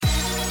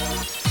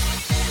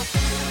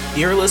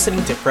You're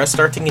listening to Press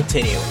Start to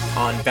Continue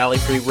on Valley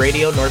Free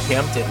Radio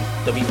Northampton,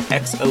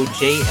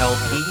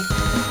 WXOJLP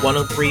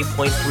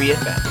 103.3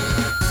 FM.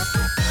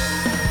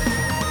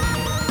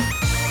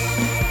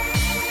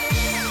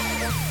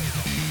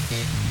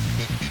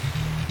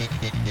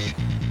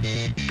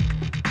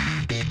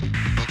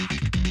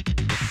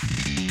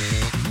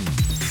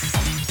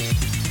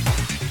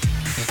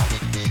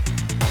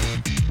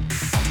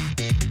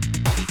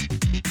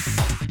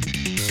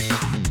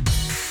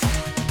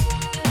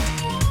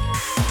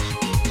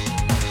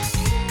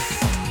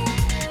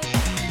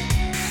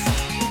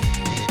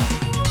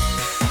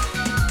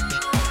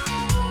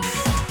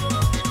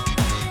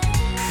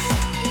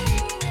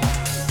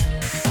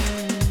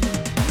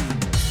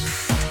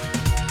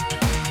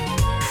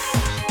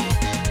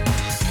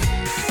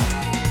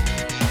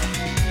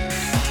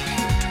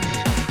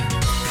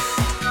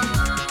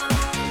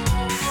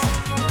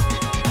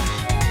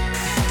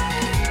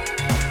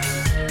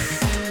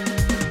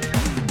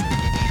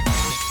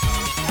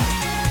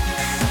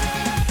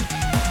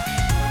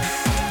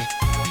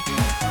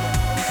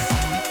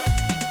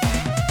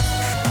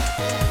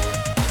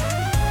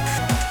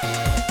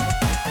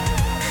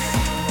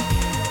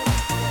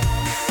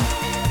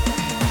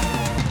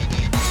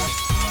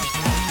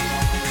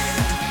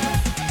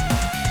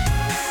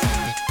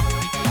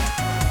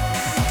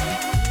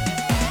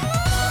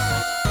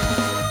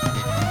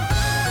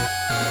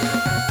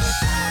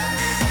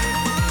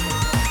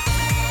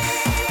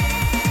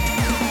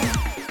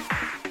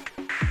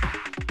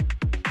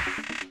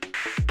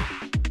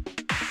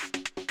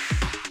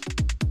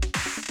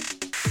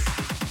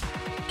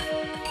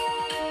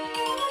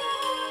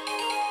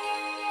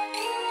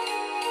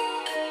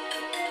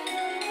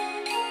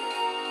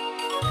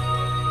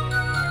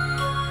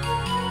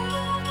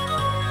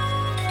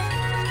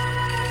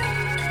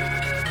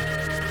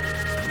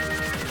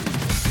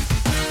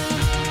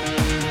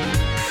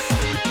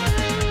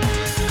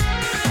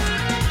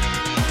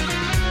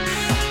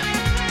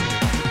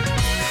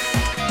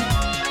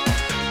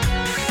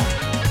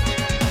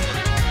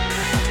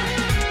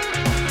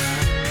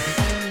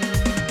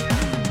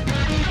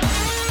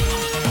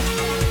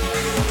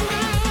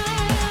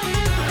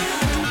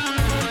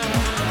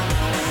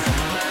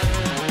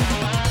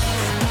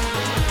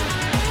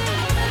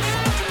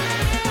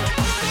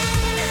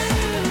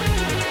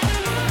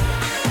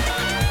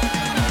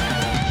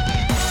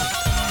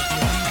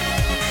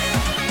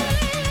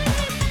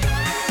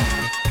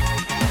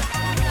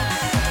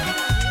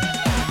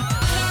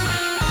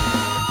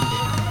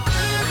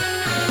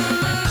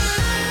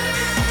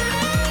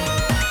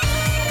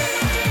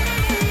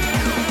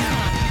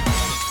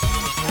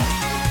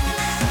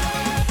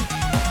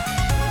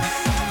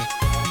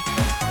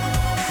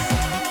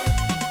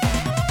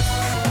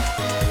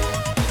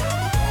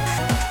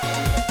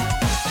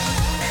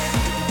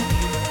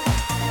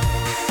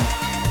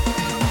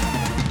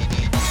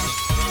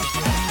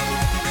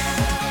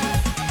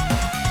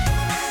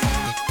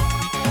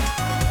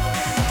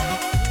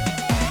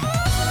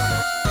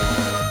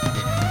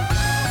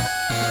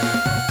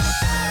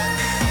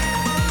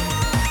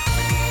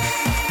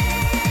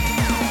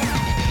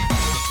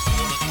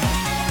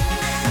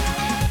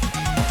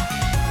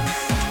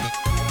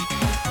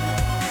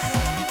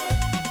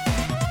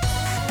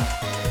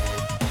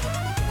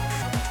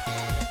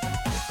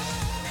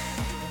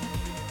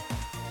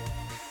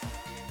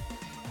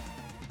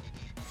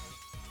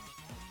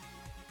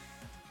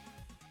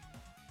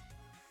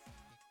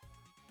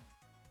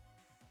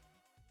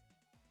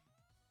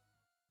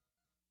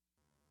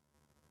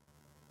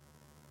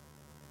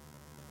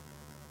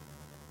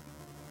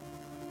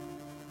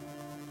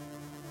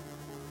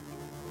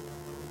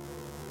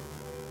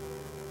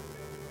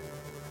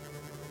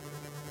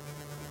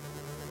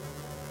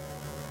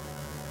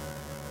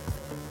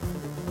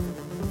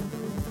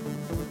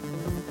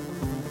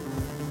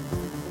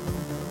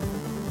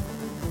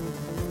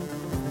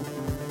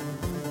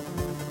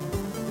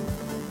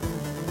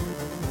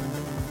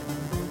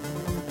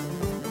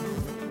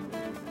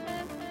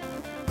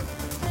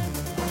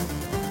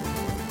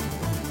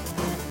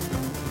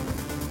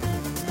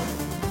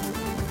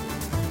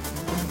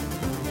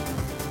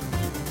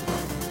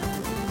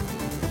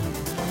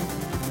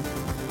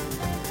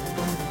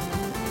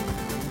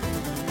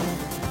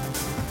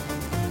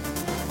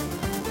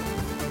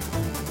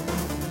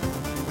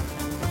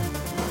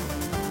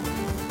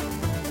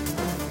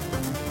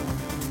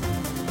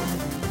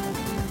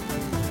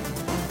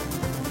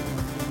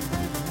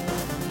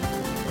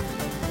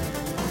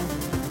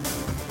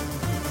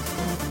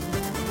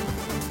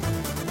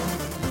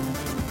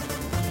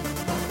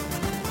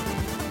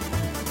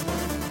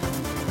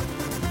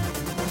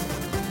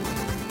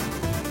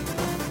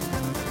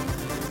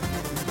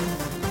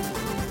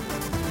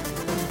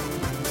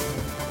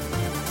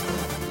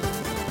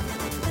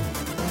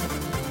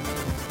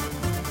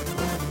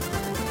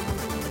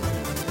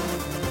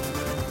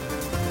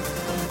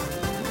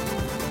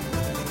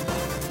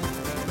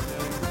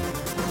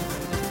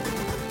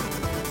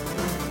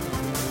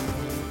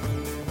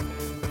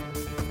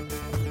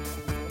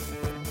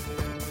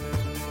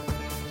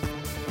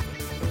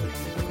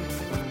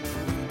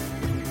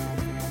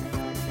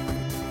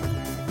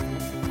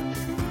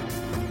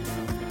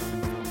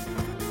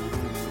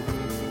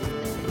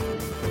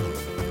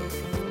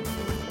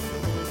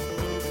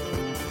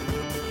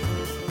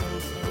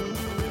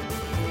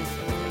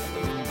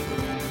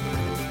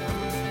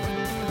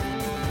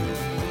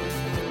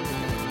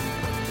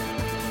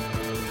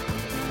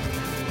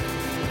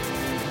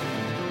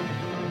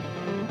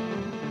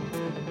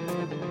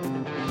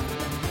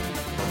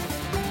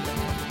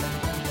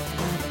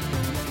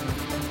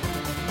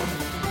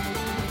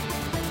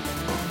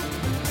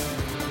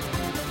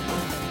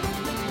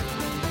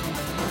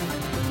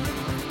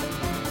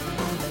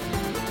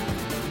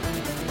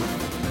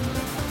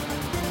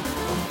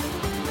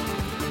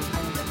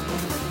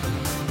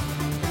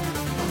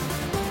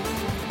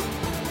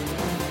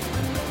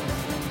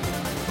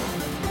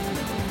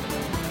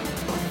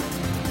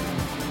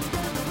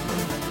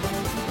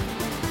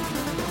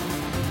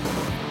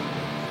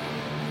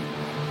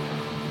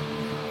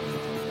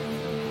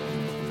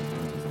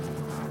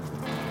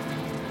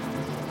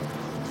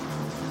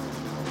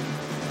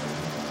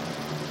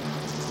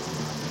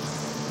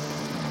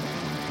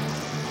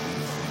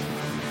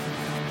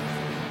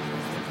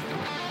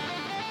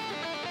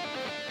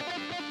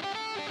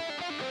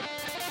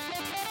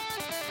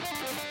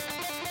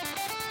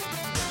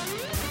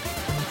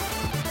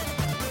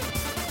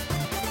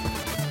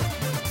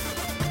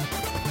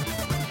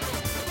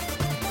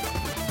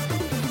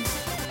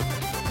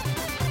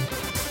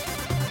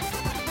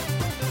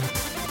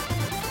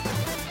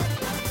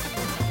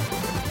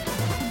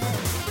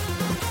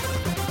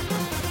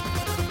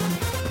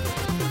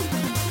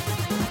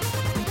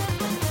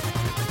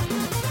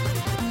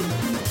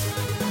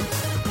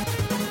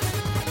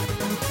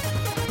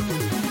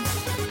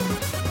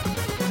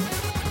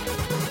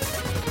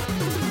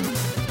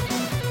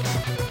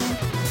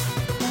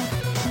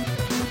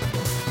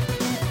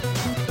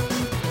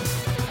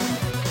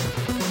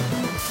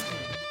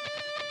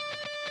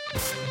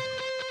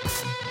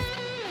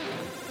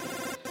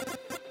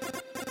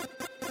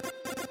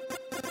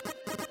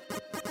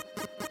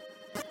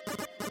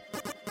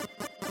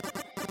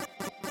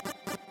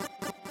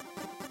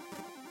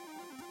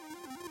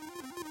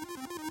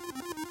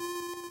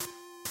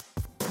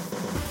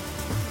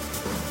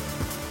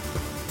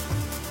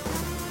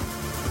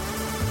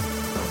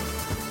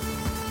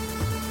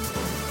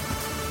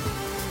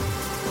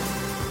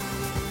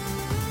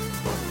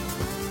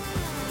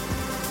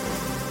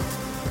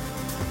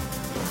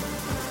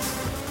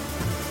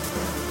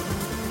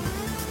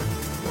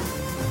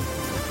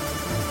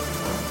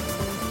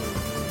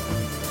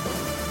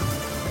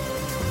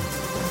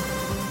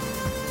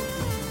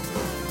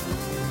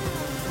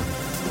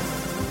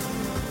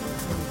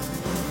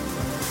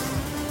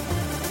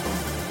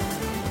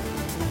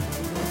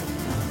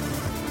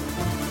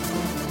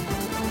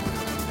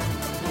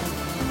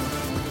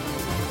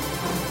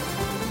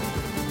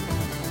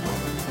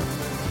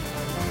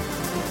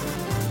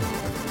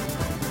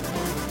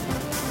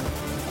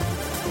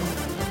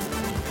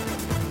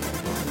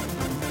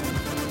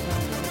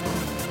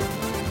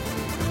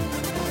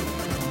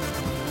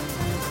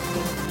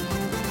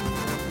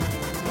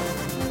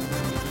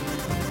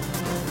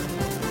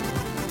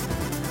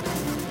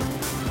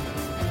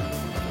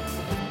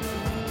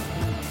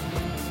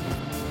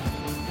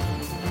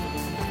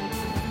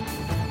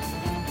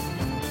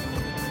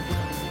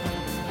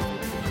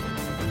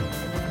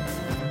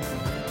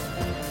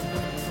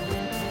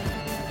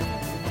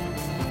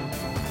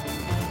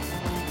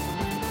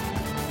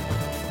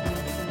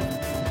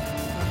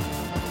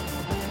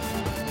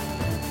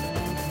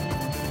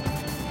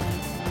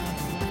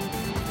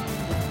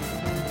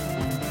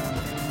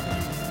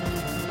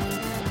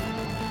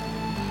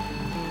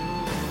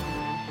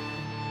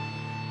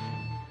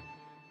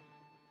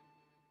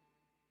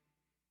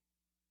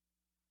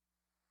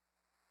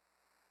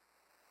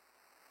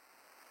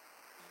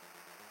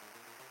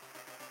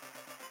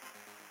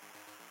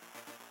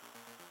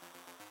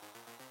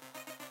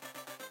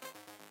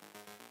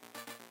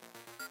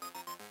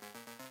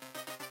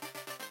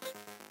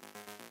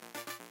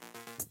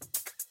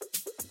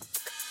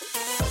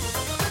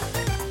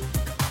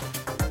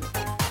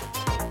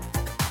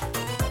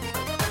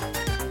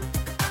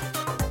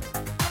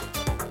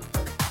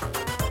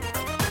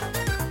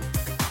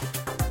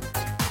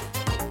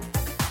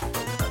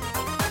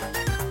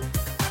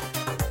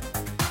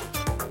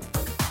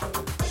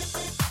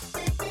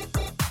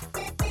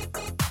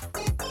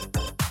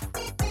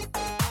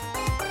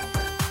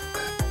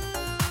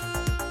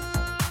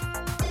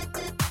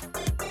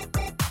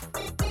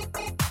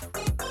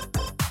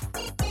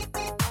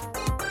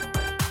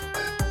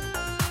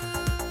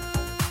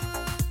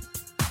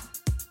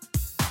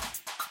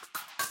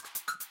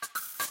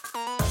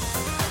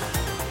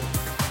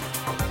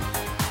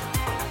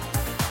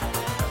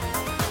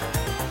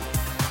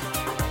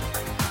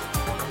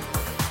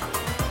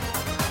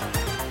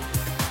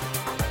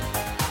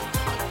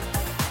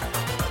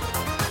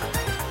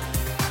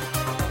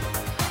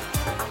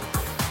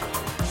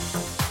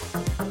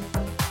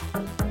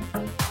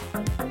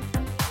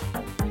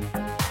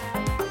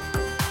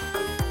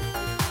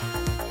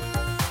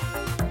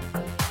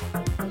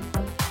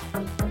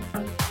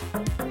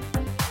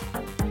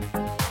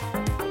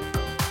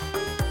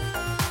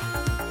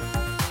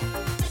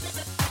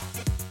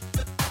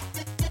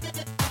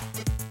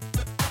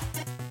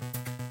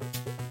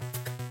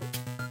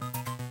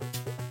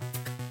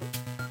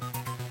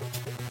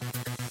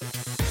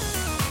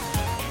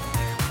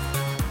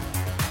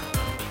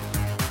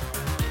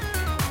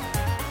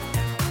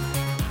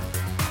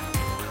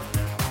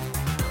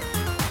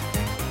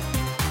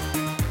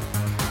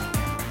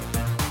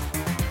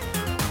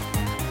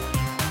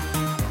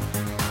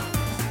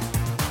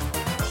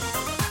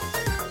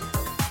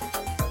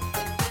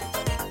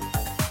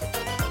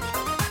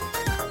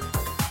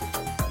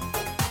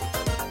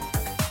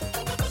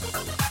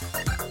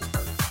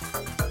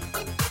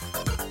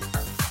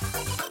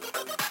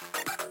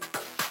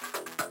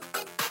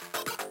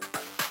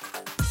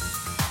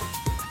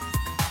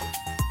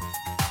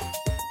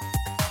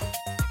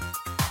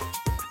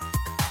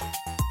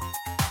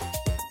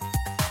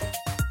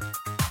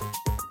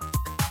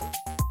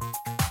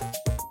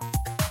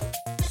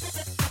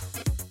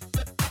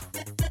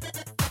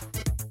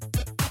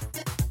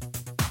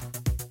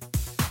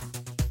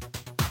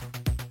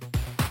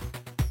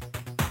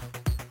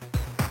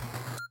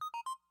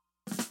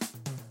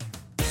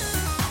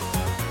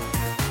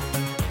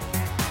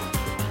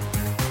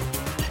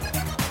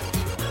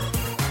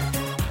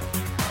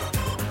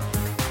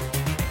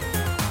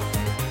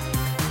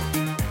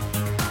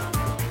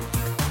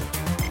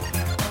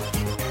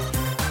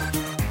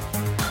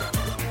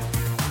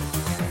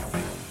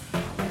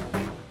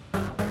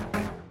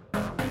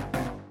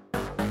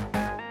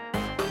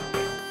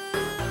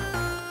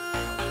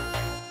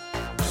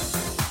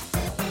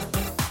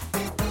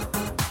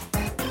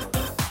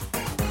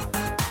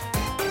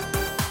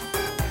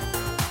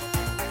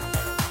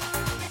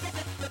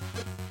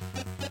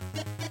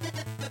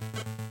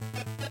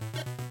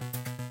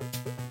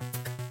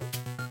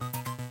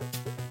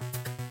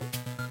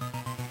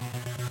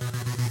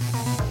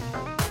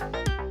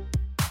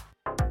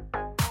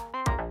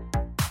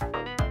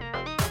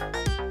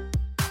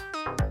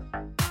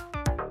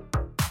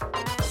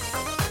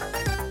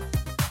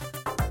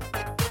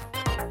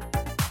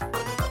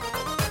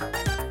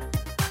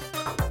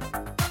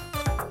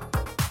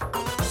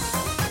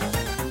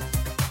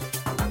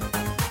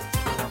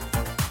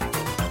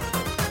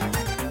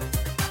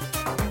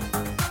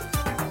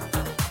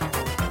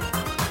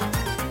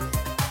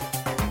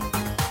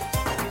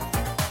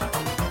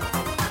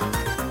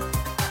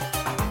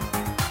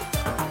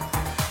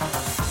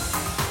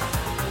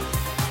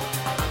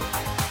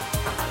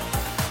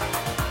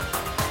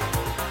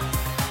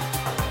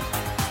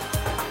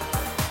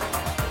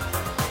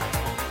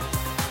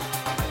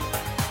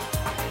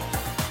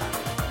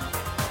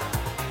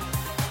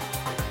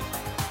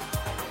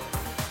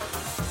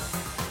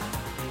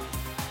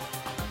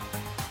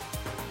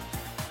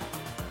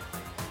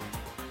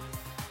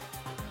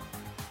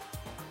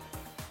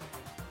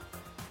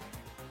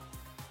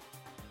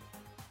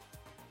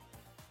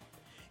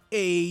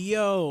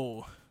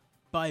 Ayo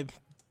by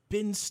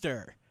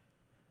Binster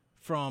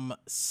from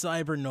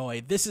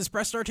Cybernoid. This is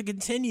Press Start to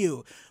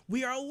Continue.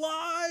 We are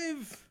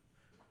live!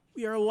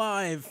 We are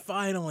live,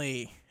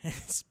 finally.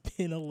 It's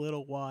been a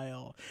little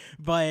while.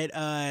 But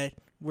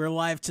we're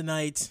live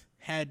tonight.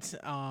 Had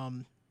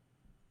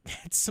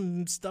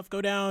some stuff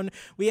go down.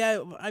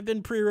 I've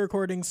been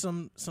pre-recording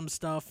some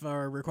stuff,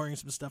 or recording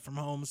some stuff from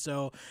home,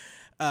 so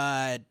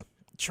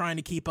trying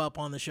to keep up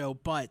on the show,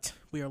 but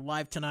we are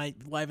live tonight,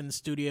 live in the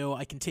studio.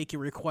 I can take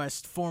your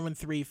request,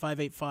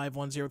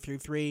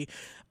 413-585-1033.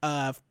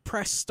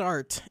 Press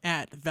start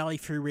at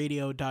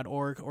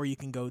valleyfreeradio.org, or you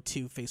can go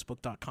to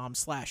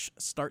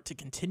facebook.com/start to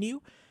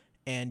continue,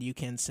 and you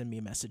can send me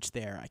a message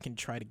there. I can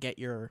try to get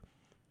your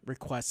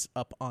requests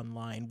up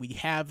online. We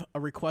have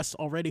a request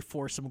already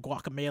for some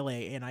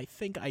Guacamelee, and I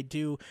think I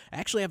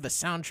actually have the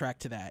soundtrack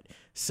to that,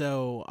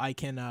 so I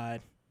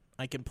can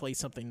play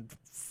something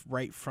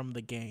right from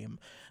the game.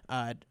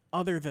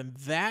 Other than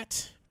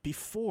that,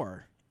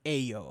 before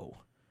Ayo,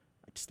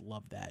 I just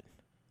love that.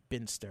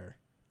 Binster,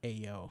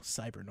 Ayo,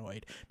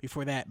 Cybernoid.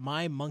 Before that,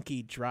 My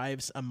Monkey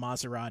Drives a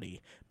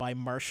Maserati by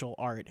Martial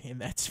Art, and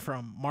that's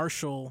from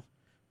Martial,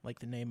 like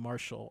the name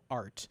Martial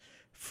Art,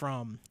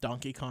 from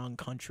Donkey Kong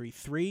Country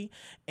 3,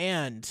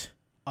 and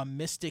A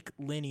Mystic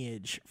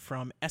Lineage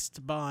from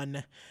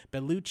Esteban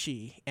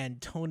Bellucci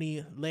and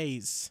Tony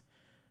Lays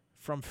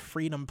from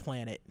Freedom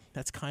Planet.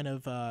 That's kind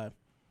of a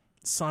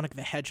Sonic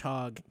the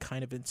Hedgehog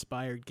kind of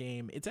inspired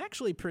game. It's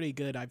actually pretty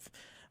good.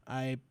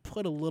 I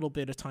put a little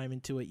bit of time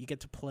into it. You get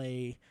to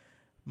play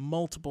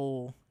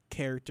multiple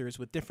characters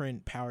with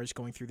different powers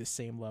going through the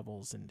same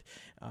levels, and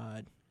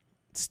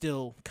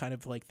still kind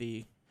of like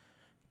the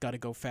gotta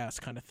go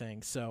fast kind of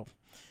thing. So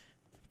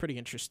pretty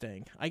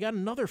interesting. I got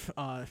another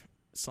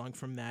song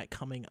from that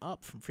coming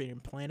up from Freedom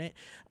Planet.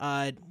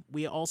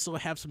 We also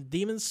have some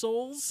Demon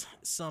Souls,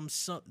 some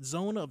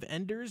Zone of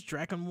Enders,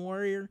 Dragon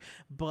Warrior,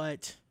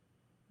 but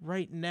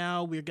right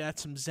now we've got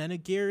some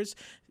Xenogears.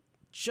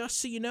 Just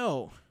so you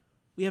know,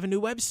 we have a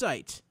new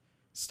website,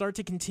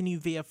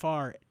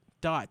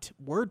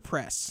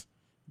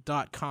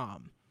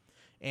 starttocontinuevfr.wordpress.com,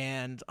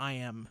 and I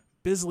am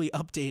busily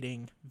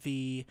updating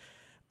the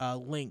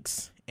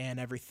links and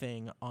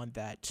everything on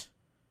that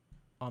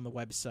on the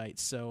website.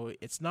 So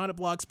it's not a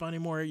blogspot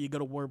anymore. You go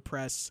to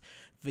WordPress.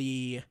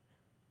 The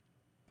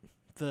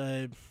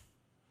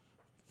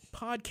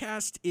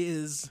podcast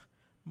is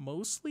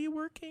mostly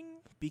working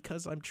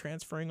because I'm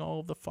transferring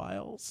all of the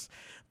files,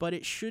 but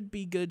it should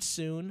be good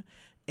soon.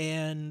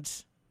 And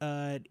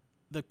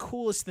the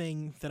coolest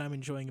thing that I'm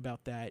enjoying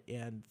about that,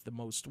 and the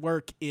most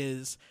work,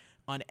 is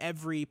on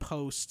every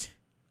post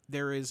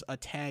there is a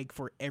tag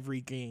for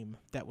every game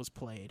that was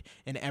played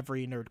and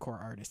every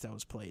Nerdcore artist that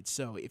was played.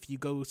 So if you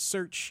go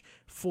search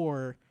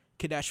for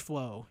Kadesh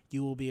Flow,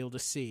 you will be able to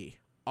see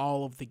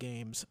all of the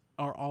games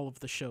or all of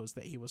the shows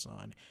that he was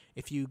on.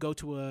 If you go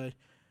to a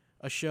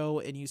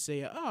show and you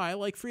say, oh, I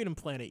like Freedom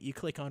Planet, you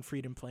click on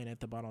Freedom Planet at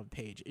the bottom of the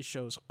page. It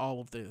shows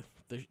all of the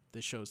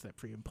shows that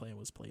Freedom Planet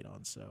was played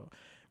on. So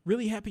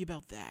really happy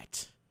about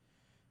that.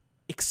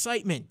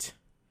 Excitement.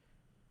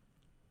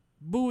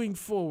 Moving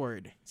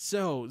forward,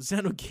 so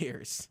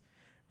Xenogears.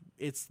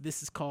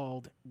 This is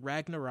called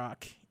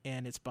Ragnarok,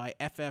 and it's by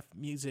FF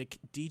Music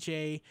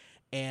DJ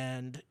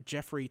and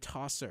Jeffrey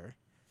Tosser.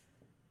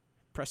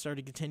 Press start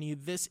to continue.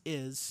 This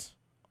is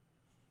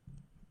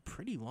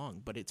pretty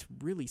long, but it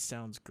really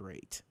sounds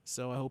great.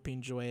 So I hope you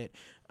enjoy it.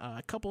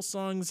 A couple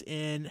songs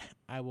in.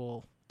 I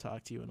will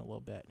talk to you in a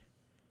little bit.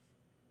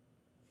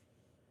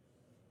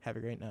 Have a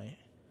great night.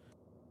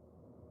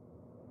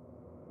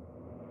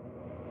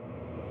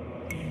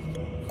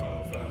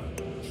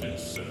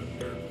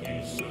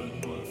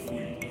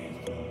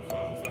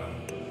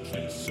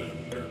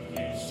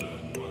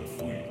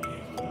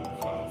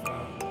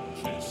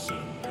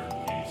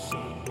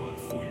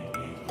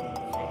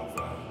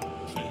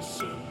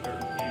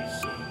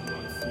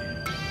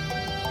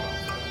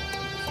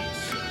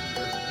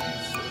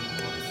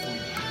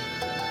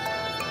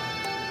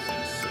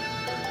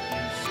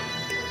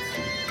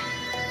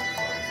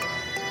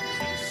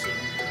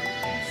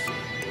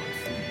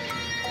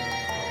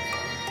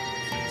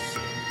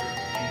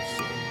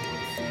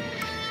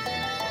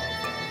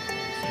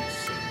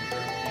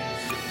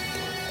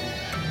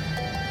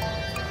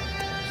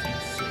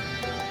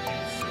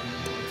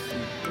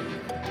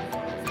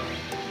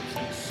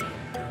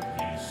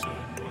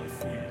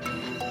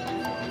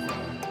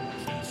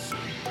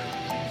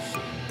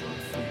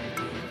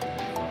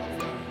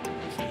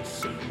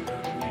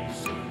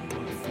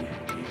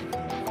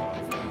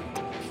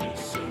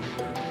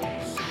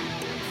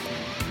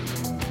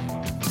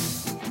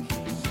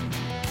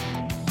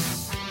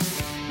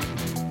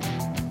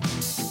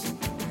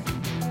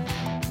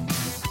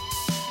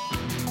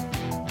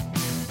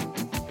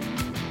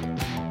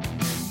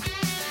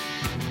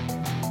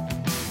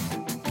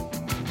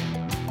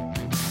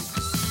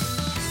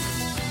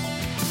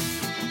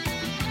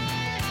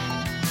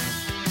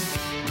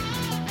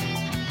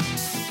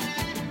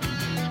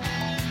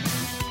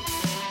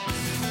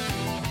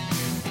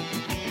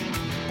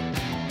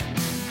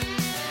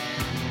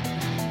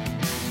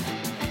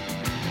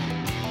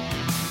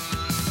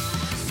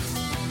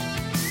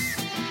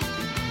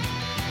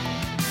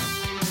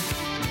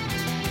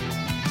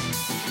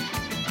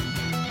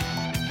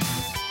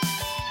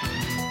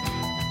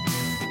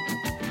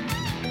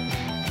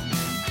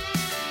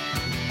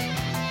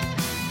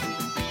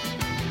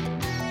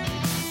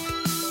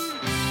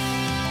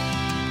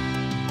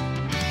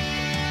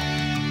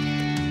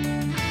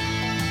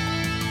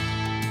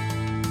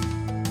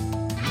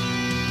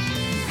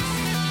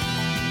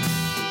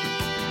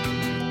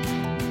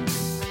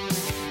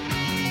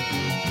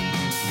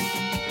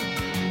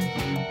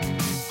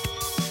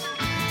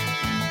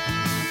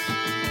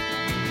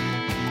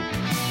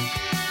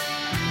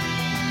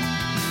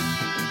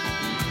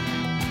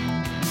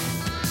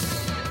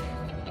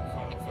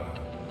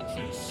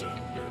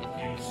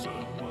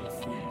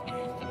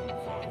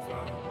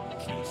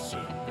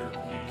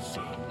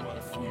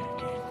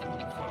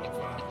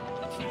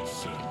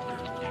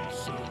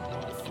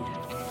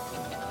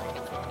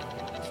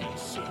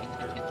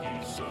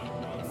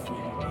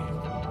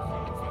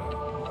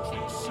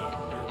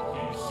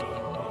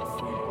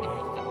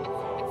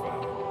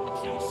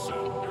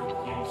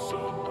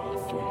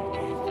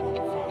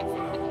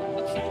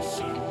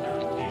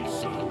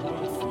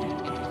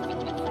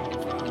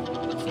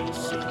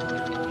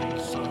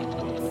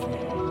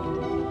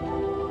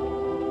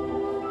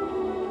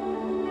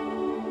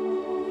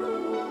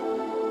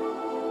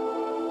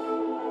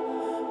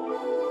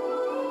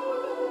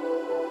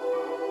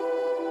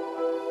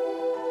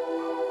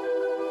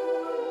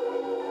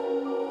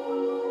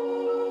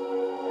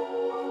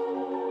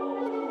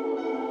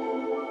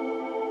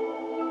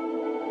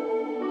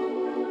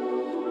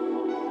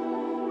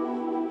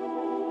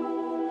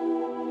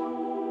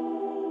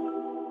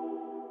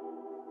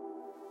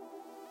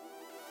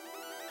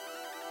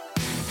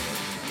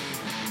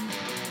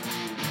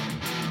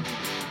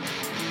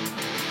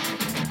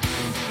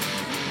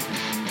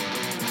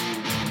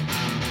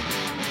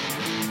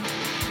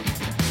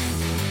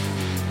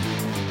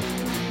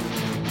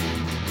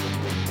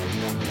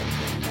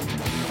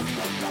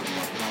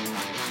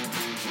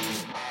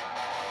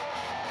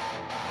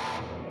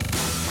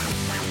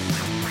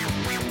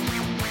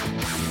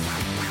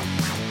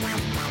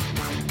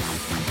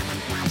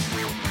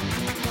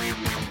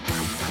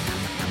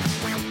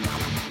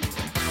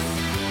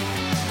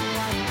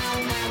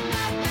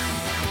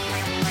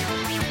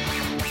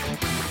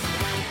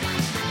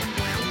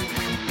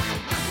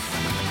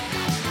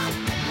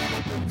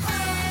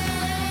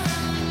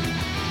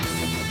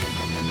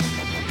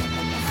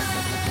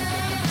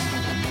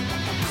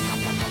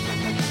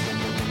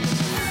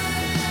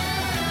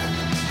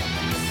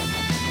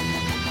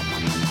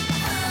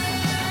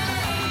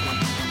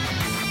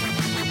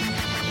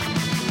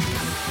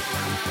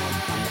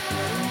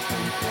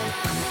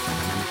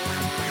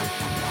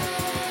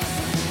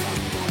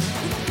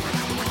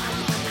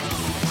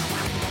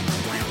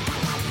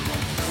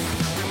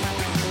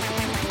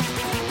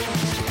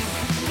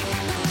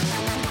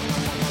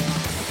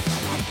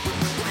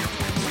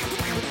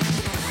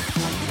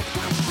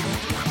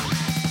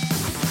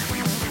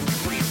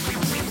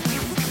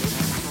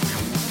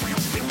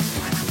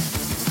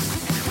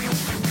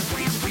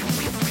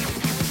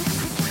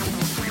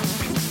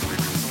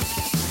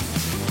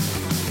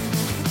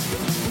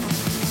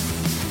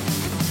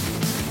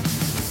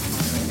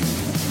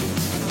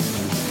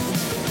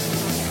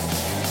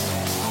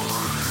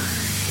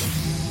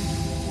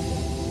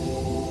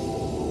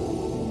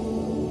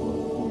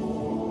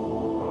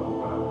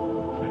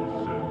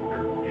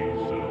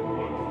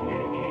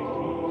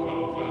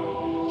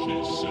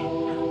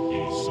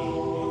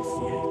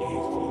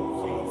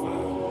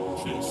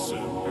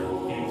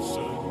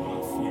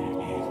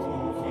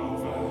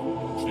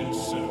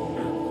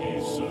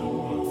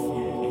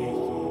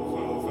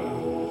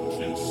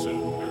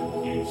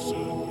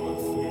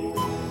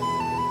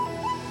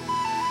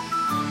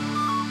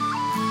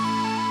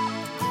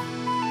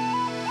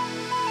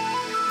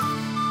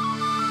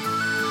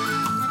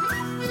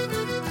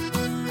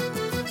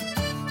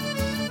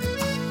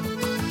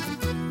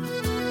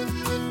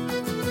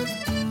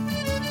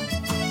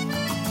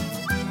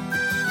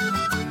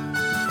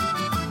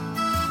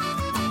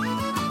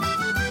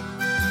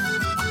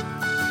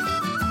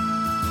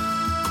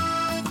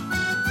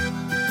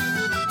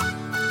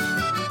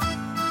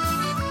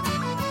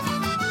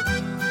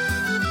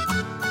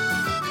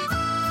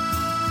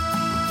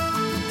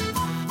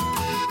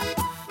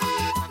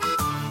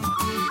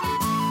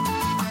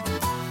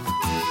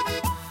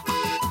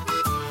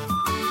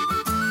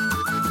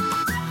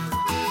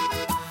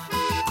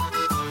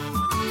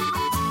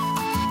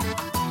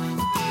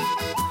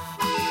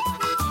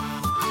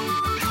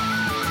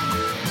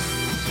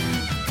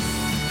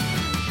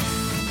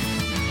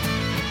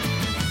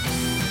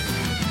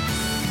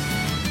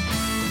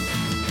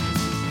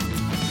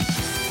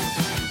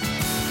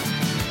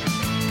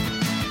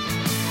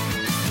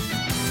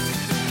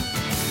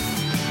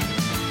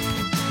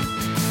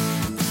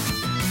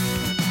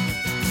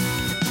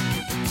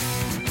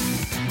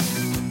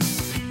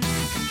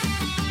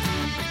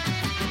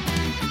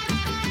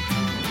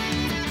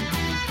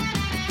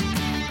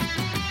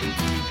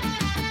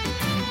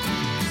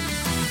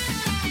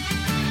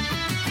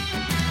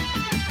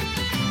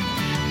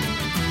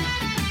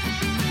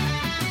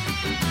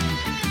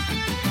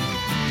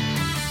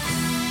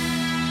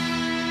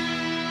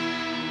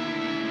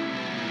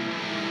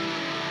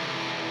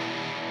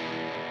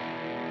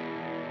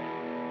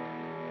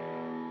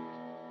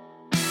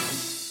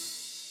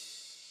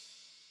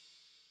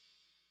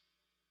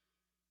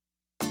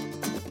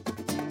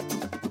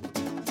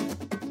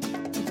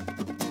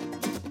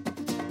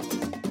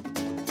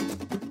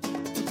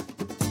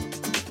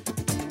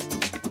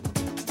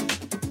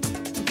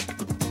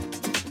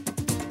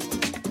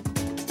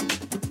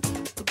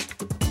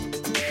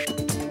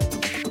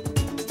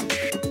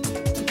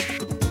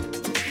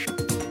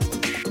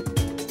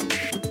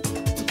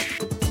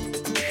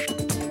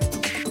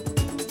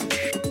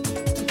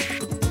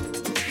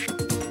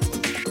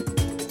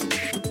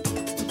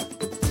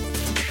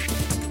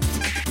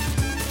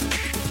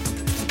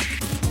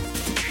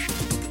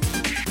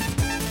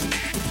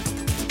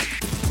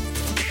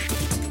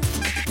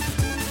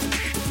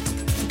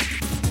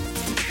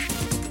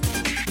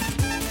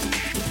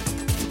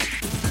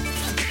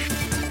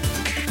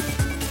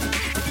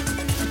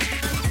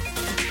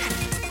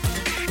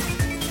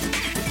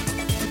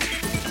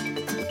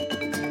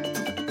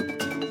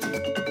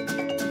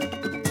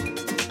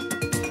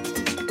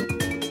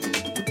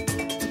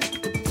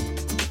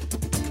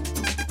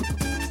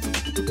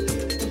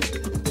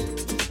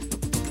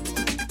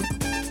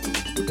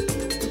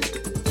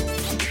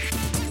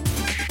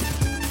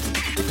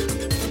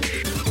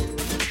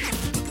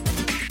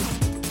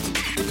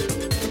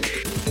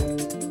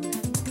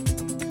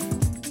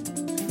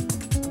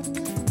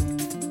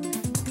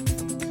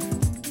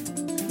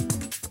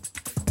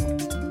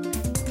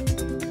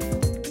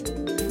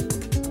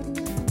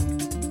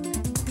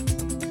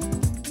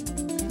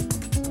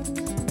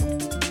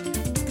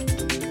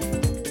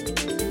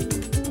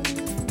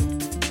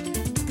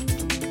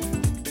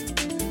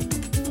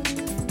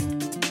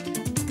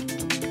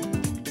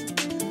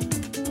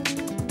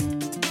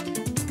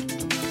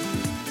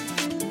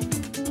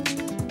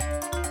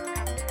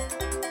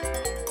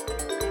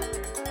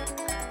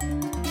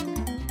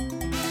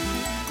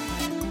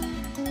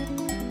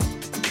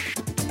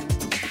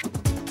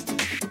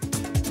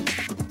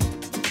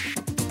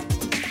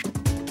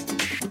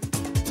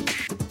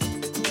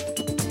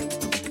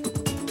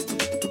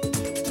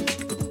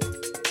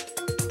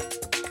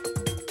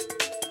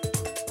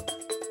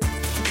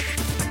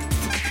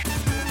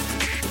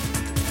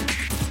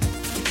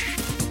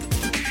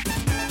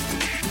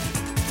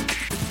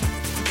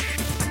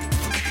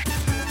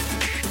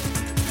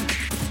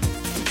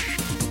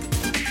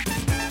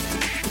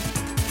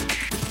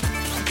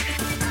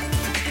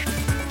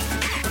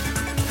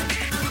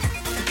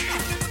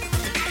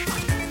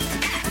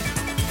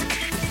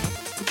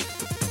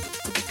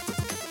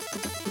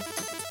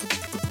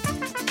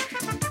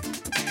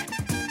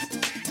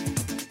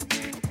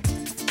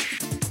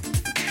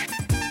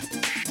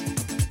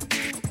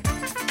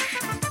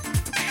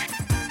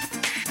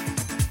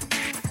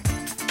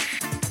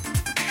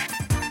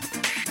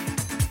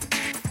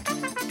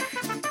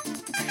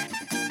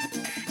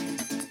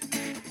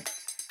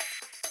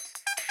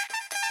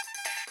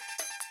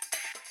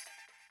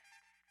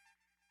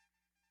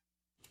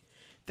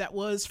 That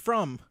was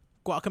from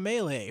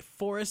Guacamelee,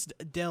 Forest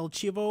del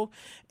Chivo,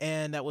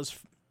 and that was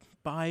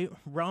by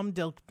Ram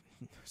Di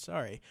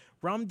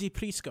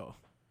Prisco.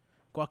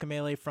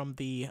 Guacamelee from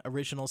the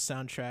original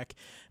soundtrack.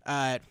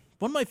 One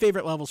of my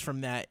favorite levels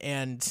from that,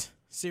 and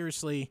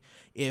seriously,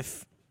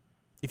 if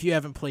you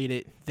haven't played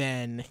it,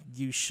 then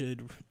you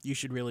should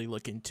really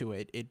look into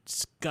it.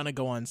 It's gonna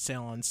go on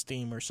sale on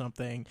Steam or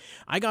something.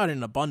 I got it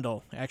in a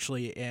bundle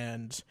actually,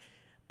 and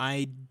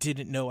I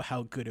didn't know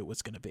how good it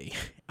was gonna be.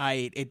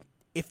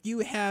 If you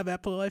have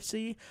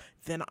epilepsy,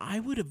 then I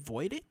would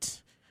avoid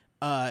it,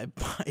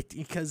 but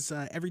because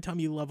every time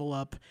you level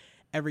up,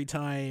 every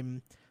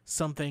time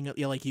something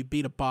like you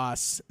beat a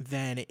boss,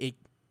 then it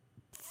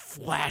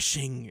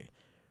flashing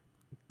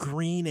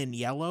green and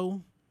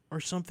yellow or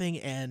something,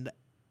 and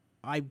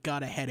I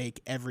got a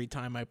headache every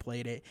time I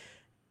played it.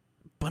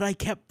 But I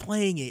kept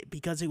playing it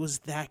because it was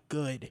that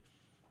good.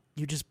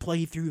 You just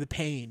play through the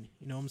pain,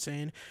 you know what I'm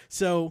saying?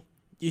 So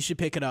you should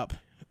pick it up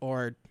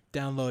or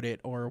download it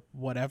or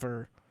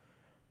whatever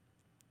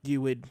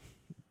you would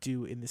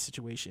do in this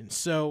situation.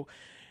 So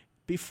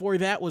before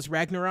that was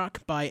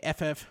Ragnarok by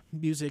FF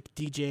Music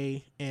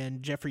DJ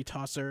and Jeffrey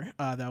Tosser.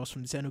 That was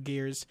from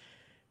Xenogears.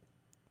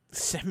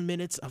 7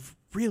 minutes of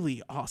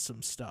really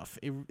awesome stuff.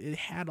 It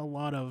had a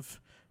lot of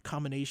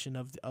combination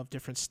of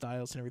different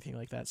styles and everything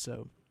like that.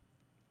 So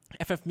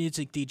FF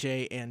Music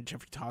DJ and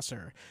Jeffrey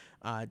Tosser,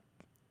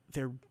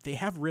 they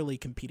have really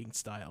competing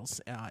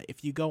styles.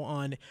 If you go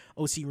on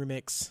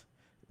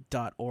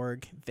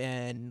ocremix.org,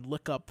 then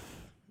look up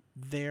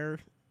their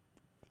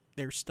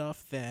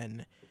stuff,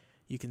 then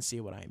you can see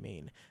what I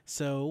mean.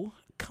 So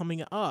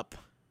coming up,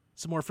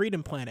 some more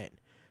Freedom Planet,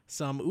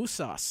 some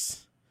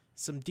Usos,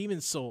 some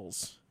Demon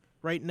Souls.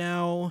 Right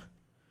now,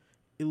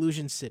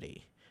 Illusion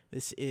City.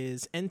 This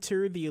is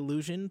Enter the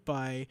Illusion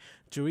by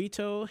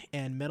Jorito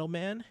and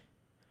Metalman.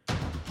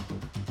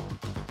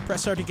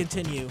 Press start to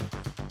continue.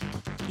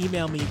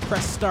 Email me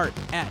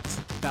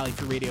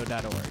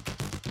pressstart@valleyfreeradio.org.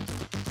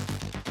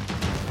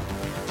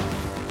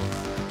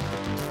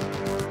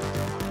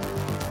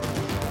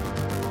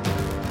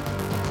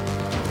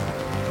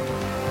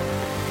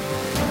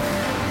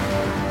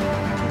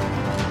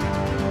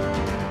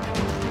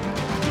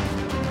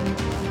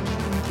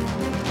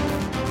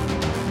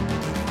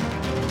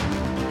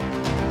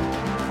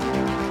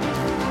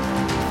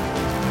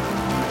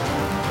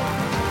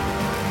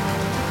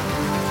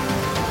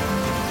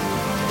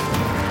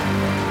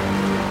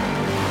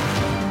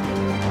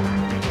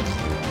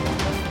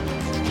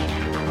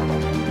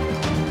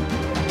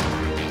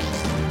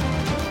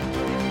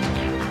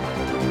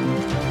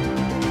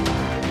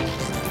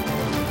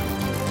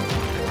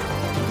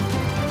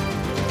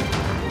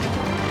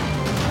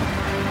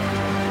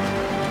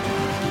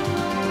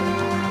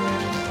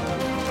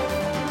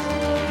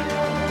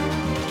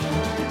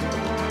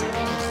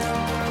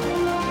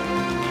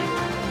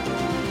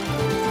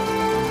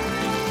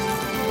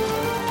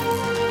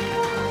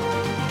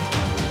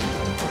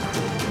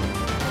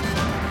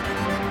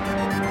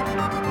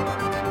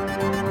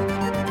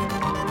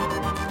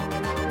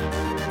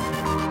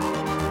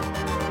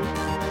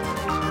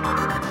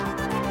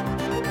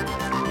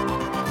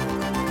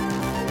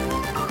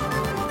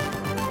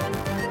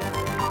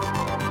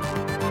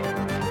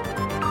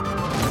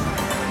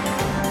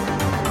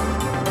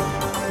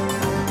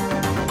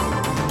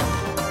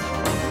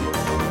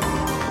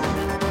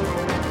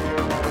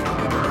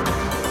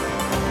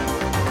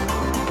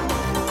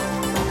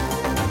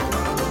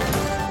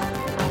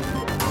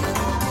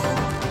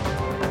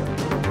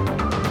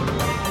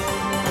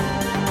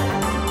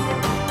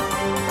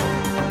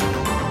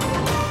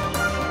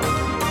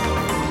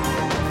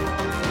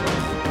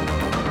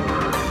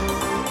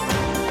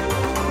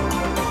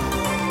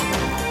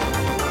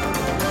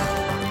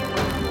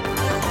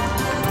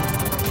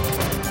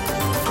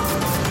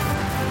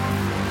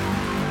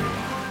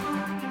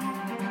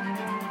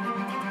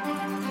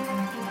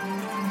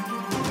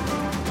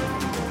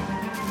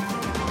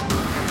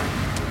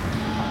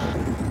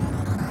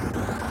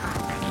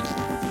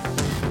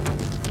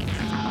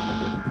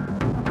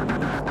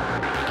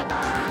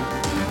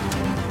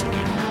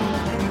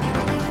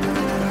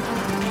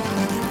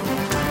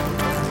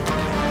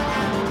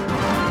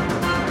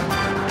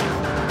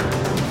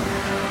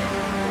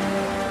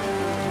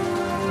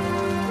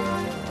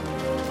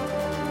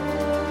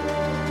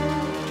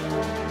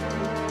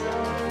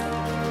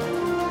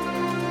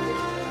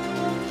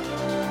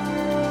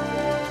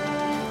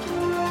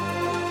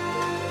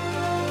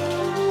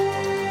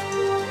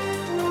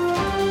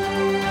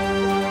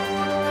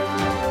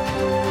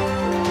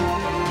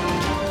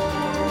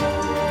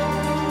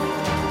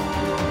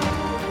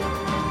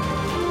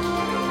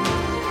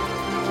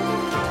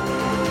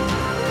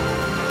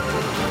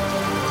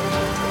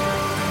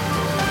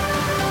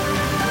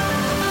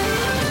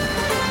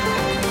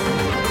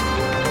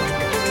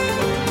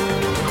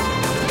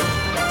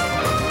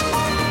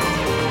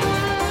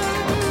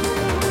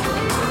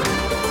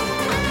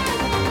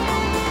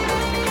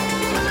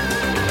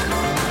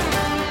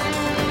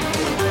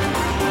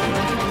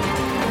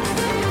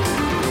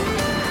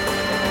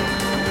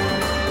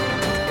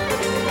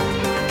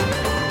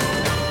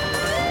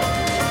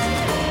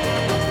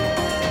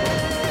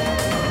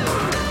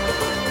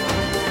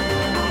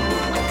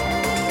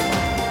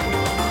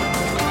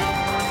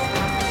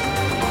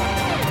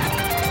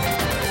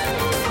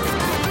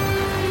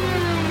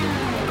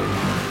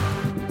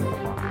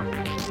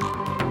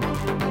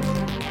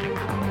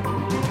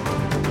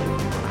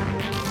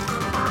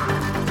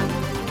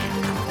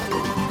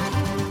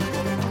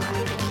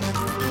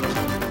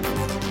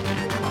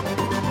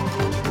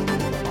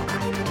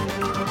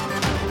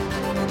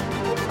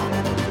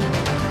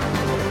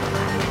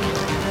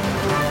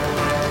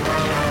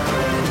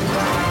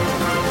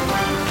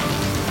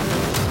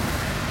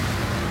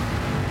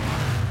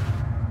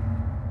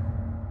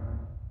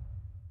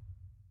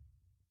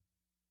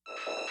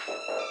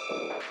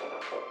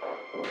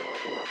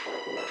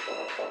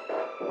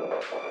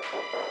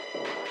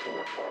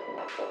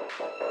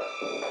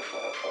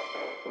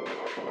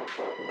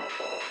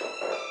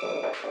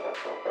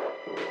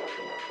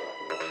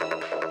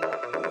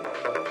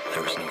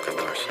 There was no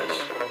catharsis.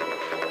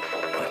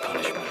 My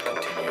punishment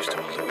continues to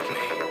elude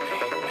me.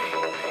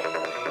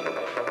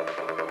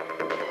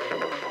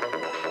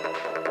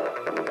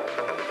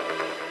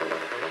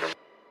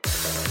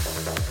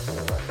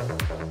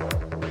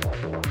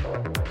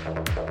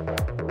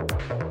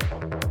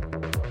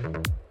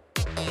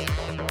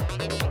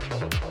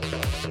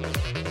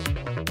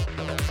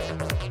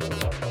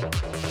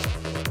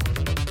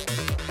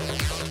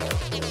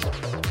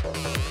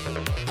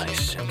 I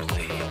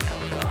simply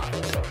am not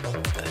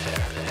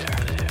there.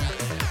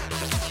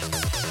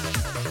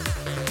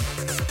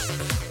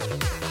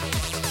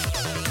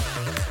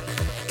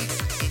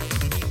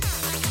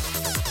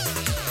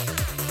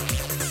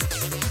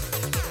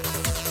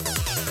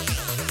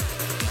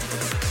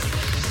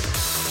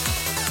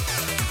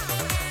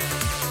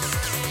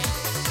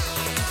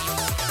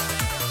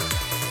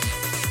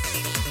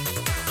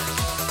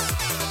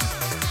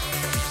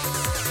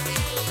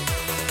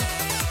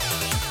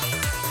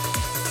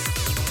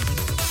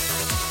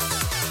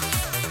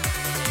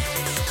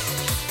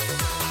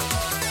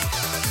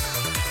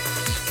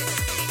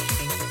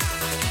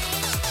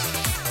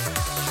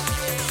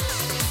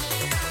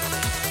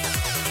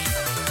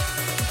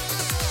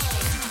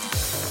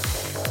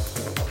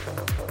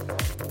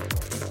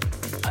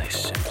 I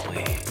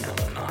simply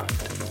am not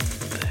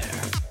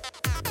there.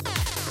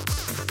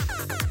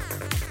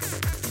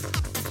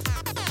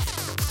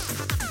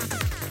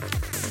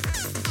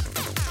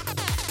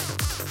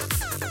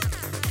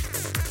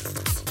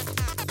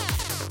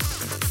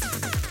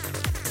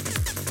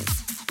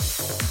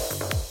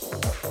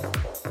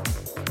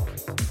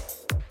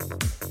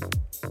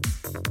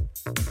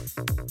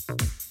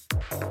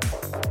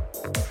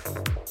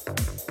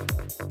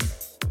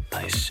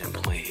 I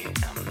simply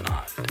am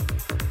not.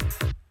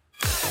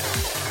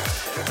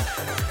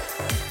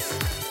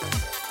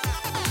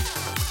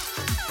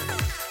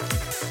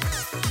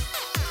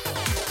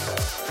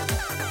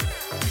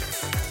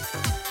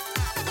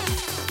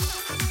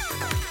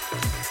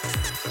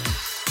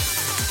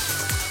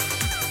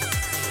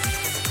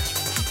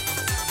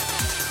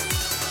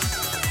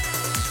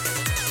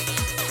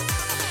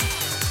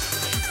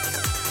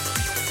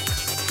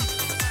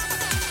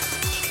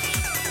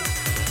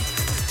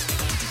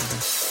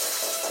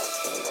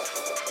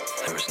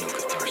 There is no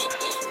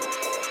catharsis.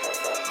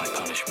 My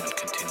punishment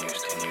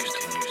continues.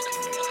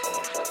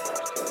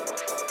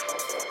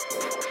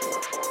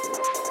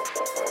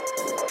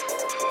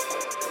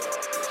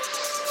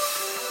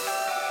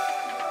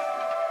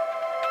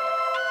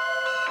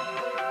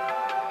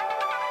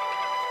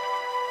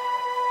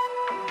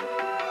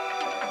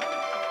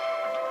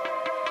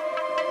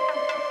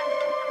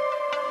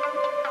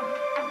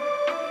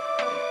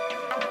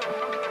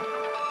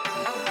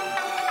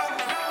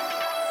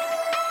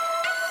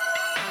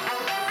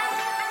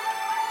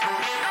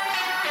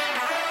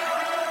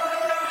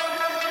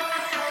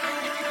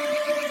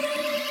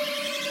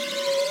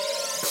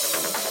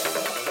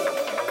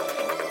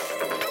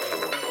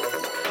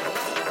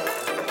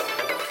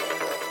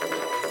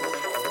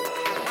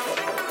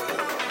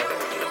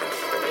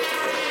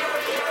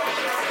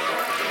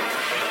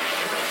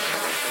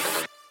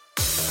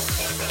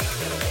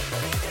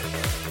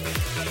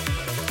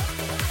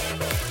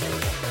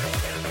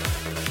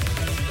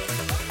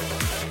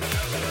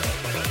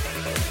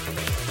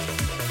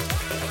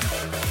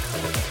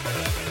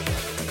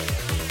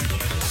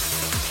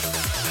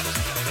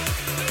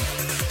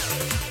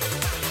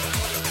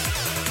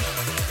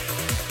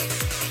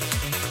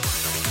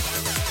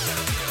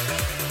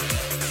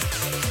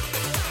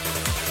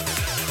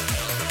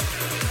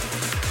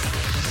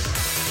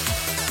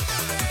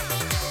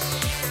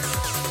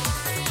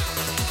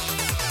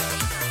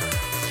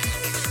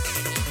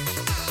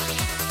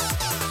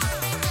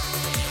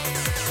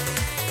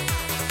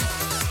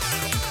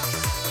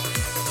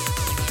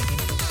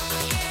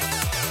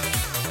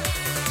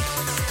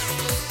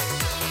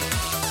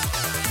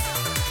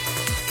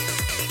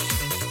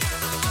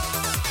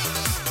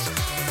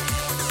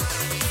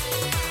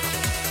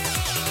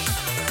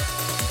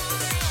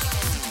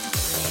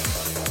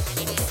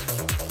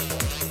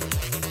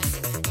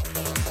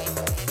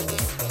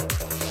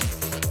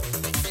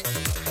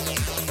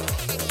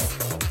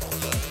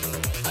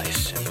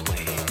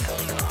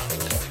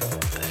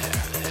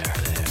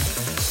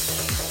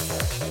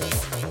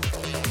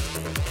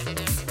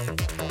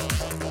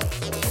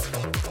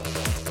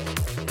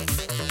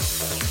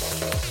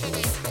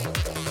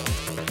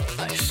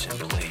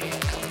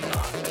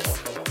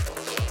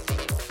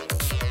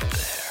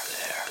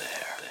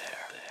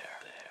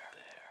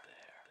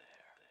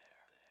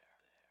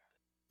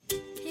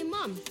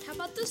 Mom, how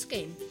about this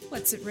game?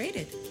 What's it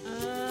rated?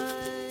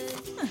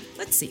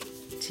 Let's see.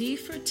 T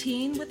for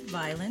teen with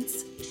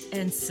violence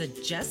and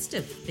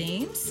suggestive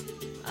themes?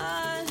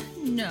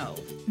 No.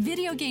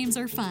 Video games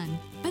are fun,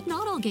 but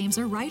not all games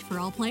are right for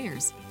all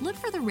players. Look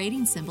for the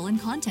rating symbol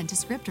and content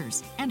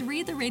descriptors, and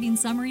read the rating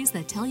summaries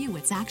that tell you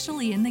what's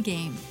actually in the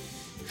game.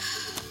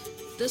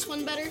 this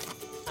one better?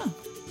 Oh,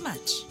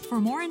 much.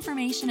 For more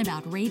information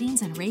about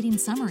ratings and rating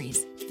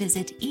summaries,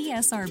 visit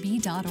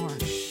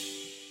esrb.org.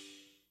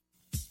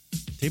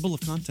 Table of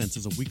Contents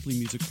is a weekly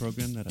music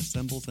program that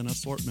assembles an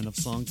assortment of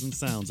songs and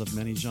sounds of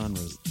many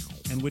genres,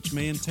 and which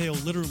may entail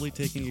literally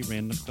taking a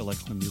random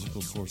collection of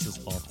musical sources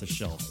off the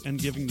shelf and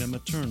giving them a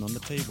turn on the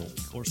table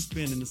or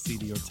spin in the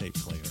CD or tape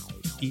player.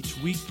 Each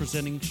week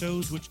presenting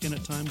shows which can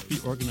at times be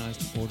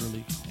organized and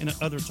orderly, and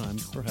at other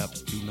times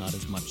perhaps be not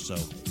as much so,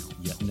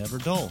 yet never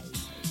dull.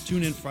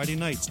 Tune in Friday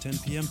nights, 10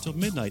 p.m. till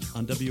midnight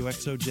on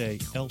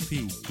WXOJ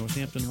LP,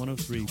 Northampton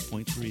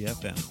 103.3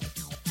 FM.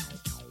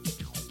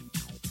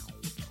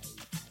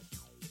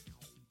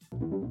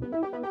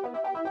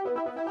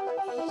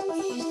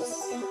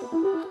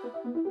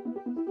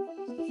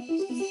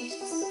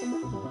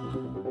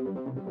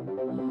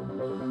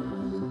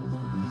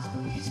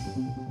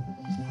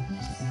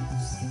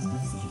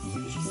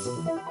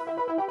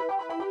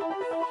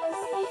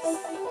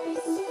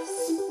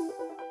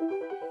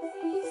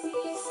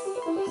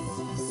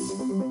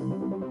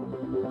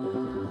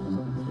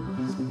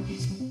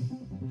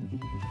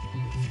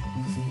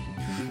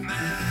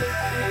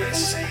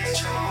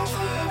 Message of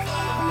the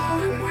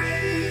blowing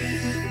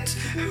wind,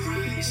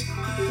 erasing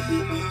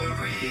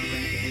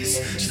memories,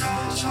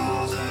 start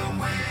all the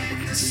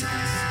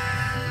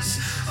witnesses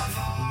of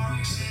our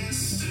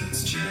existence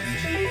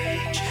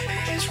change.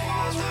 It is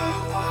what the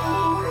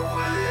world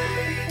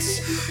awaits.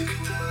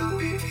 Could there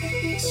be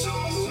peace or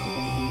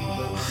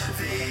war?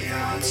 The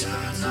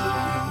answer no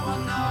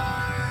one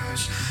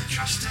knows.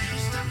 Trusting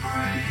the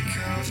break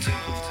of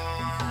dawn.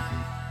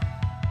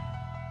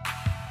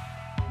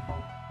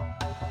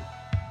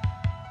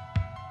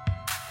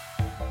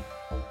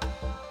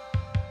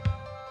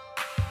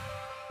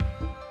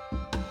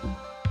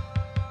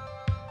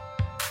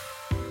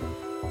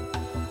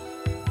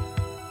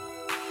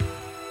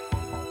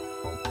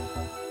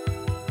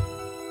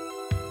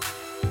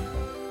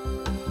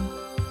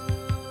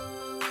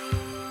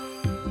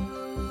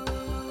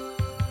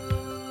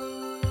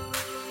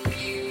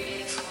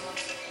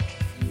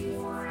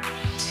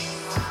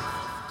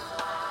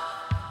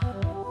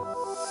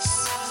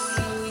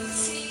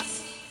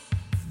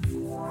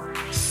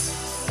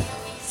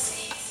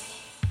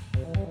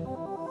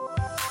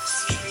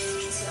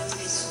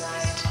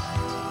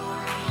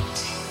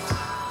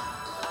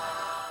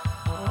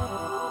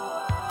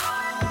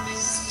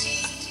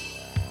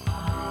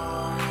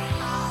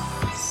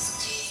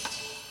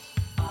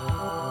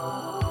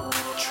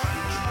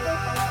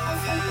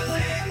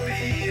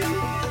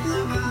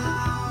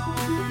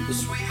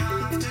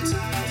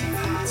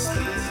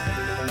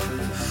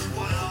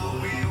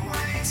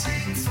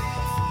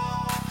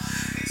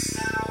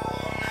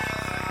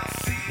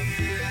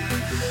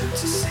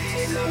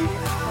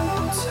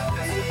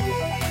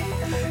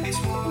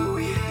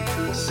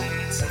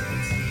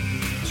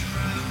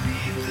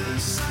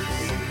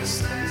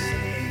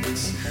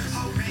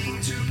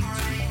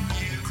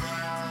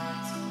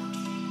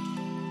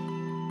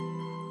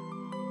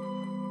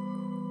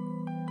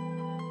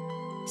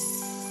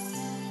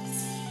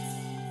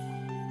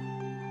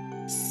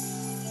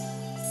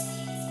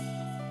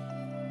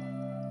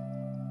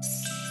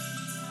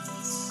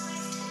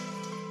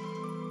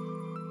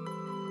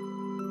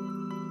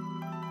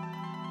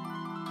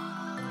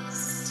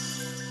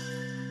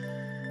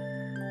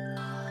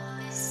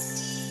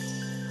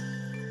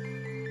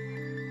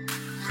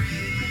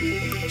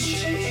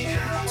 Reaching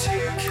out to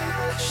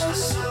catch the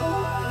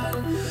sun,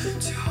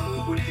 to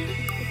hold it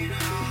in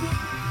our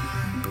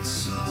hands,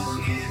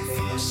 longing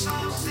for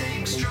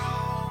something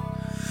strong,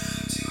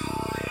 to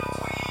hide our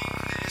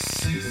weakness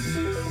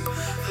soon.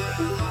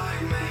 The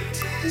light may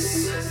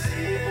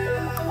disappear,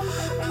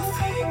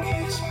 nothing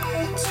is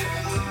meant to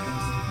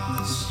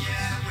last,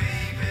 yet we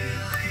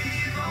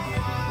believe our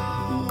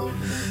world,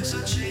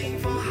 searching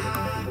for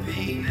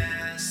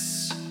happiness.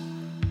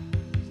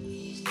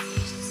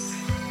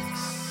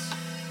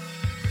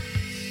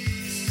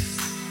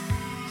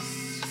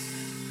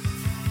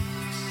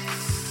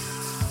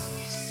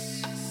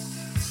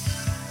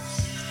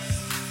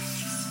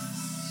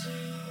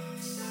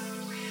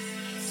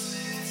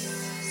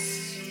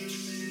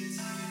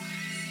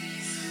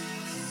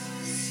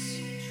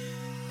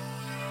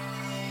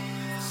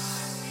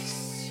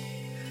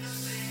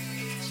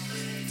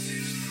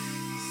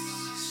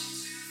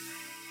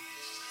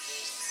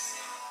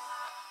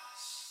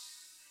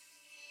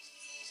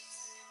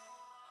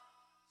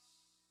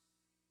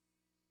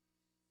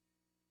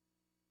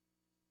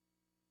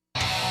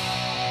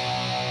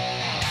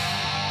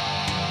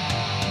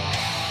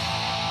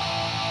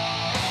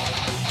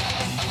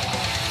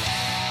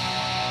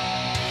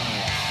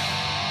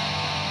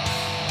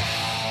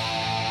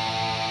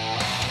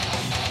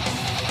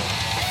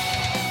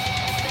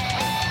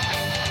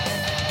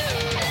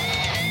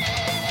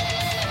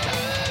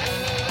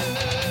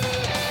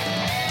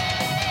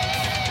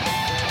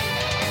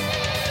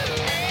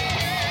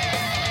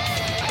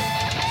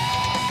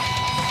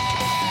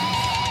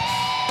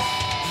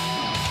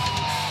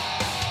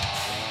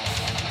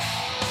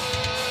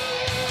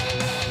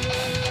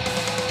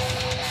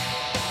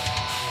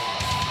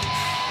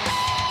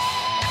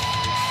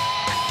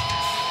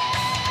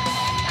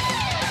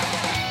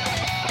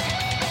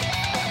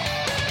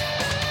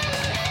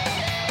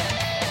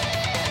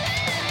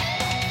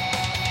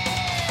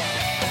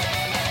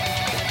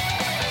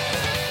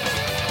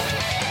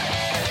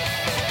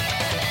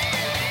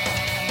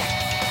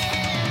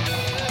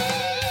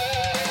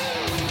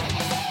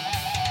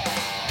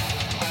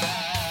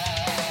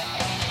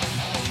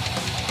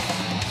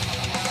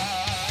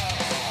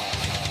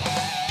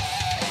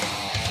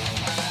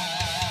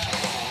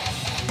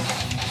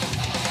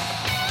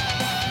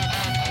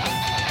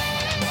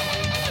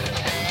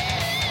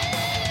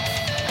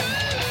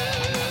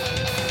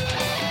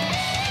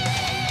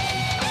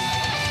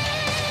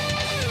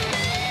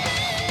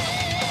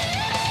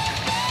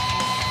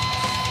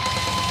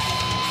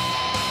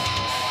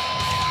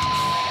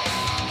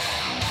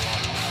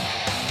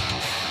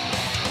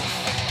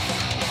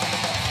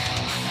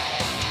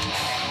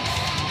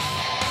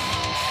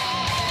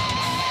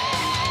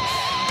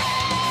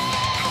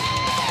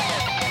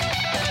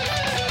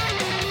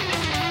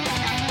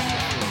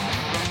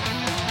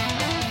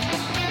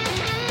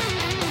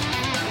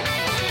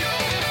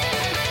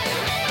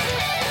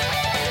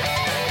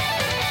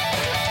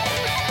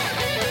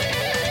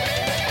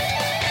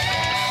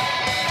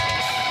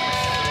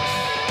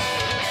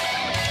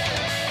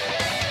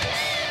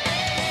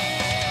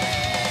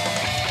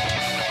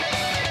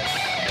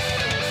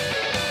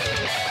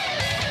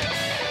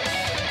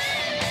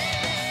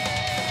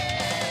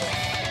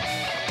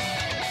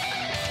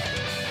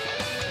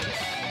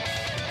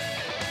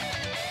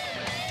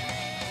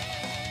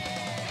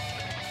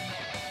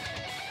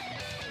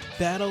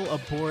 Battle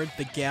Aboard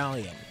the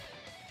Galleon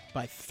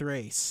by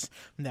Thrace.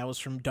 And that was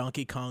from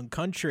Donkey Kong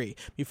Country.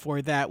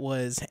 Before that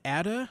was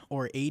Ada,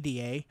 or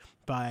ADA,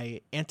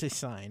 by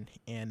Antisign.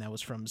 And that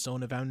was from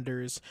Zone of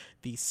Enders,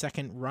 The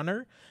Second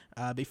Runner.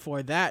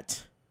 Before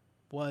that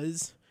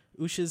was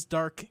Usha's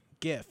Dark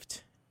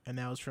Gift. And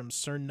that was from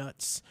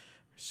Cernutz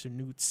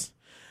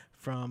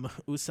from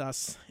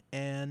Usas.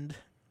 And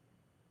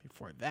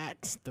before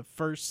that, the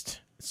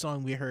first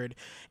song we heard,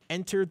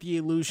 Enter the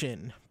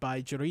Illusion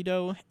by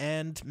Jorido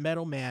and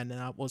Metal Man, and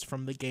that was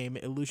from the game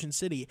Illusion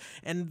City.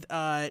 And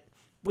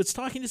was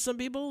talking to some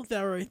people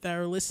that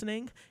are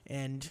listening,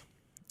 and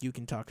you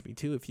can talk to me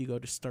too if you go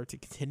to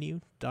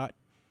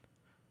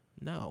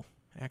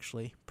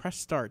press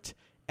start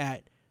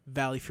at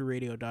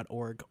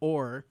valleyfreeradio.org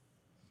or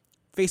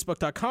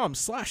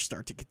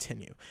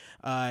facebook.com/starttocontinue.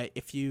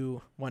 If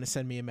you want to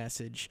send me a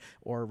message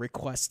or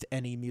request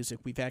any music,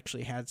 we've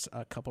actually had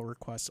a couple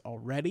requests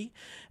already.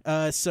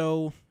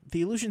 So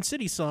the Illusion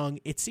City song,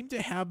 it seemed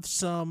to have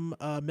some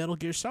Metal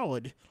Gear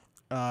Solid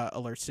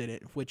alerts in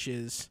it, which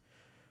is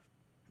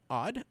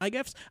odd, I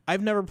guess.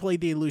 I've never played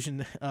the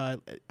Illusion.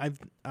 I've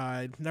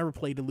never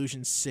played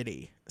Illusion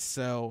City,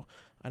 so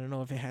I don't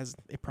know if it has.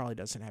 It probably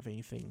doesn't have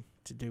anything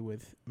to do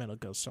with Metal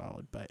Gear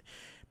Solid, but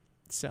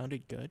it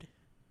sounded good.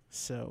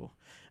 So,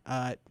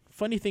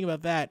 funny thing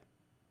about that,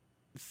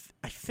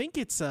 I think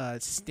it's a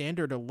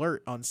standard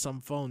alert on some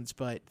phones,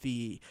 but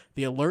the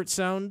alert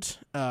sound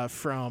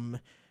from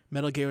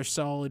Metal Gear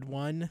Solid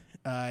 1,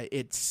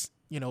 it's,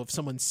 if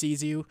someone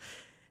sees you,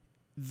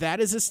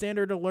 that is a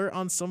standard alert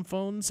on some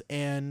phones,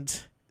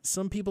 and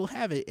some people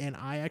have it, and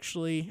I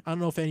don't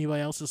know if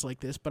anybody else is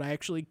like this, but I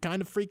actually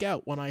kind of freak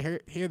out when I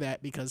hear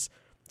that because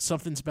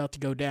something's about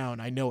to go down.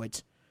 I know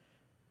it.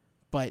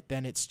 But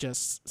then it's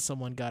just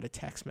someone got a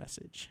text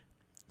message.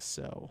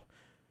 So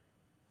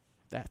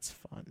that's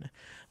fun.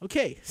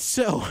 Okay,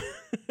 so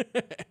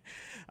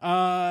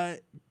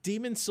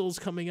Demon Souls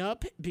coming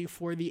up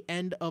before the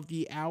end of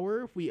the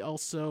hour. We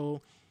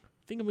also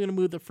think I'm going to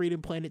move the Freedom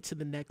Planet to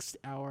the next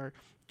hour.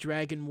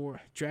 Dragon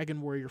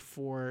Warrior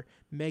 4,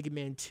 Mega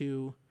Man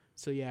 2.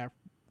 So yeah,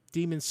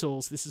 Demon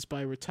Souls. This is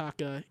by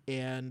Ritaka,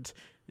 and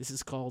this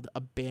is called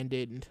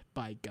Abandoned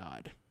by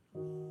God.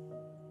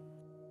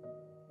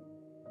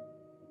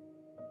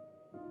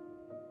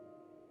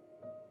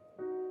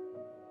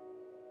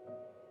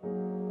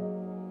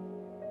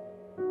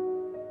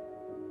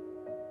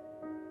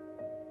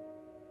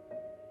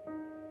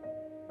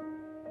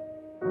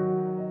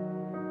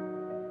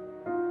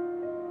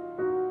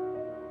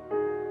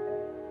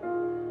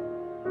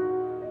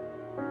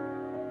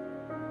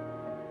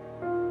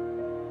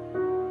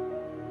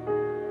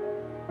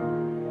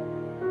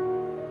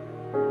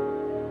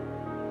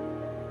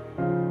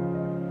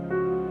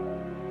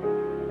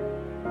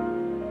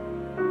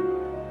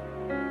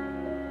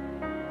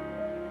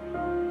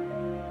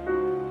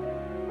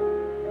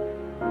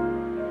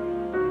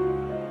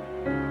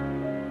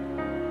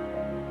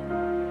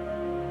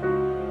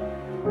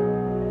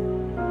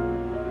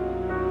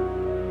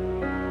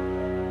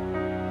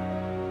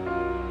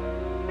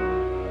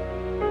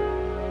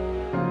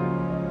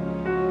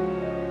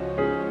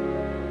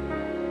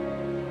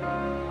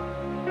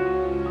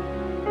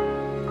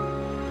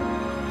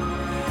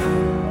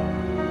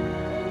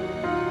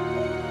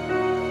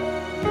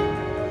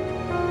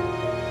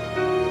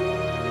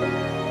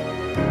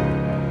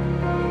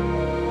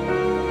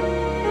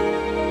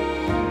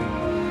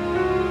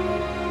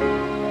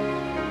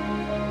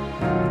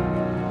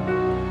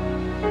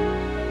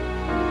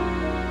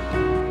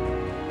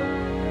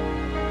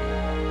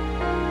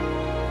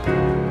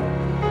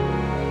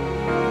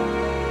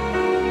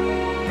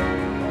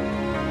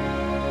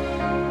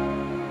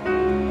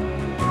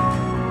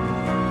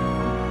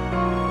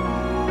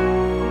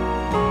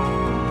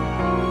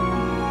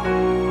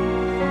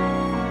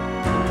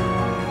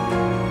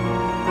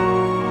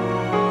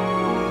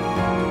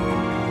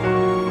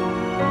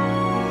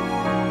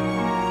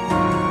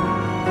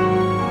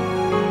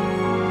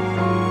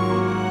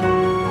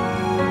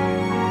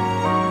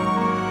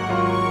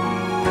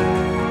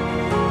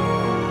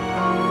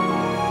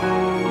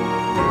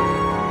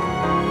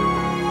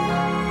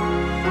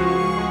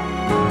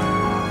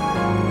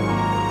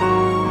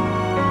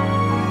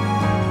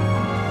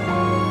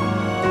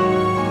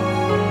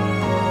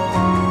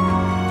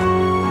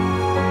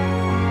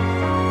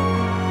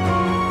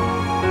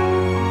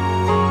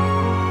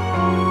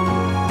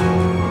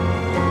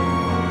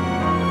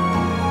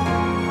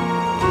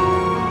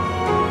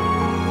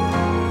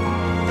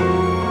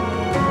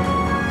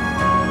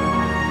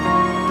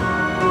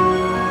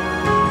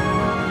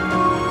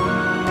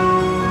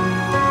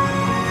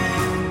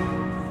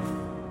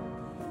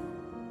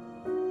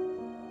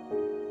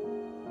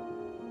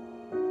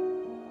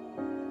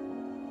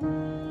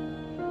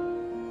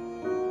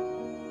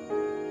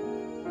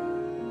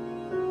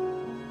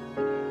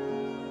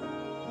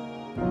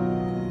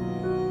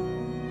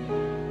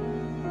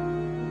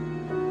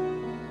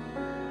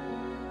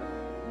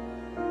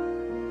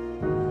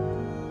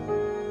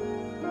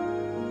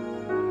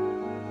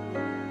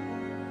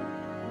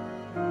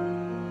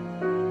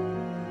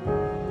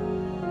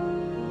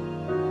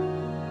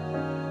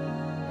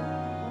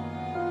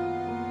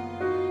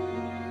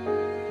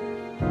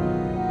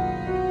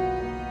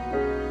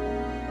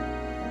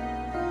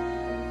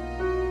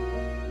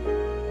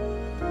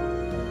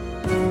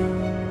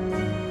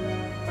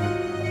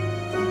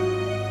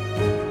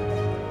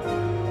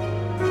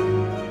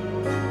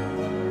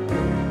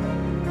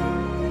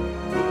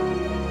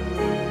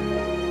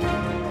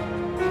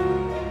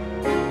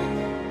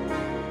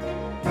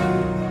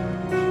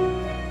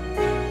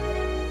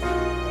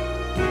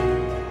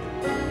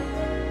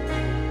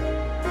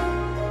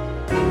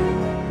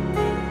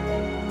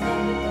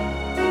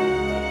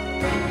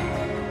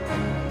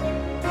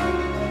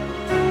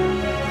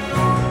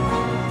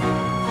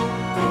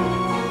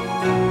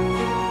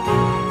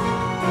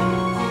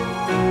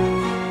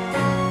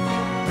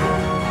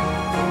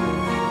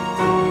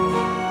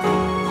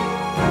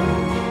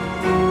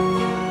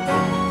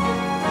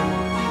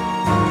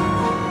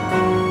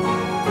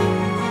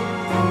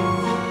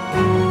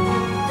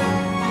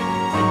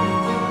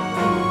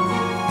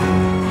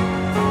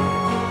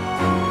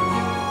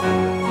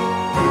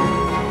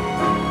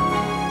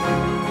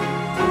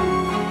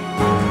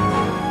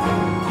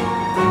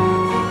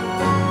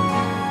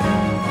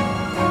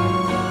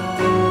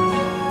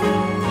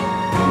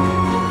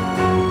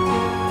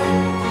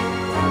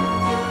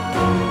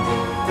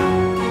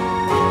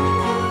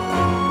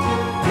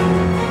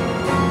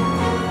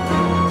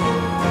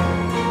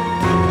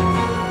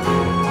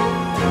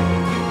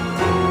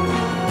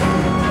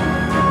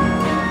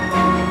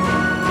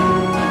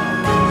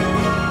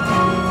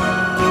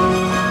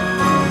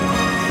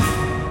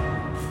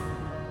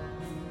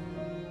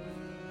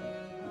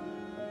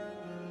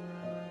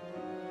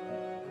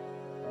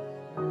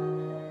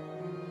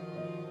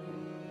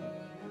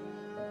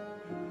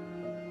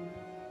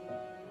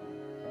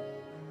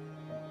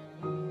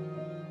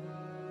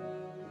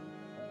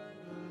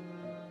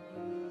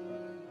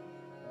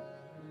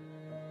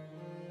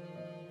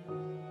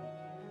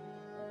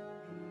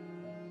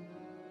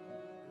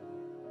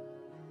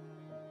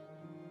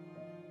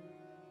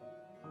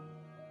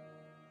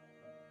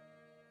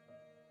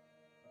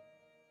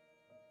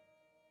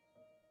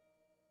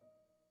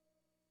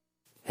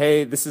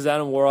 Hey, this is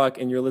Adam Warrock,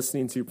 and you're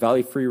listening to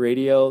Valley Free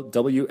Radio,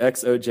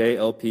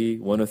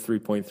 WXOJLP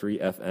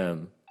 103.3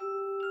 FM.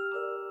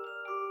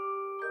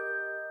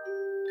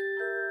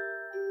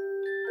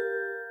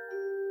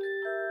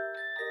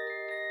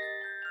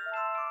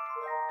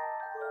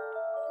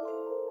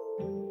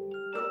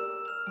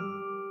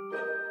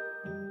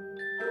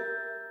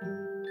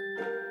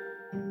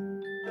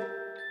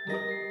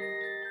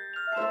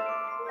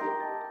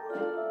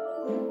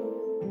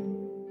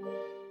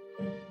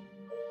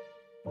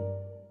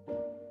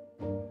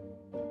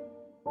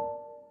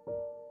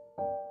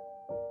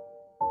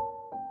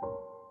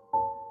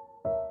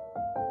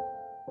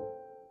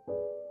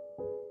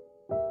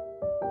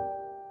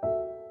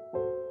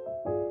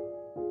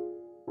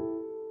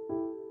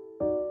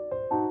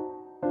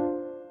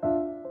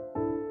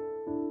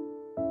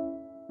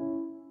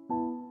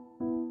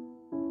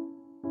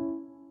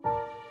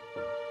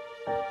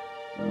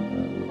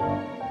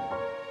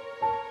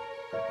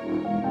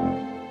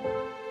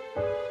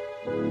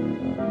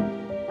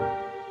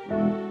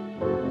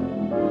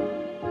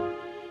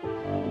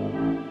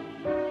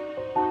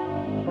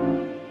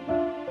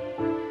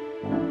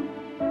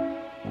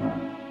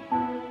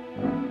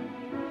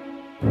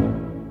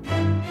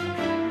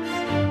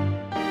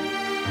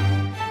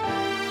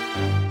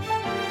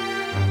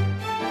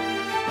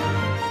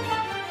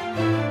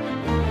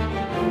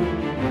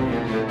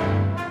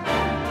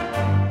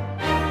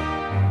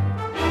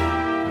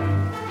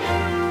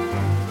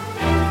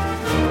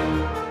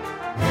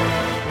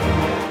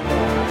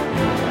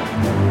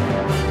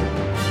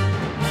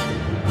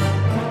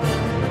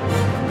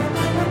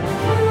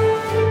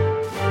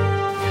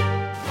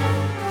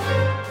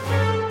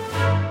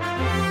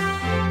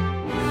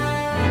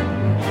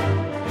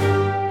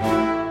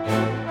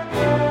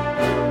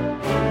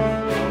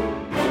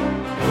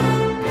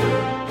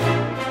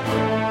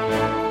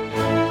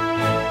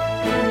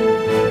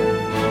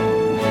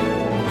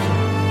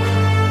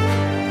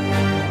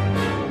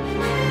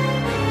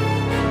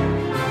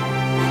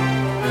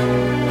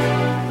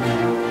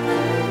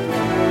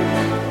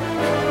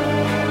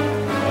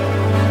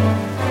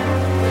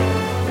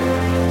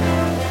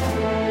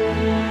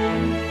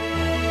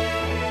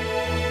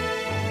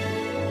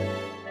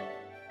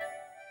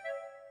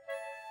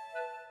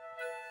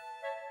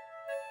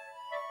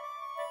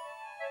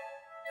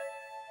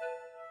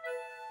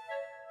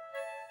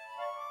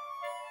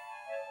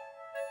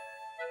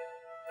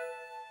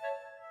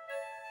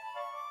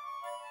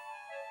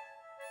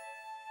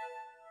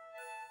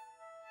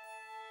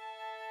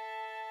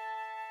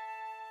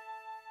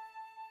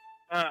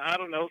 I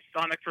don't know,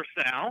 Sonic for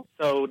Sal.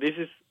 So this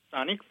is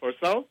Sonic for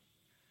Sal.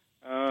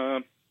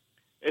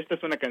 Esta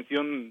es una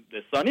canción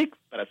de Sonic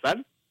para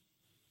Sal.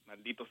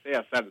 Maldito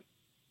sea, Sal.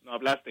 No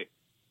hablaste.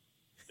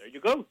 There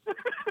you go.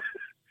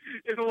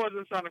 If it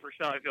wasn't Sonic for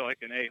Sal, I feel like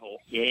an a-hole.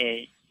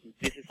 Yeah,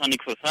 this is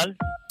Sonic for Sal.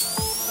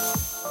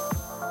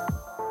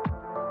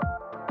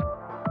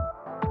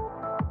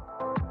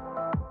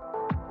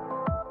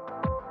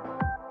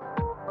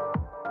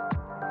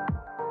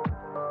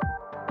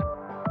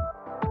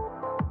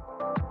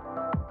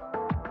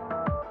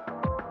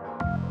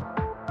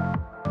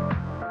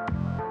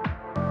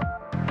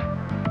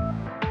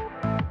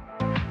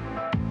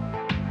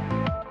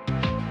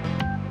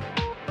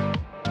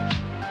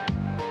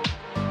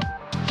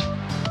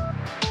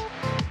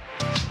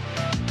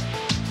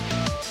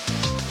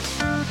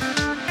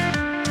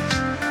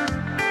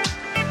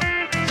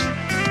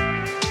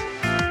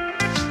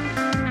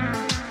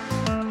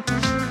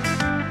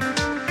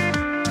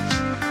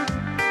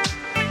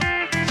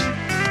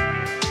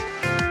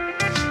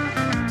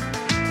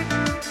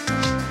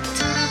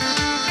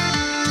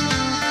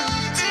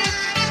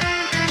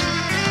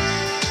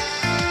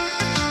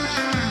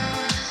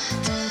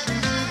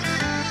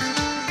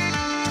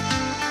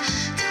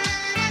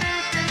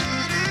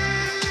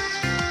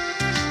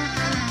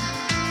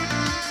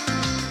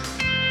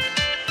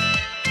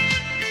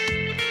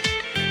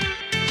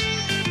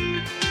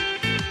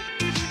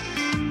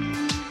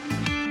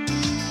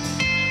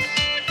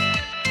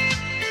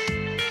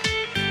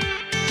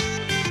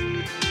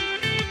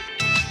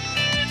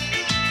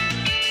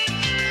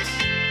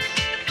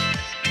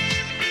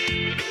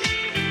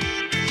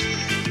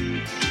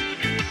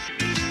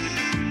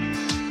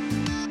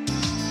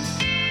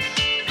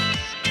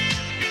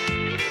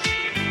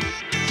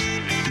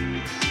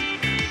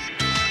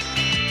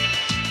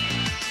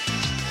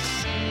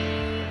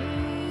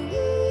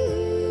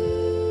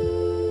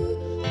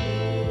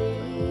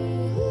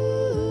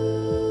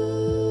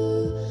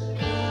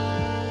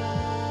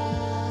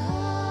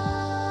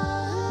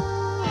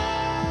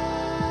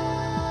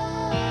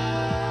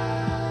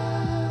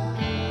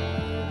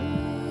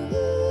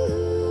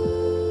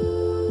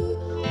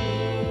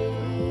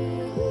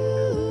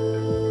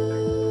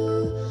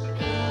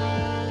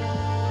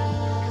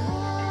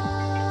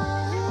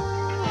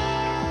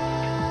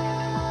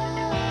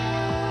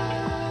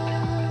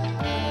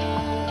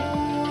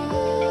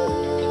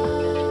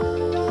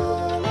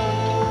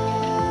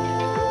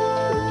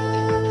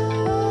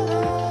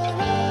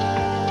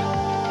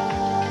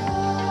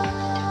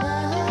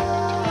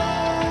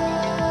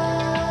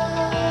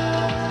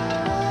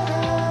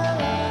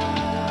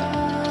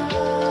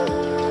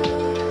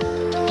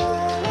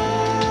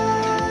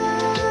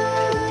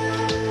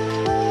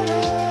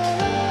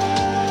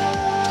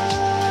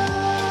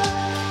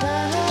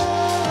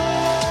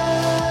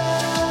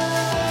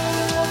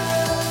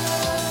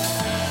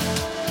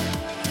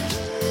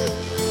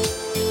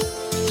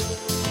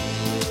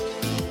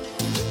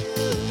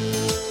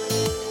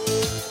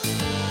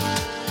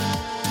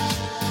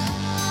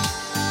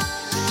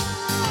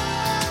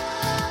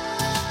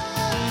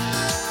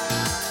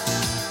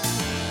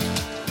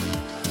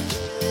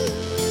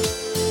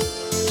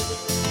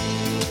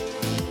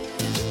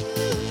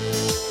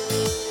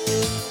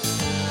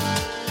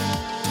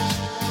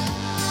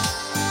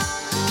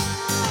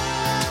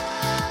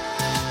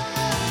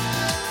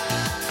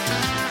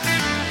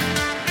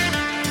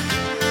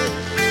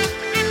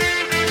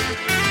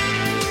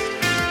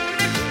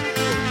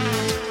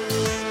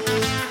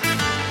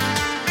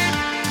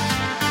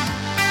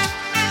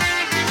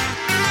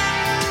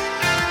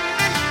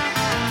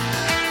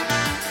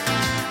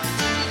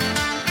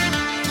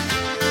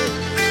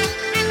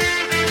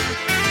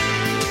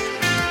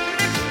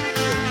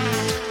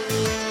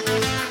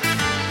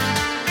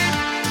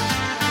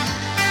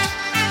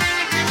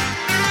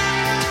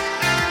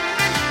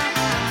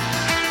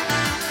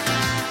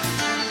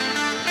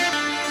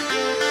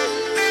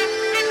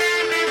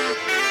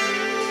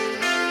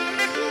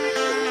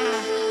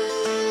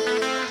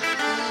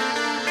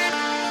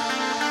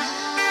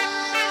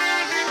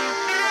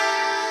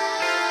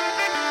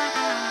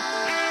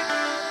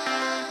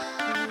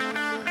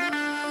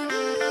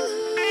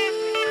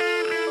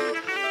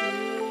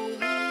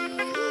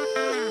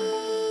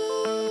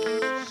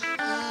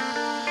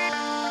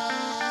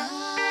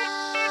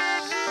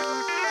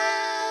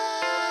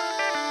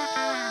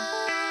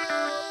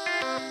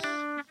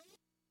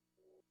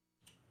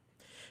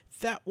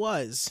 That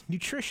was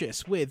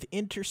Nutritious with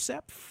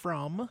Intercept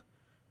from...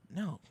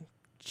 No,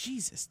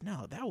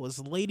 that was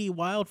Lady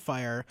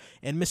Wildfire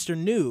and Mr.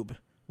 Noob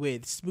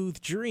with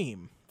Smooth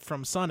Dream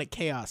from Sonic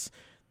Chaos.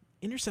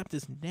 Intercept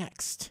is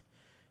next.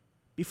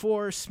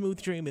 Before Smooth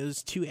Dream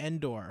is To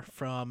Endor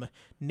from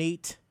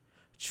Nate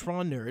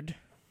Tronerd.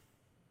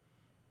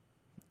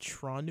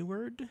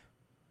 Tronrud?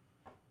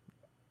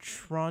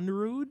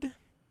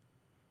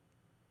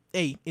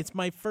 Hey, it's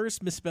my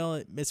first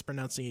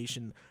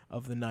mispronunciation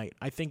of the night.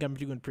 I think I'm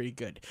doing pretty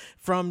good.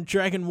 From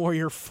Dragon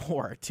Warrior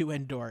 4, To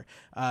Endor.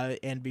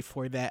 And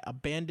before that,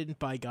 Abandoned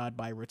by God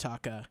by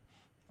Ritaka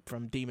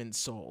from Demon's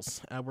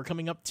Souls. We're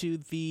coming up to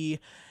the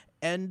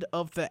end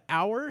of the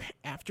hour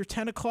after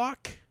 10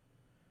 o'clock.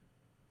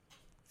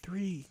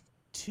 3,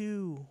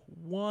 2,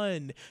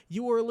 1.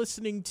 You are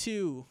listening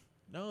to...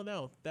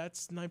 No,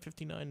 that's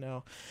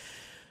 9:59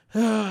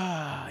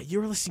 now.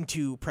 You're listening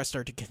to Press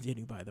Start to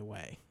Continue, by the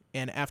way.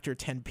 And after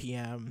 10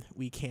 p.m.,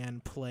 we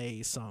can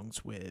play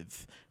songs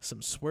with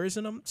some swears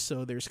in them.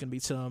 So there's going to be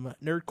some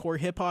nerdcore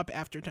hip-hop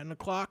after 10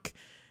 o'clock.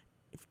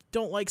 If you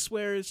don't like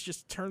swears,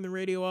 just turn the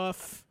radio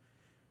off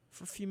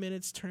for a few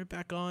minutes, turn it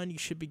back on. You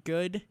should be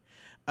good.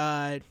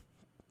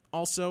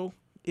 Also,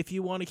 if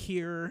you want to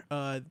hear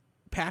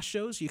past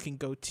shows, you can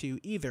go to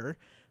either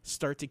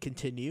Start to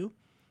Continue,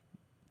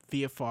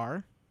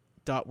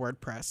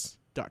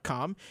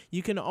 VFR.wordpress.com.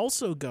 You can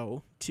also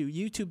go to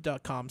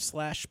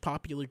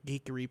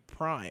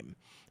youtube.com/populargeekeryprime,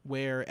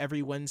 where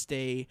every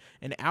Wednesday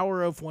an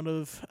hour of one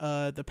of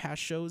the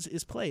past shows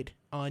is played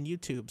on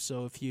YouTube.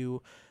 So if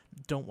you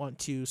don't want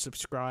to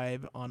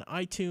subscribe on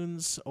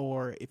iTunes,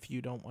 or if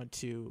you don't want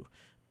to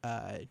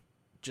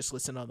just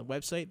listen on the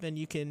website, then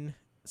you can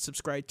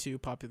subscribe to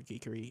Popular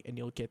Geekery and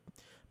you'll get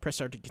Press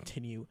Start to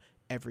Continue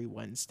every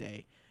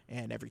Wednesday.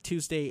 And every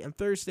Tuesday and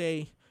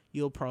Thursday,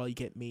 you'll probably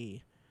get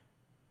me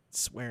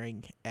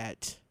swearing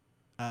at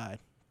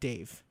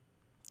Dave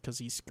because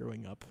he's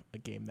screwing up a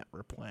game that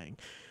we're playing.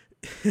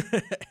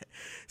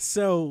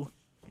 So,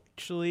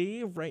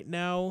 actually, right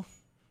now,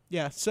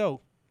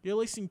 so you're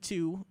listening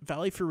to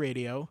Valley Free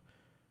Radio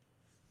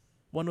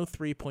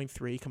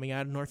 103.3 coming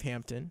out of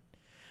Northampton.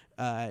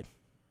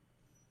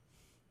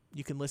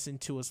 You can listen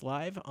to us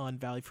live on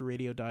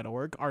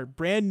valleyfreeradio.org, our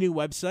brand new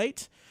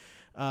website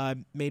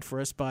made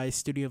for us by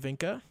Studio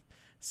Vinca.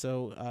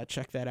 So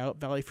check that out,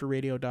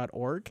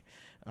 valleyfreeradio.org.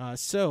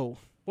 So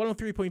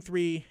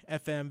 103.3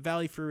 FM,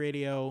 Valley Free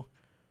Radio,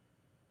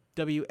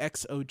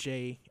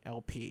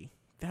 WXOJ-LP.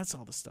 That's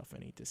all the stuff I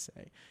need to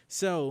say.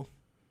 So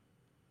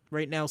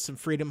right now, some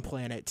Freedom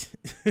Planet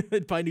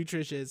by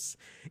Nutritious,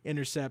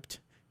 Intercept,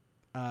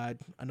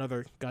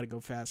 another Gotta Go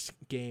Fast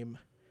game.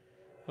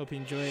 Hope you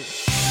enjoy it.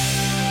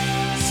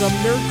 Some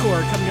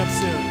nerdcore coming up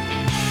soon.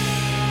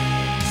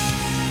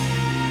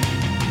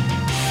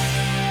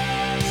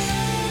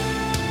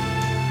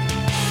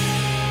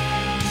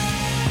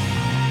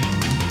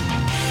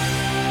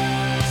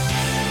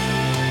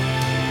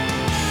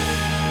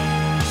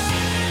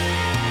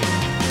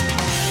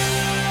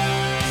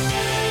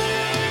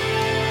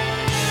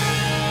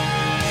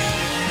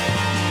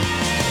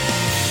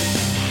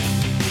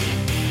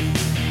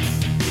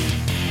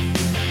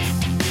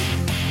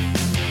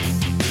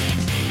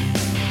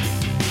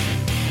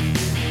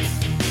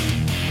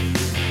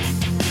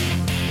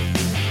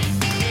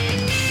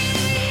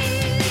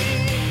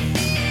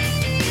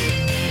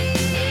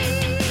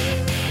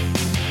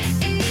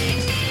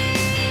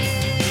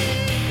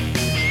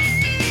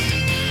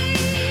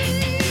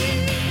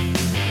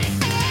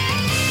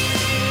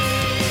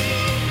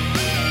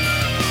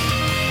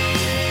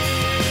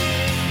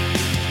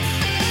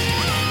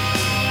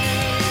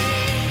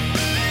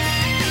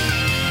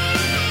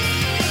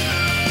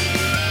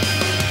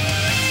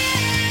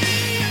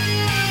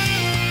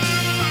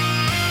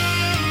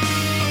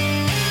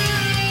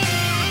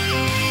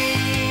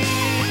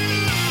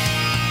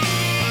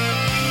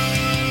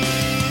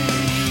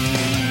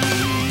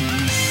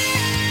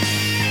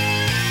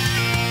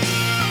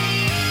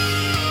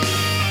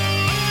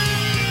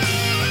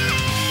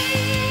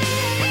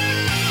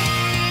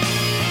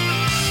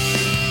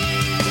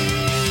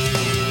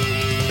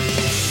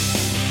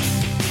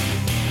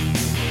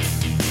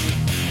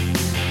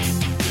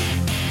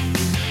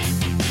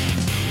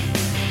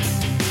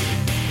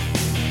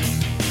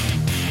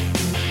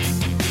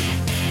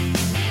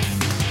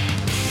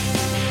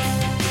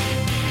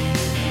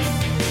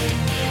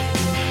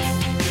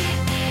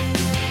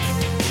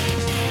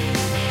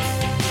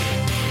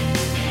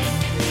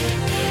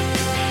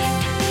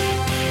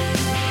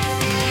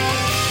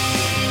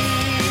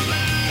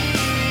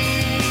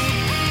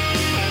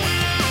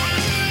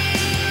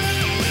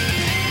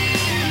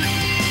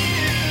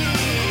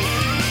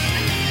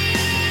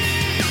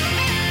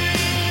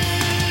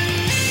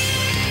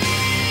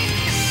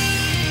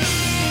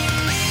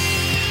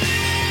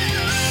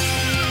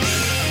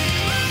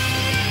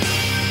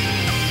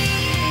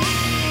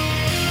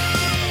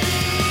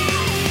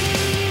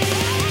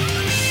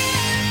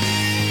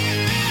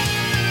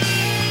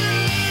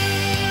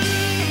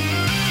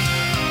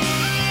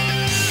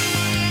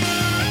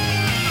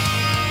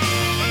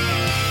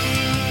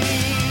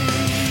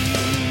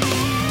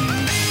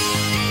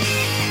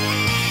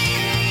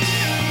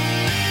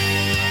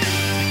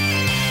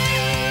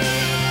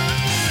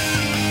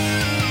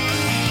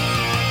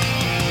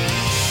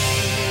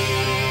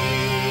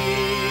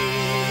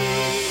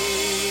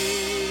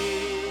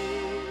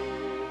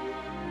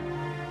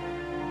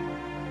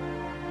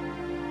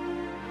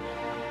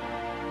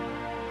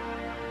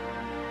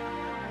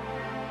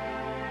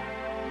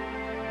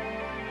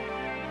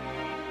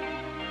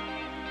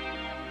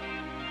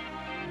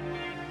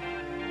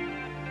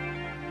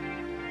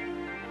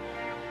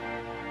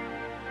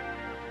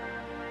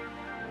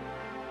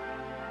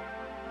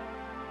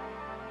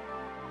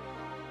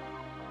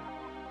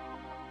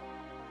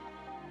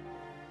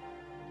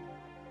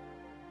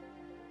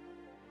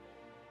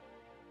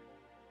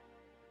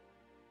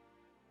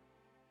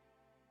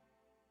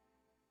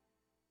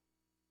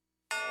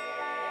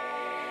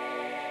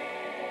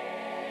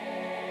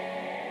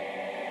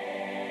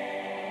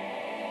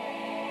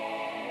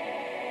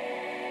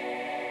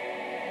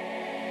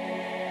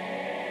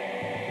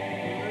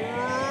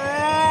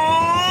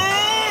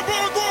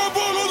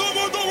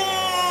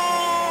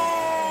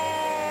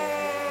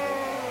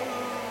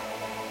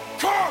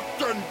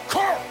 Captain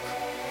Kirk!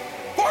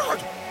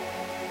 Forward!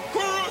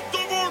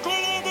 Christopher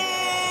Columbus!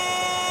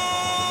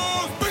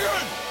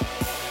 Begin!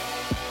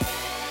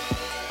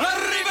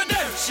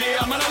 Arrivederci,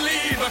 I'm gonna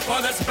leave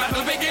before this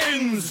battle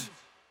begins.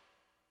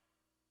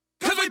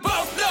 Cause we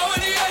both know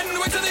in the end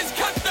which of these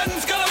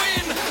captains gonna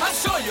win. I'll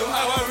show you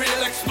how a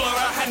real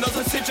explorer handles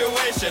a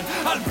situation.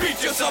 I'll beat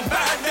you so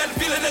bad they'll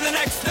feel it in the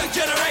next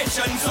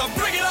generation. So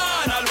bring it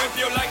on, I'll whip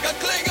you like a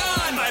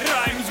Klingon. My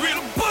rhymes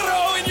will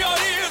burrow in your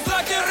ears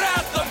like the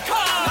wrath of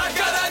Khan. I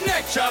got a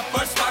neck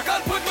chopper spark,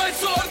 I'll put my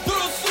sword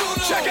through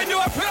Sulu. Check into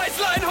a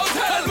Priceline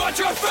hotel, watch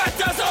your fat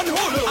ass on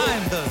Hulu.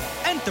 I'm the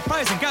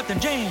enterprising Captain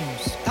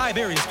James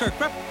Tiberius Kirk,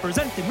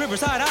 representing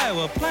Riverside,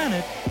 Iowa,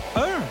 planet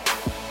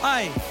Earth.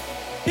 I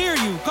hear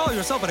you call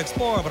yourself an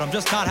explorer, but I'm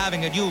just not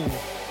having it. You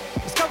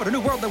discovered a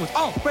new world that was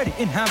already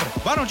inhabited.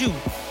 Why don't you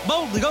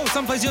boldly go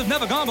someplace you've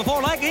never gone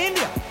before, like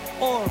India?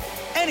 Or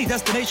any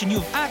destination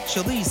you've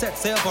actually set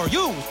sail for.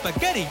 You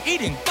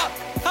spaghetti-eating fuck!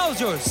 How's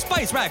your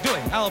spice rack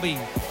doing? I'll be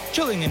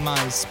chilling in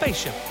my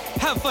spaceship.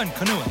 Have fun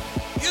canoeing.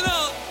 You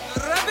know,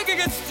 rapping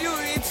against you,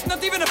 it's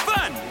not even a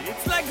fun.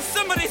 It's like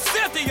somebody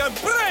setting your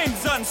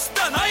brains on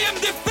stun. I am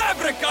the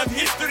fabric of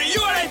history.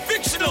 You are a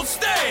fictional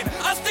stain.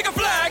 I'll stick a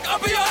flag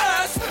up your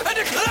ass and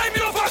declaim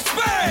you for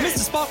Spain.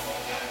 Mr. Spock,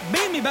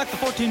 beam me back to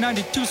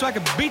 1492 so I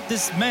can beat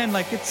this man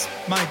like it's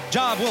my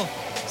job. We'll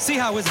see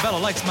how Isabella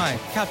likes my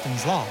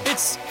captain's law.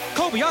 It's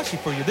Kobayashi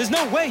for you. There's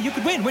no way you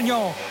could win when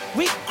your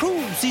weak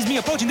crew sees me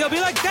approaching. They'll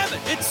be like, damn it,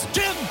 it's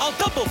Jim. I'll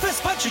double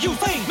fist punch you,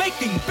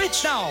 making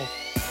bitch. Now,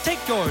 take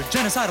your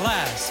genocidal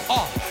ass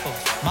off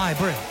of my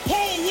bridge.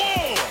 Whole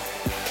war!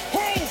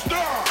 Who's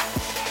there?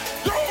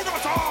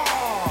 Unity!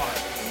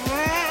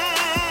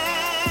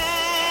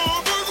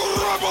 Big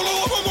rebel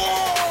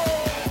overlord!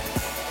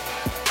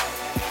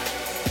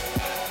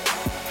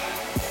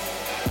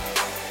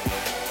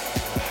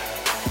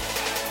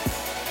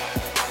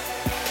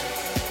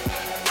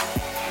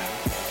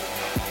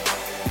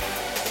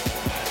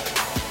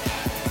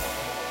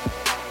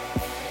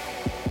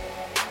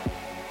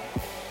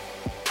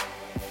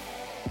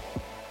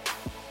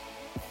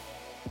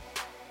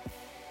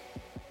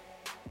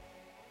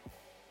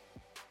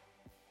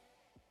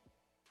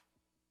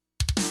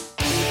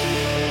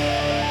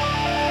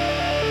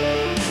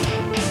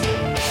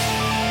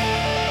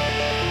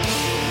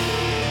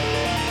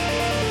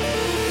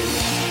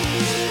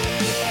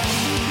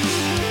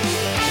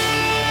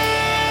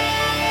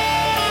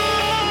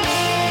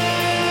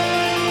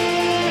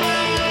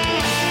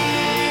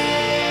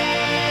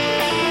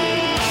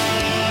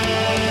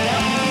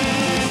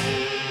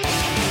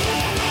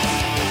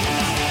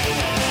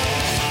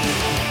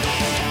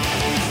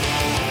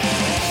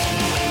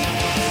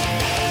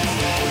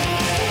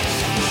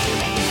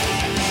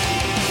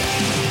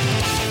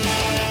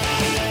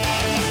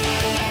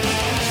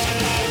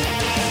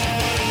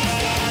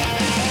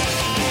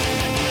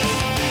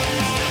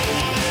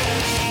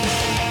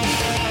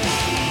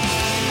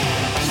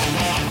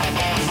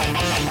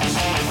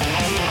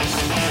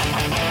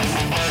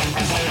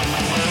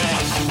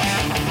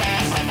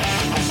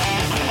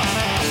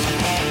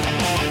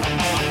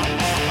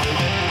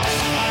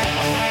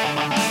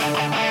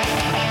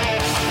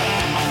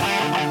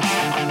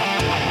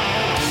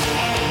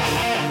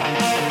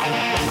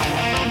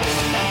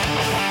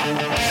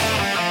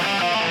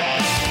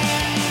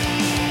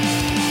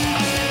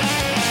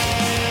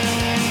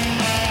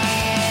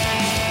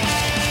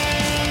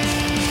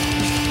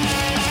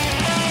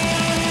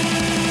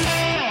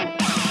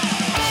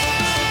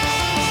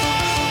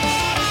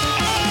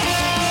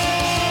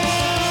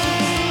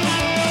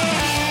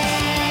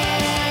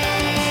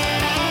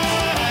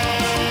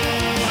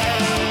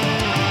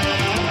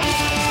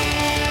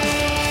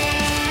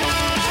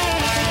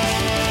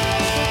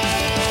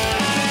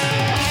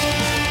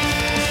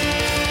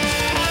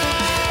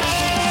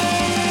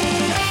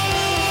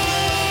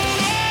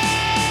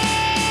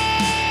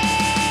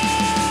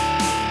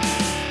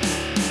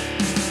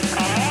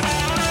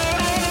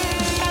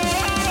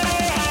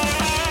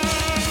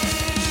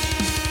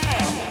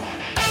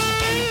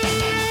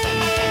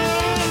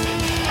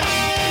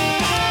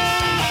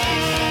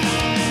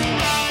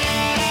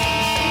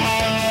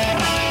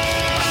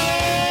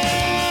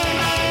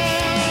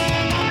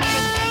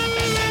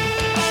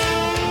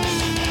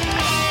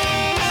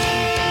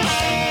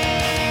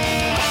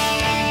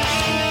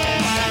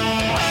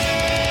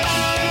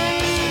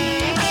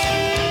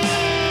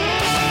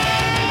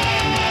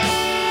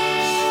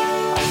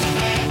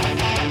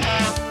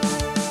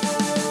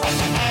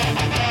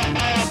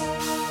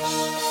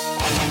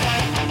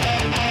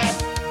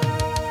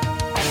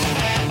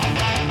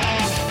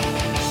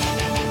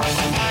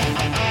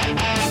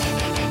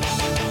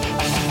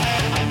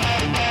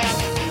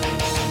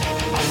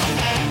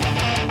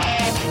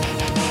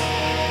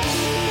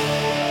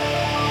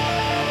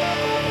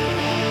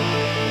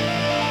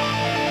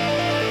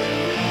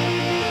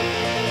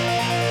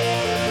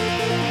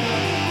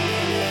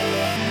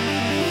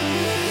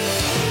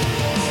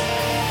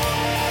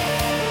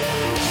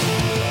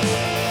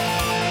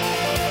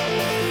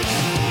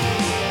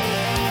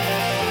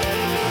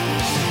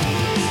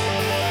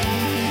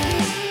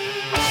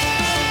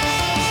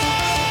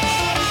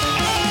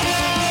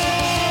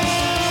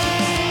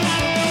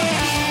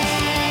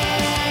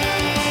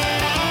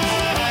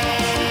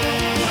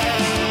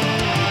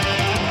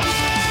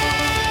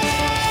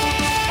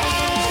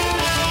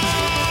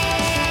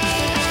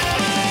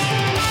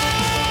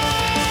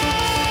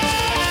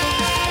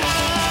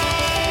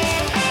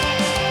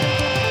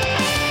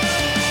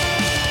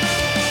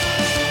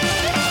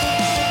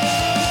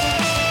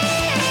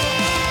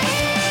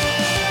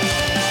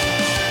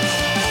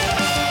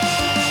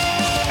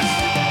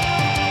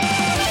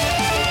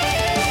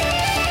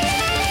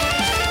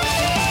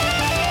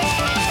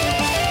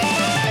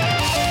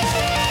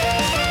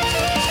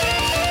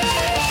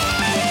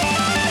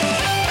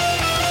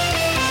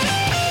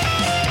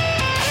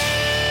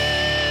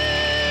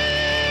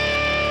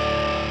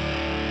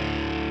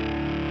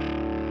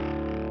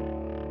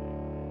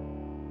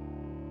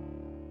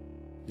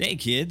 Hey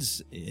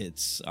kids,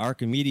 it's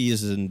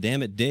Archimedes and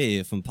Dammit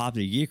Dave from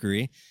Poppy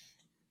Geekery.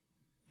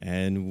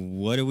 And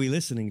what are we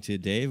listening to,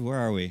 Dave? Where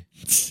are we?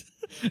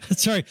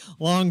 Sorry,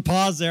 long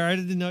pause there. I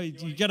didn't know.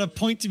 You got to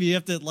point to me. You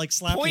have to like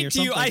slap me or Point to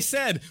something. you. I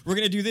said, we're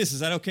going to do this.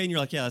 Is that okay? And you're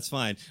like, yeah, that's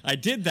fine. I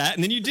did that,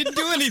 and then you didn't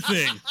do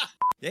anything.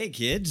 Hey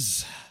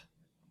kids.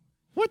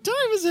 What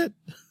time is it?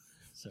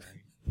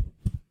 Sorry.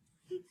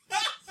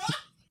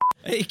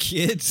 Hey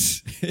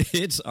kids,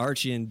 it's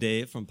Archie and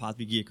Dave from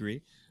Poppy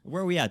Geekery.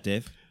 Where are we at,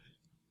 Dave?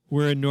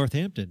 We're in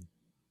Northampton.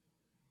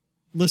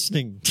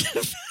 Listening.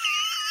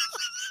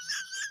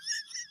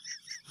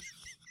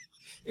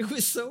 It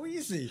was so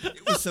easy.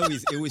 It was so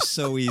easy. It was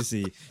so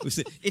easy.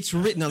 It's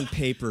written on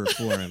paper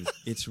for him.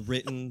 It's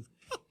written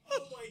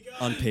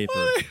on paper.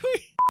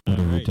 Right.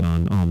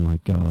 Oh my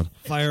God.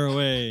 Fire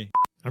away.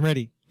 I'm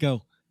ready.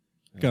 Go.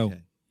 Go.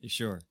 Okay. You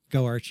sure?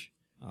 Go, Arch.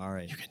 All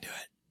right. You can do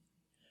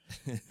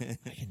it.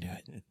 I can do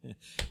it.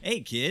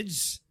 Hey,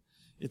 kids.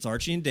 It's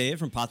Archie and Dave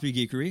from Poppy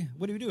Geekery.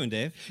 What are we doing,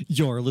 Dave?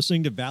 You're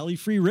listening to Valley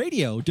Free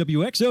Radio,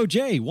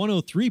 WXOJ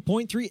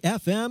 103.3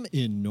 FM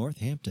in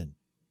Northampton,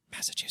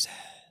 Massachusetts.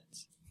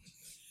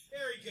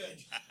 Very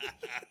good.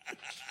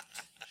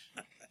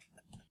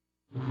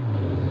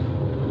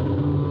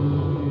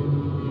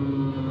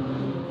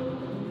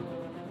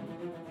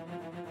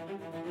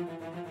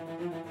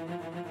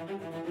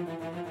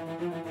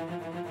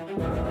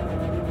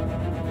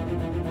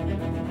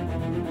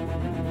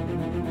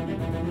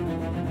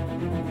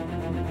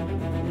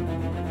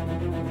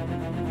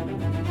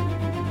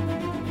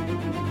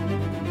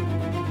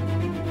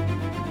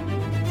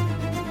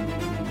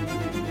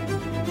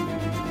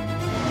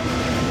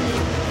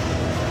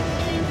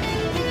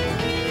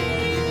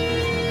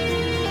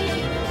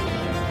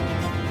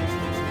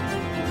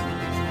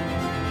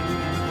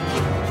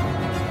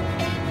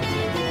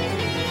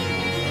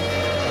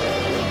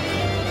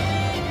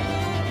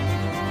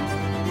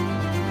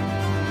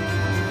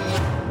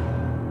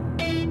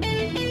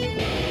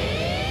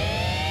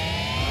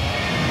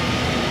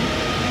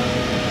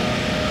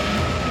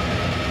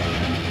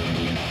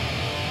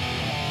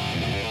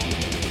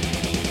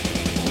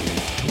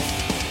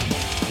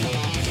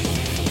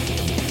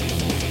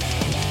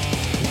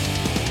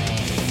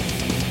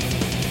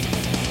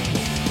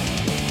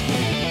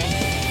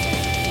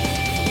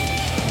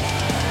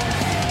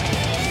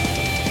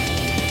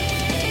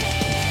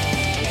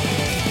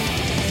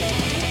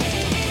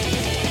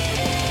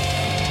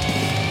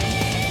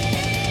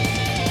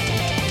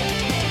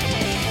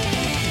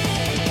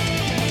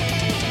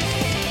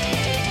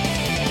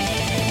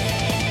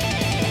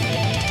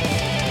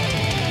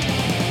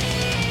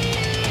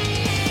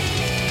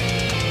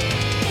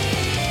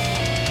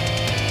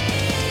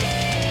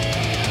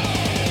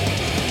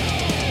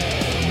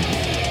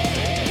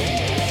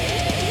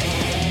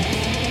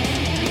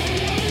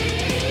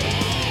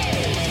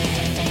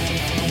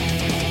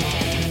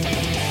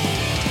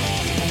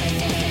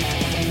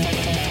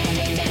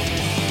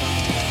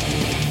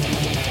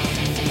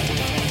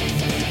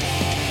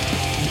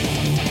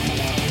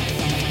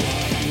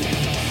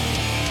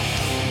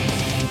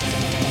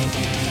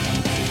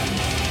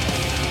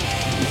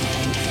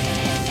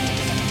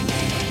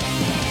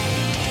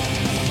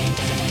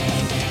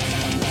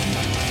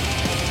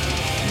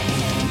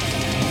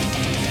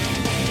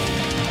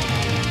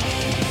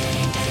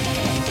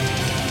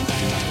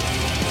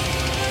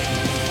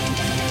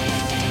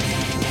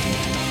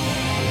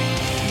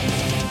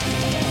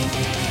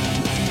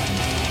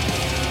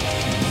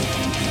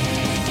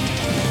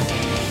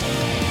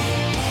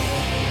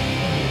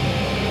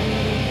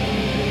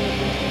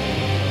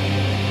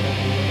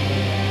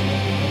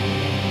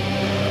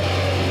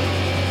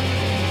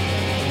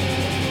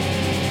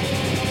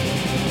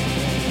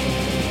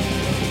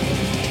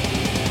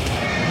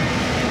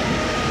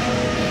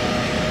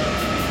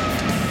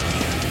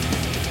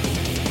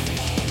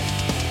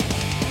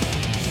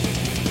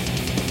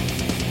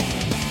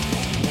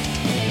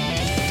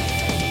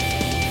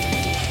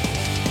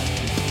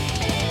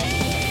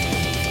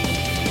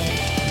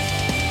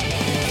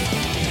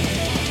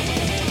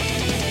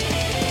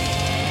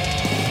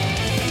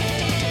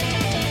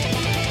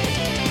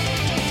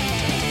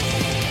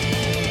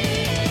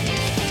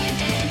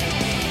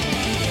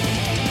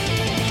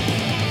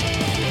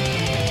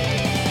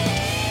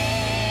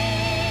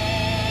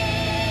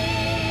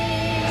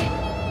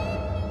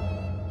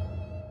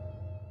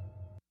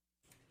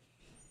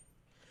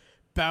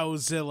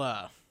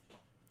 Bowzilla.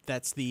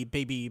 That's the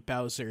Baby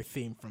Bowser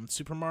theme from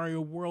Super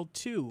Mario World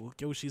 2,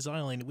 Yoshi's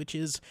Island, which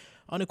is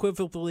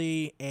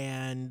unequivocally,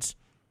 and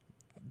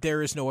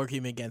there is no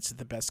argument against it,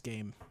 the best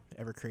game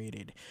ever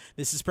created.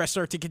 This is Press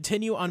Start to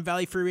continue on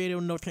Valley Free Radio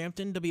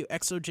Northampton,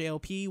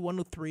 WXOJLP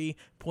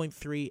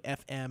 103.3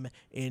 FM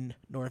in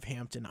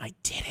Northampton. I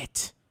did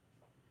it!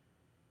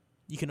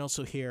 You can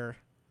also hear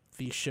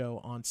the show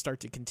on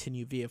Start to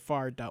Continue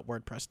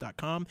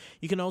VFR.wordpress.com.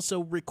 You can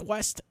also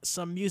request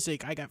some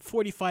music. I got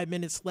 45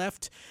 minutes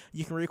left.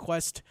 You can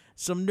request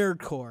some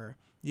nerdcore.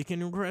 You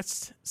can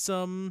request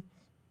some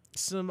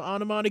some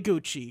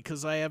Anamanaguchi,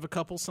 because I have a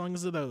couple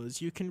songs of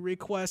those. You can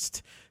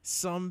request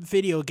some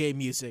video game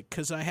music,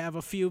 because I have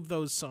a few of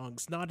those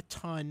songs. Not a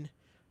ton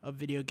of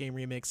video game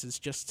remixes,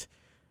 just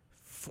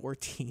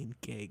 14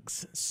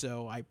 gigs.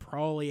 So I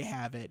probably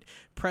have it.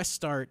 Press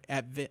start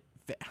at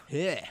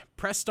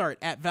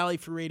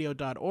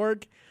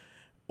valleyfreeradio.org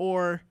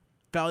or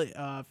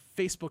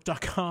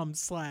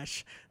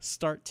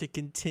Facebook.com/start to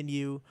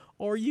continue,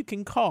 or you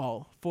can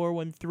call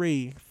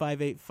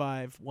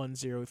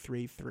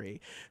 413-585-1033.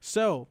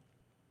 So,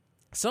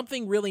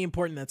 something really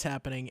important that's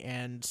happening,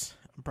 and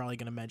I'm probably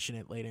going to mention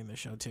it later in the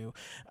show too.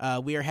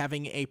 We are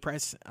having a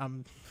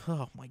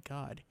oh my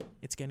God,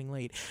 it's getting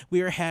late.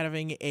 We are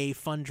having a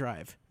fund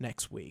drive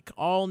next week.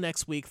 All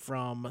next week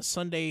from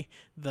Sunday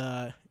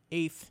the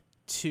 8th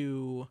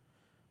to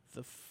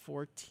the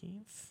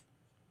 14th.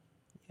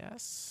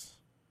 Yes.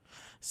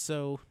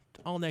 So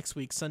all next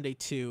week, Sunday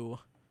 2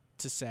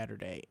 to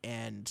Saturday,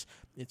 and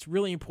it's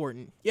really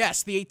important.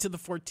 Yes, the 8th to the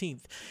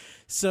 14th.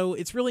 So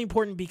it's really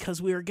important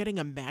because we are getting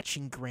a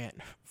matching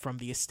grant from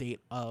the estate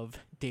of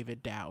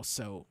David Dow.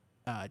 So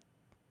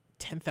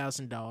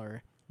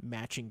 $10,000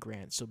 matching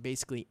grant. So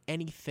basically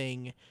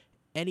anything,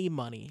 any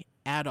money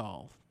at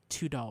all,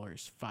 $2,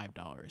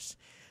 $5,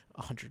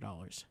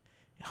 $100,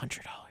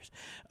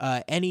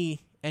 any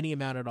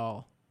amount at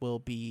all will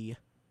be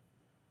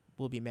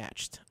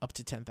matched up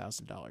to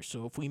 $10,000.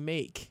 So if we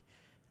make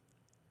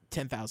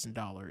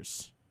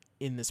 $10,000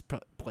 in this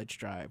pledge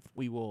drive,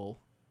 we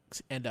will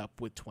end up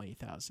with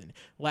 $20,000.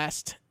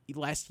 Last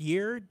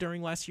year,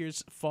 during last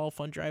year's fall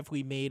fund drive,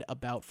 we made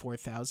about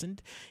 $4,000.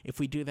 If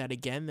we do that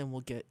again, then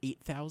we'll get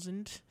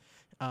 $8,000.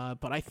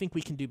 But I think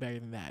we can do better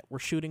than that. We're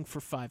shooting for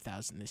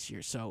 $5,000 this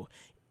year. So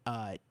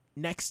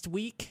next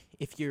week,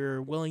 if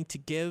you're willing to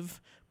give,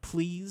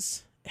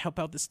 please help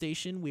out the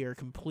station. We are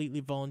completely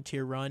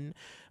volunteer run.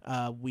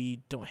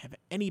 We don't have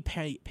any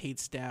paid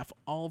staff.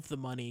 All of the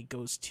money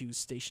goes to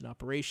station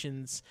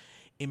operations,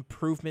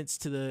 improvements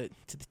to the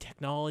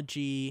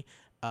technology,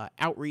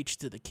 outreach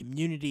to the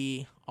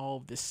community, all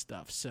of this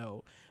stuff.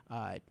 So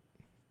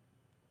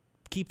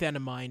keep that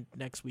in mind.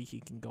 Next week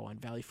you can go on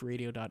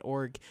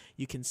valleyfreeradio.org.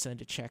 You can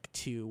send a check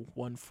to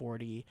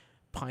 140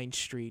 Pine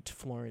Street,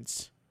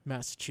 Florence,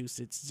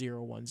 Massachusetts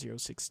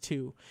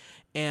 01062.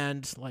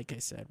 And like I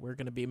said, we're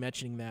going to be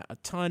mentioning that a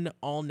ton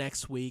all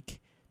next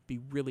week. Be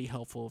really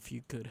helpful if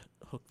you could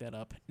hook that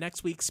up.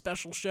 Next week's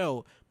special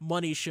show,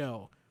 Money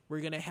Show.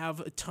 We're going to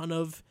have a ton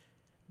of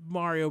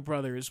Mario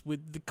Brothers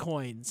with the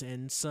coins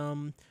and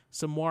some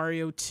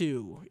Wario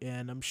 2,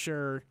 and I'm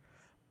sure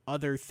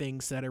other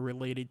things that are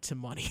related to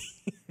money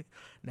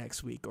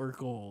next week, or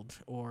gold,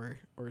 or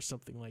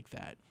something like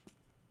that.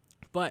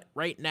 But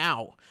right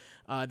now,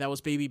 that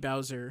was Baby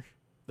Bowser,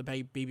 the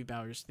Baby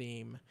Bowser's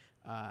theme,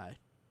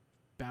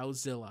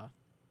 Bowzilla.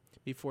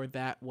 Before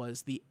that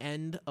was The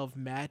End of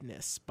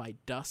Madness by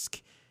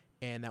Dusk,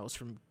 and that was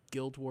from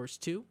Guild Wars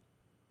 2.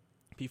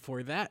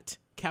 Before that,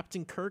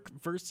 Captain Kirk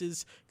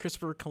versus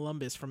Christopher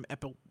Columbus from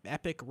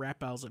Epic Rap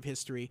Battles of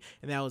History,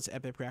 and that was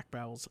Epic Rap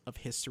Battles of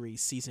History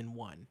Season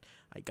 1.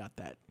 I got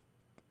that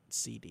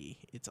CD.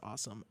 It's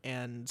awesome.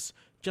 And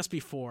just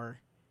before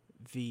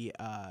the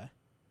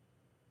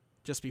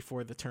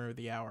turn of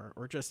the hour,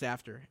 or just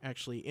after,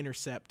 actually,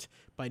 Intercept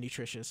by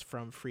Nutritious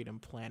from Freedom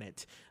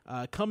Planet.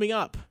 Coming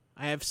up,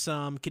 I have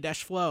some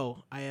Kadesh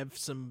Flow. I have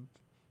some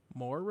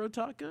more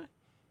Rotaka.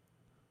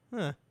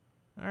 All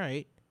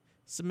right.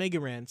 Some Mega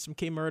Ran, some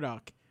K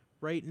Murdoch.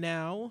 Right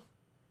now,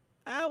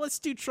 let's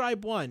do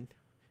Tribe 1.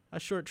 A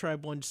short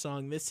Tribe 1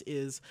 song. This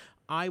is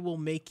I Will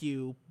Make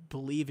You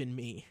Believe in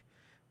Me.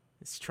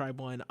 It's Tribe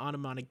 1,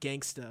 Anamana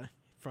Gangsta,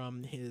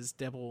 from his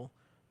Devil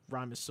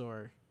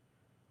Rhymosaur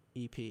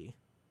EP.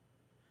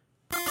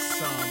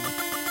 Some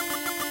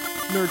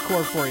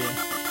nerdcore for you.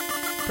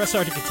 Press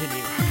start to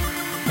continue.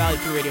 Valley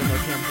Free Radio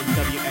Northampton,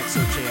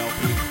 WXOJLP,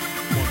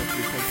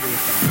 103.3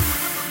 FM.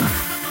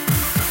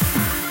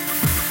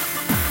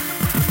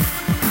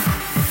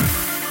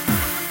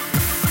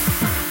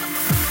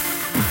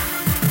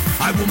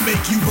 I will make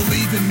you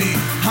believe in me.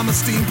 I'm a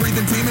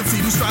steam-breathing demon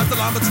seed who strives the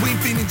line between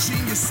fiend and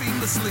genius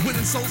seamlessly.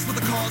 Winning souls for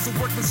the cause of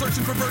workmen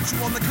searching for virtue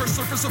on the cursed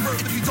surface of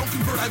earth. If you don't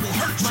convert, I will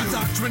hurt you. My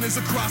doctrine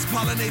is a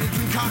cross-pollinated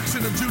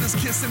concoction of Judas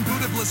Kiss and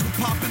Buddha bliss with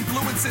pop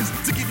influences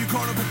to give you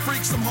carnival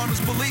freaks some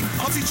harmless belief.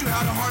 I'll teach you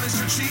how to harness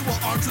your chi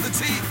while armed to the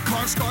teeth.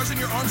 Carve scars in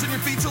your arms and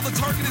your feet till the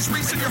target is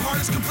reached and your heart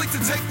is complete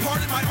to take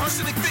part in my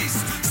arsenic feast.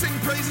 Sing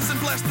praises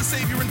and bless the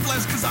Savior in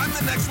flesh, cause I'm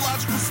the next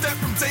logical step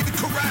from David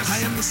Koresh.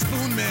 I am the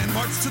Spoon Man,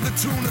 march to the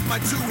tune of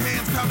my 2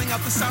 hands, pounding out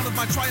the sound of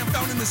my triumph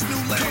found in this new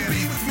land. Come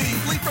be with me,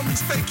 flee from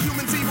these fake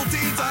humans' evil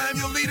deeds. I am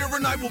your leader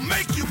and I will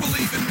make you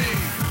believe in me.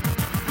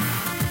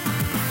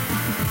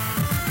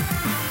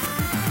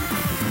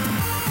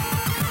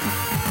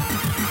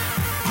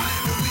 I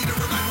am your leader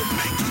and I will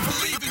make you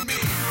believe in me.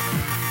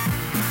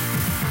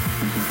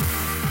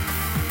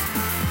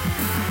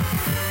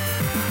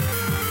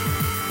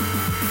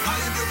 I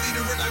am your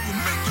leader and I will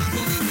make you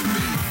believe in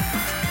me.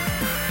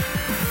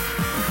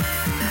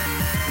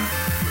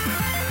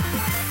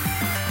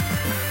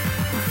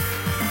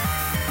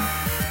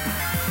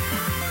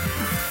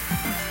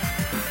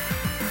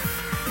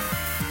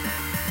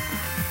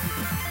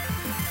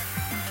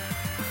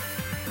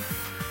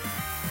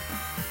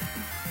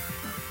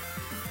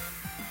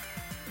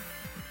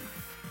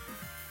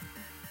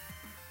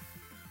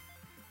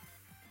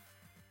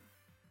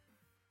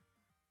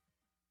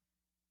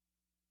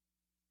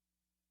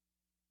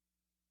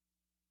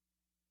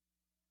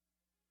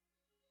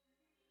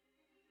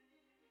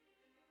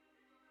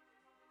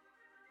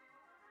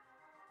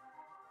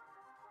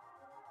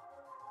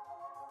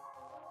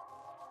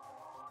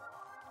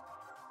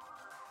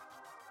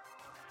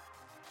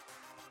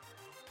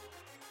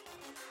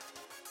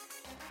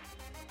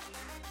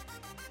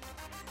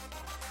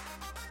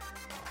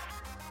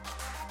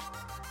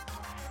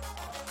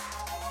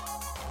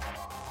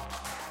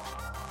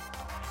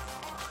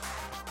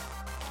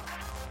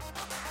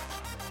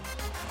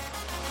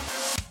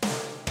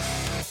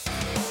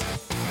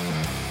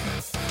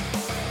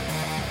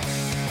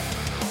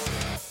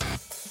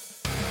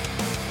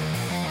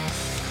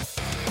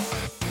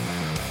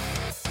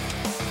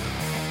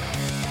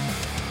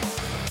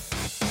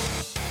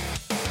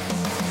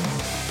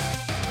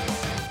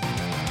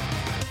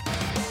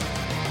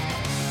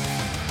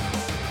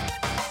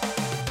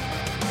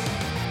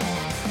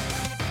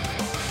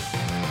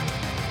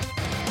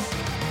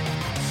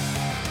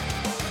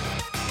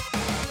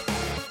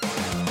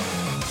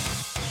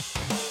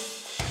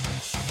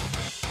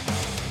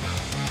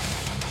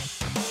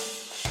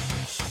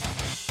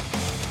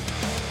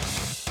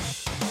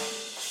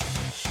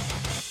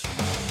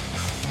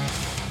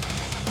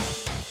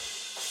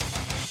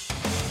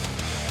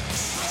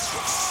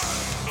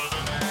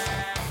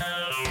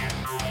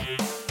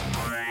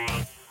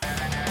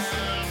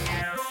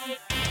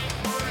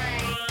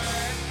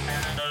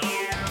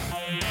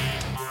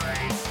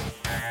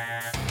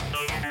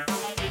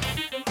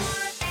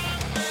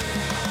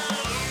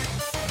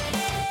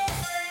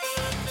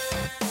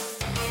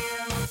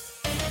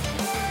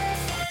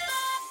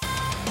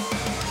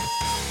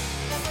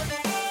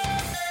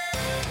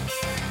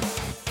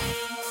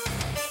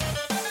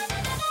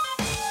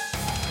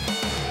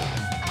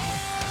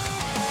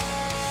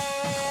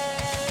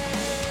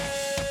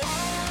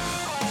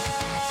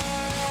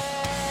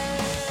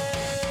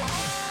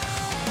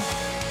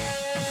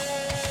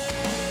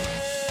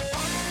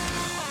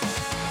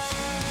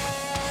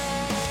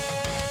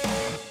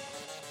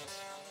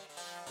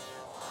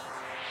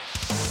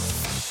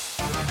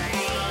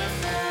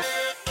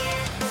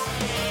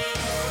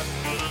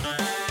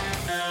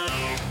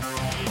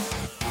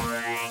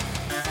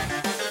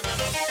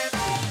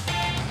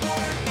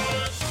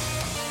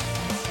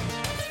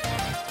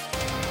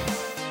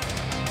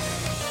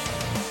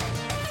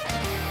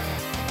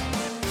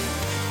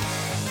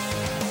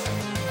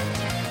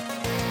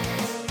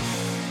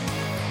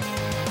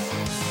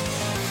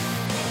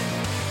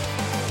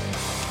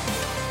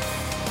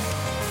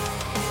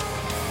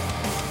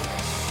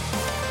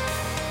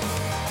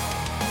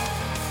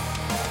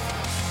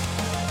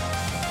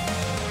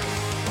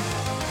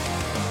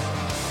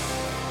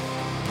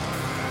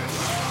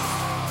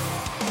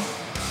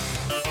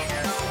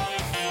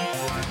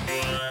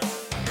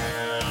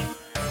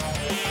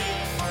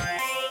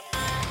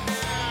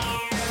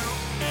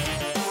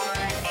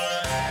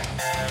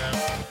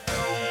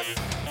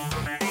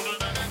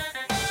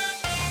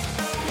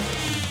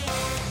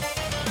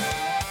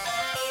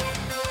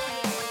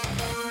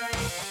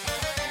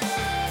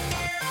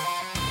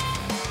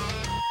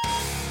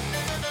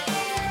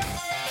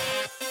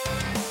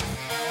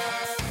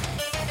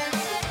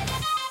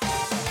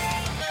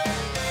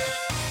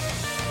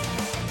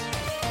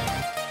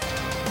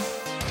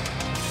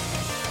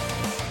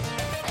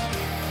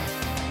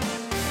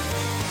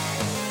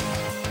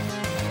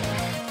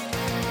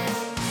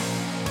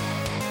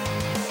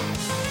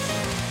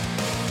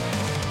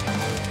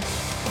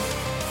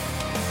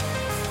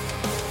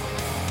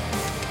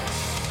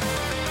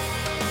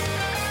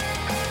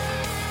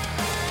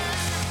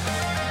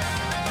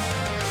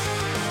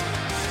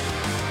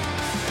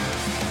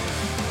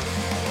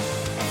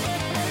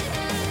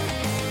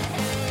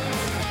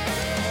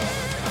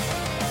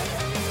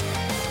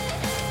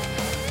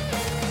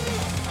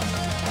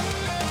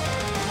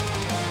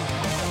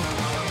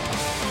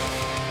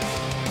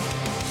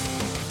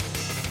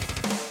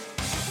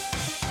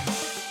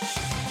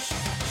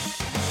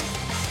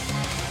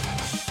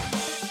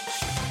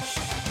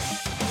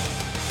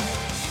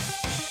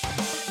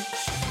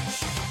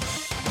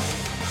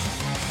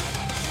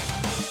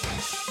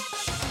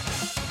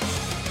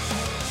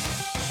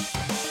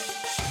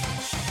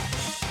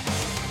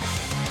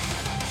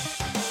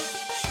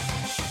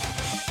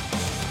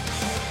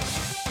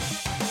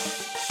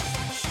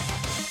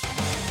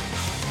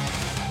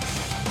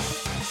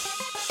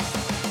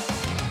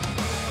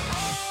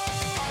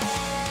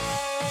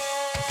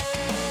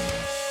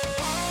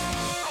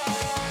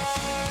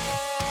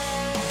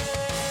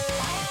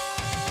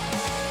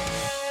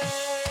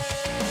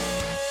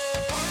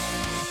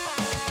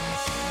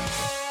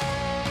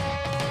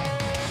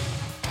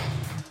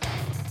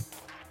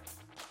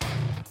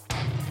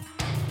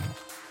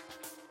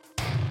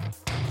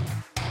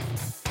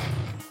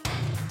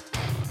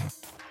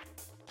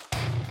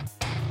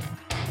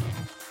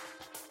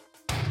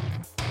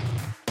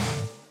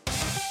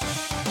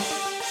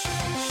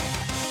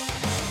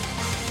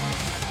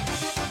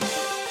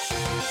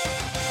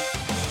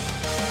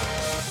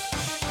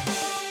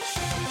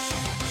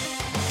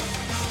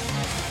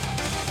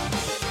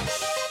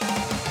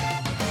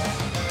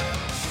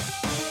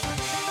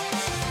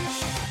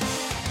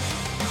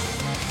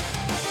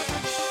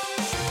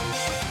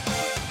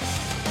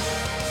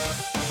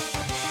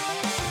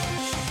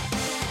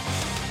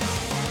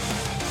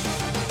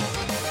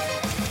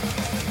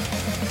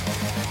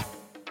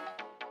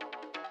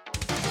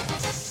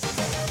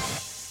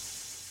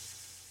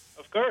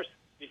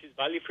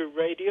 Valley Free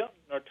Radio,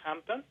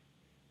 Northampton,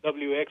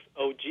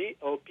 WXOG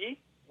LP,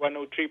 103.3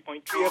 FM.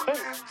 Go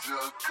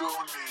ninja, go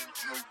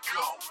ninja,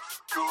 go.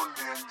 Go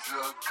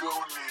ninja, go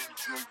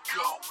ninja,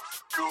 go.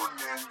 Go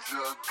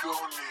ninja, go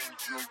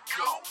ninja,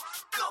 go.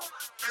 Go,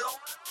 go,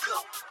 go,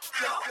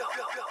 go, go,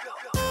 go,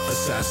 go.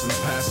 Assassins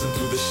passing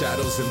through the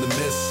shadows in the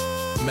mist.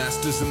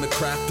 Masters in the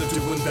craft of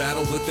doing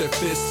battle with their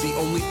fists. The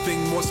only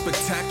thing more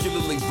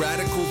spectacularly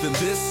radical than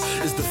this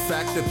is the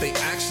fact that they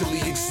actually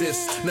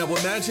exist. Now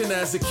imagine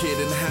as a kid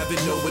and having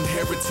no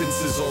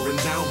inheritances or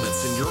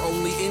endowments, and your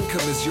only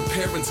income is your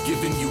parents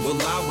giving you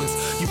allowance.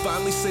 You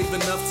finally save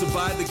enough to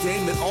buy the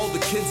game that all the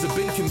kids have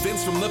been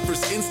convinced from the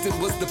first instant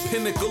was the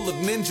pinnacle of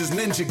ninjas,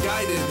 Ninja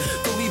Gaiden.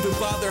 Don't even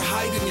bother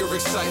hiding your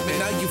excitement.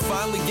 Now you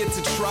finally get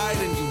to try it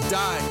and you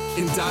die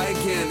and die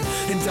again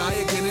and die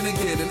again and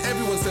again. And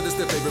everyone said it's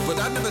their favorite, but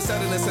I never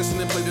sat in a session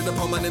and played it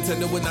upon my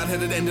Nintendo and not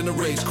had it end in a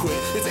rage quit.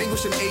 It's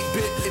anguish in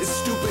 8-bit, it's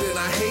stupid and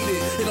I hate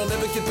it. And I'll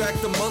never get back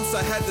the months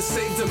I had to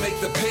save to make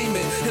the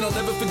payment. And I'll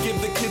never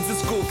forgive the kids at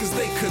school cause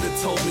they could have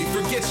told me,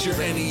 forget your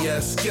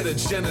NES, get a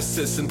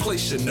Genesis and play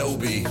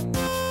Shinobi.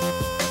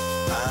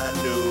 I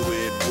knew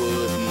it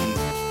wouldn't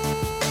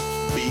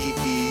be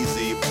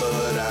easy,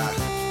 but I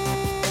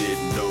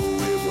didn't know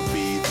it would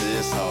be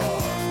this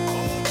hard.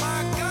 Oh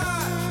my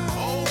God,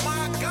 oh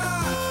my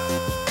God.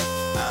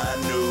 I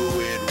knew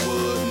it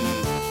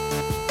wouldn't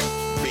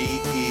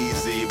be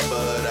easy,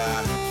 but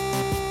I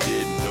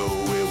didn't know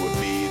it would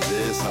be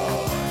this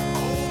hard.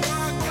 Oh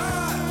my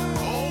God,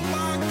 oh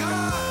my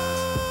God.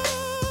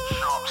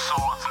 Sharp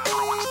swords and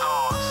throwing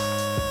stars,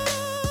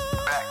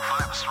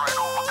 backflips right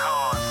over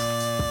cars,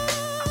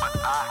 but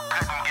I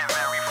couldn't get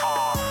very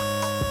far,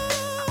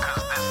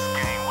 cause this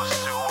game was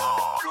too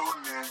hard. Go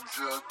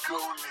ninja, go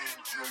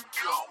ninja,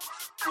 go.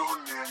 Go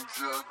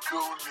ninja, go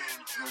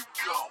ninja,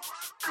 go.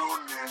 Go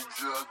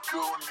ninja,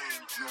 go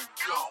ninja,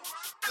 go.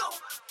 Go,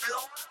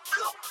 go, go,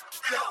 go,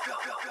 go, go,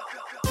 go,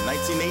 go.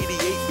 1988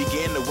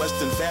 began the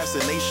Western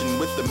fascination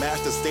with the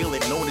master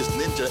assailant known as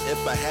Ninja.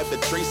 If I had to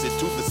trace it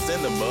to the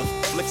cinema,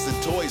 flicks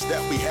and toys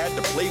that we had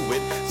to play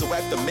with. So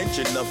at the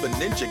mention of a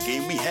ninja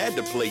game, we had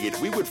to play it.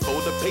 We would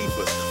fold the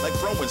papers like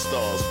throwing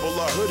stars, pull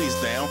our hoodies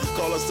down,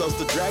 call ourselves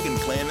the Dragon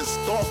Clan, and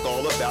stalk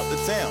all about the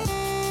town.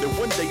 Then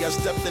one day I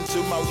stepped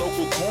into my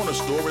local corner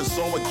store and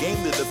saw a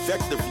game that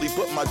effectively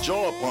put my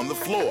jaw up on the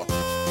floor.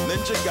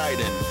 Ninja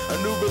Gaiden, a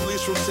new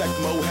release from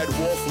Tecmo, had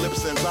wall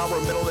flips,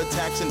 environmental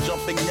attacks, and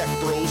jumping neck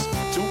throws.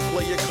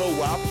 2-player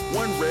co-op,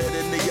 one red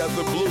and the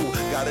other blue.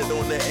 Got it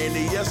on the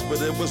NES, but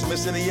it was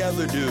missing the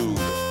other dude.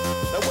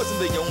 That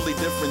wasn't the only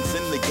difference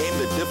in the game.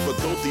 The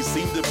difficulty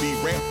seemed to be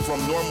ramped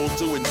from normal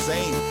to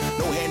insane.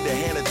 No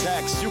hand-to-hand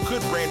attacks, you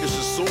could brandish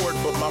a sword,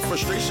 but my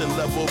frustration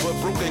level with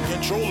broken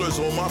controllers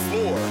on my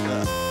floor.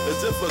 The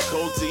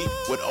difficulty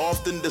would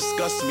often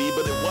disgust me,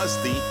 but it was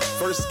the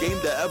first game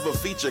to ever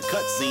feature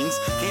cutscenes.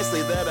 Can't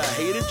say that I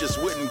hate it, just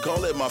wouldn't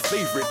call it my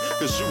favorite,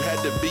 cause you had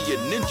to be a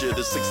ninja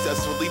to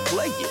successfully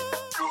play it.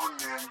 Go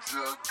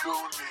ninja,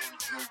 go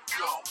ninja,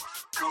 go.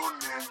 Go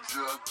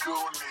ninja,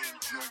 go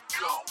ninja,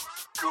 go.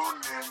 Go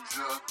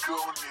ninja, go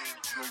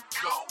ninja,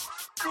 go.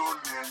 Go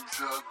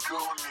ninja, go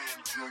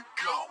ninja,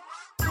 go.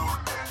 Go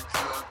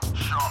ninja.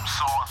 Sharp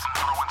swords and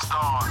throwing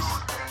stars,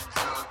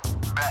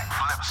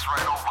 backflips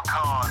right over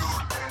cars,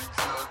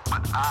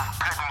 but I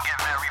couldn't get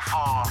very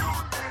far,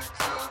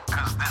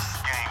 cause this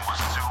game was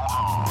too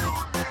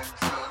hard.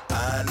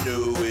 I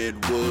knew it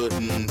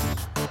wouldn't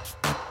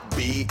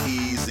be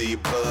easy,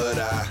 but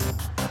I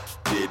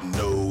didn't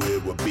know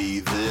it would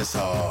be this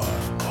hard.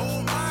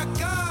 Oh my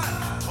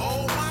God,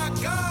 oh my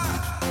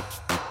God.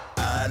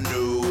 I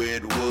knew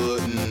it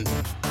wouldn't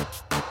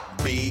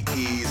be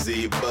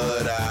easy,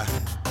 but I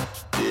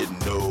didn't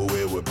know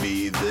it would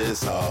be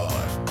this hard.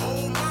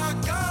 Oh my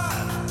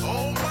God,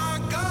 oh my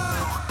God.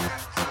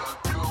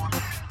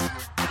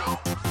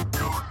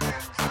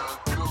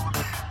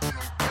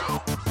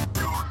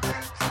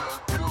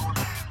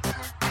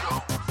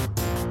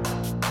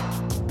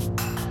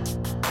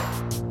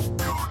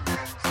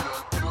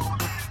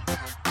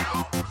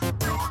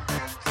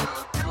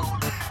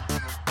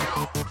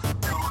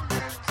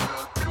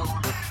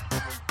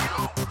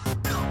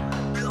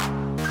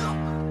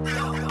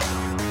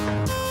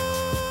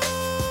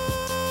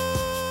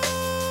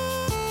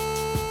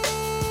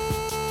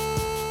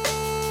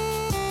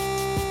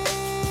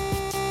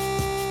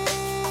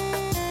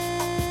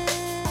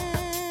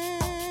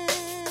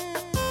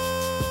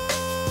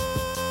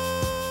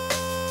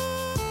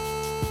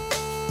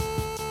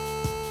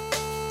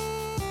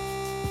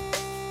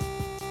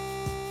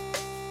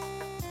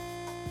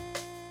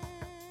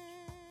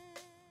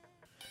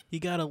 You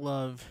gotta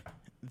love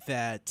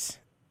that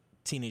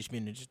Teenage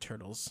Mutant Ninja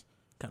Turtles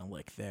kind of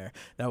lick there.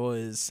 That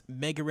was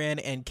Mega Ran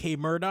and K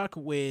Murdoch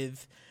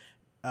with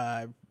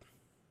Ryu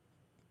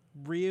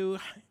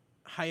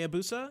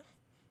Hayabusa,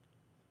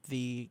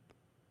 the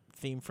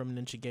theme from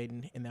Ninja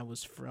Gaiden, and that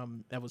was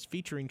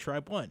featuring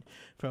Tribe One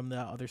from the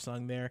other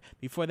song there.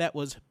 Before that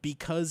was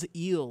Because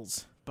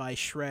Eels by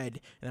Shred,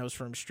 and that was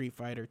from Street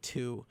Fighter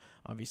 2,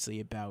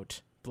 obviously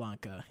about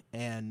Blanca.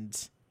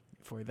 And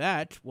for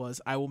that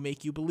was I Will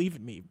Make You Believe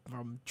in Me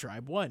from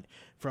Tribe One,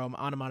 from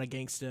Anamana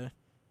Gangsta,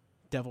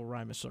 Devil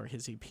Rhymosaur,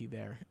 his EP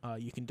there.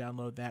 You can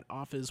download that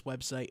off his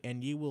website,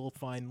 and you will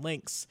find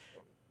links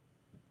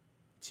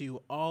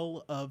to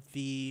all of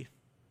the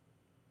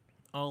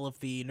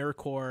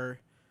nerdcore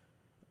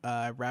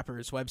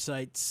rappers'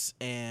 websites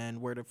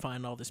and where to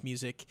find all this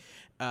music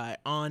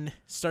on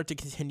Start to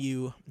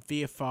Continue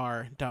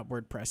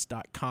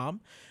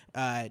VFR.wordpress.com,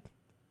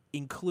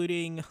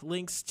 including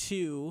links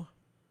to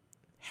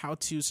how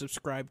to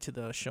subscribe to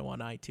the show on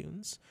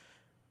iTunes,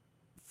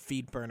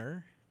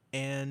 Feedburner,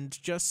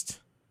 and just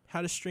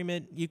how to stream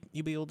it.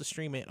 You'll be able to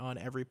stream it on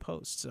every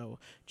post, so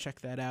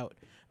check that out.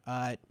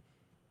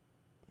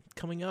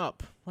 Coming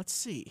up, let's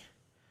see.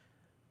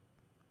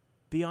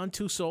 Beyond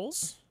Two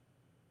Souls.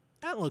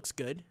 That looks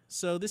good.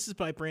 So this is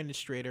by Brandon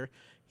Strader.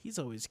 He's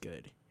always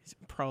good. He's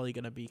probably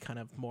going to be kind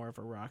of more of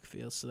a rock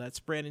feel. So that's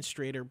Brandon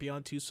Strader,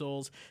 Beyond Two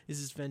Souls. This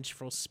is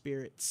Vengeful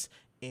Spirits.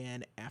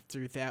 And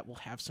after that, we'll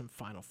have some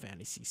Final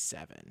Fantasy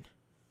VII.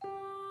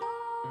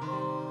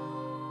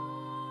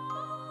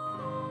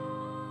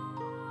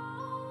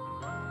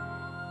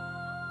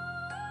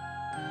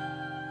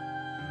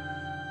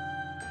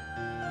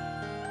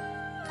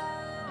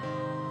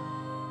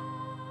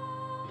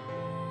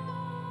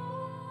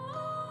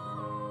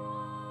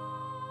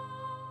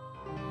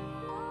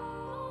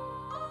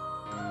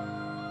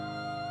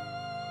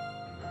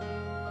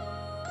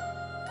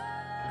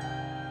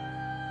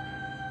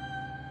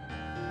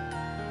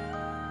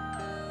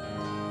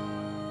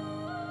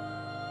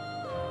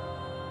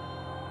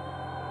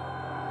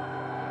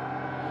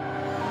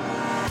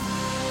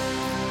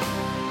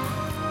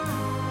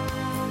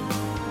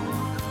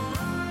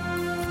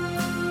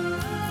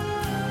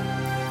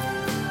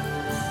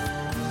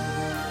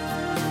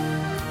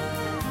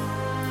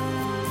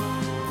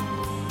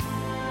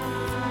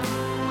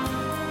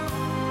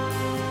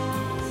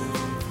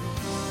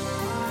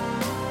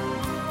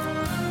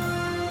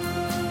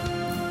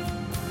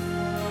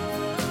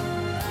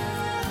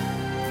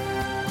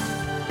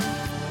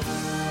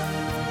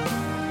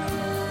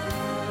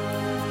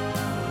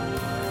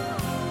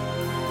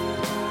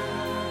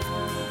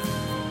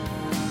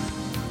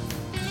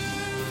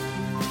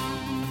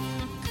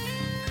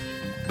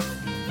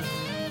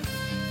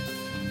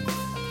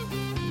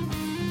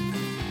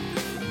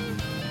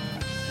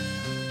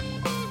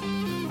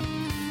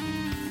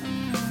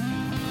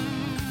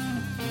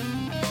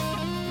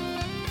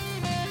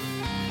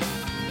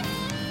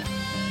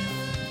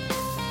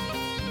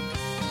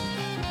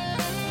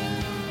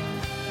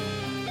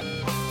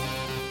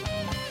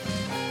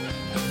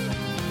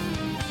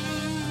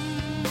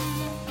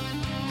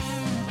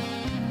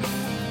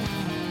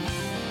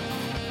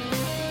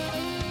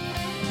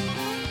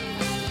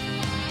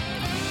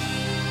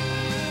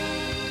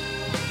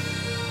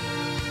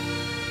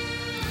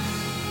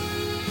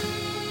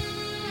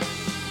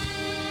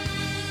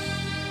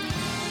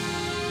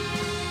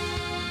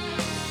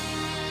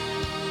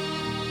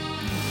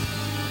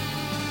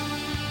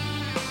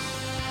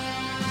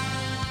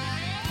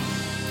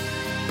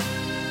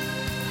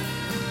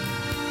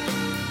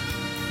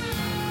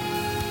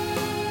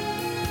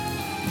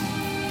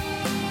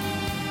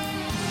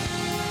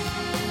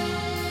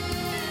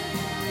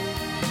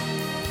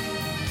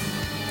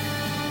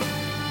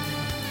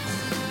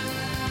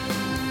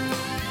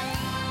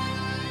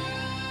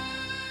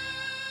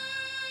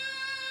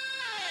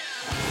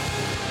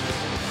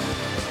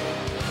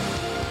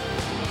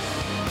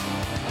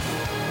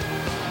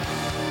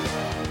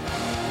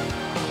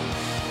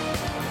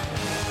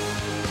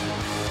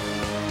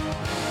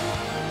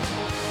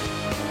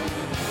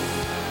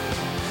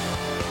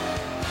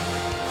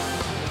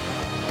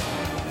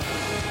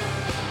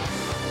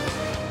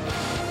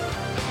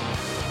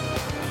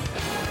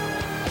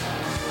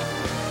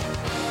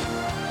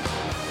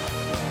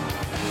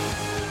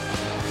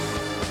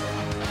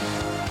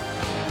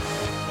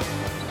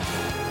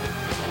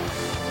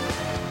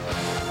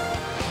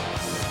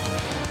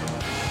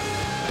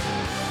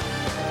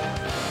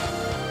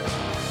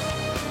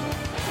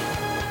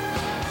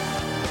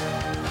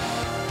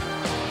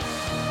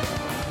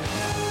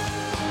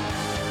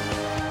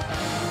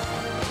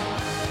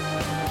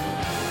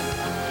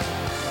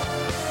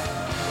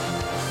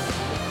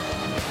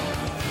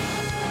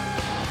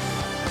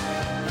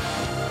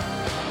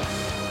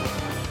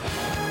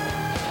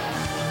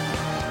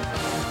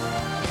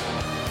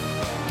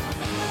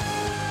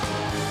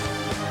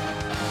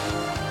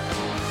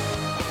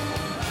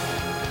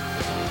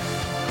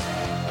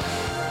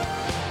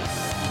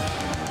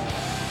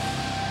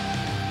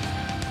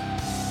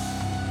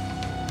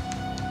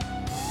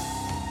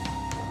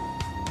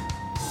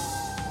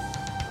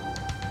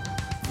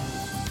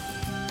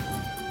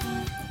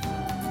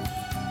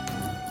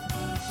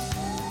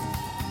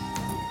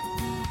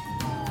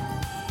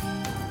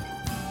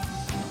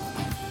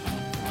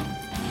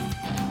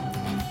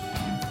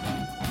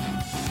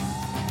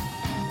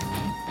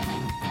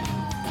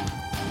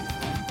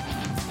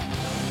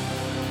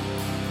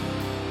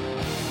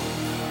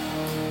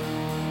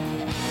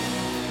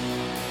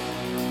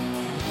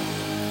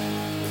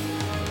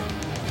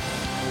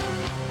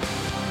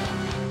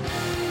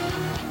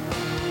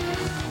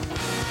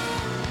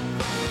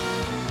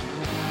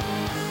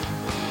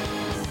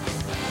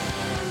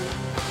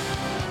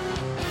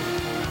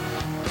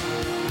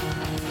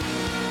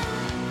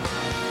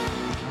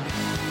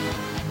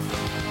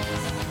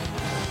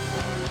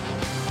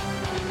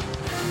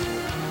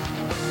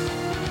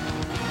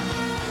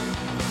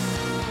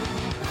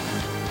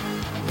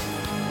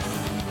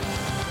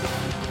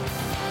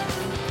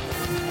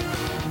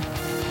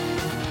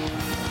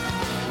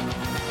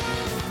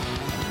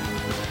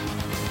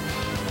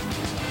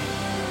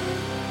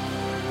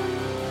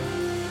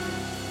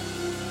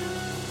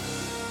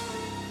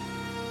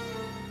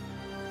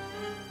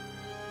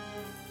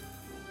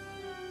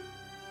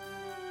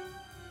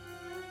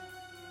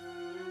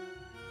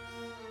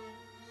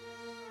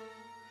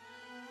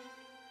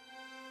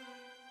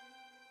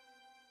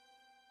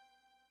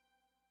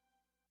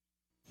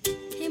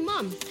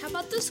 Mom, how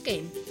about this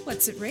game?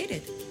 What's it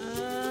rated?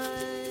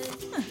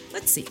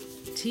 Let's see.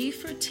 T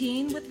for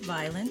teen with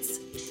violence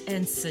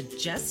and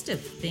suggestive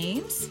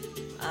themes?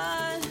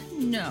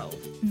 No.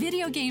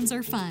 Video games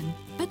are fun,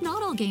 but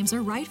not all games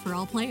are right for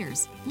all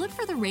players. Look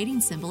for the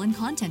rating symbol in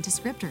content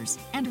descriptors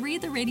and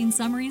read the rating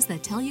summaries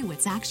that tell you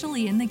what's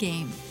actually in the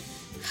game.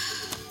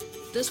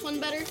 This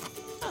one better?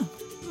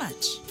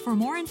 Much. For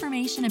more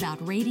information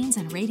about ratings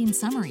and rating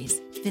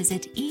summaries,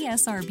 visit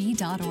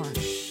esrb.org.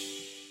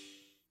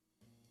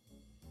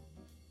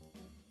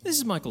 This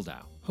is Michael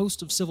Dow,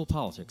 host of Civil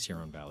Politics here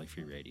on Valley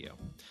Free Radio.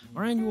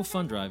 Our annual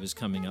fund drive is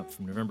coming up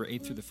from November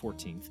 8th through the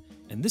 14th,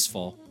 and this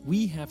fall,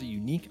 we have a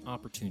unique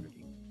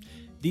opportunity.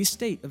 The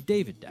estate of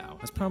David Dow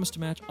has promised to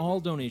match all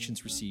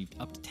donations received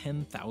up to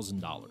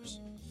 $10,000.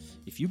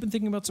 If you've been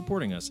thinking about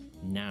supporting us,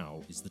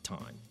 now is the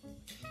time.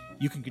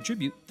 You can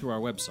contribute through our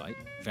website,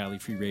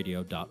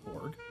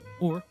 valleyfreeradio.org,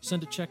 or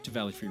send a check to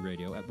Valley Free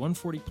Radio at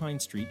 140 Pine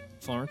Street,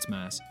 Florence,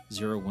 Mass.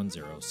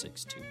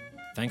 01062.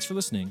 Thanks for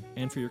listening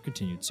and for your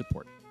continued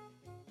support.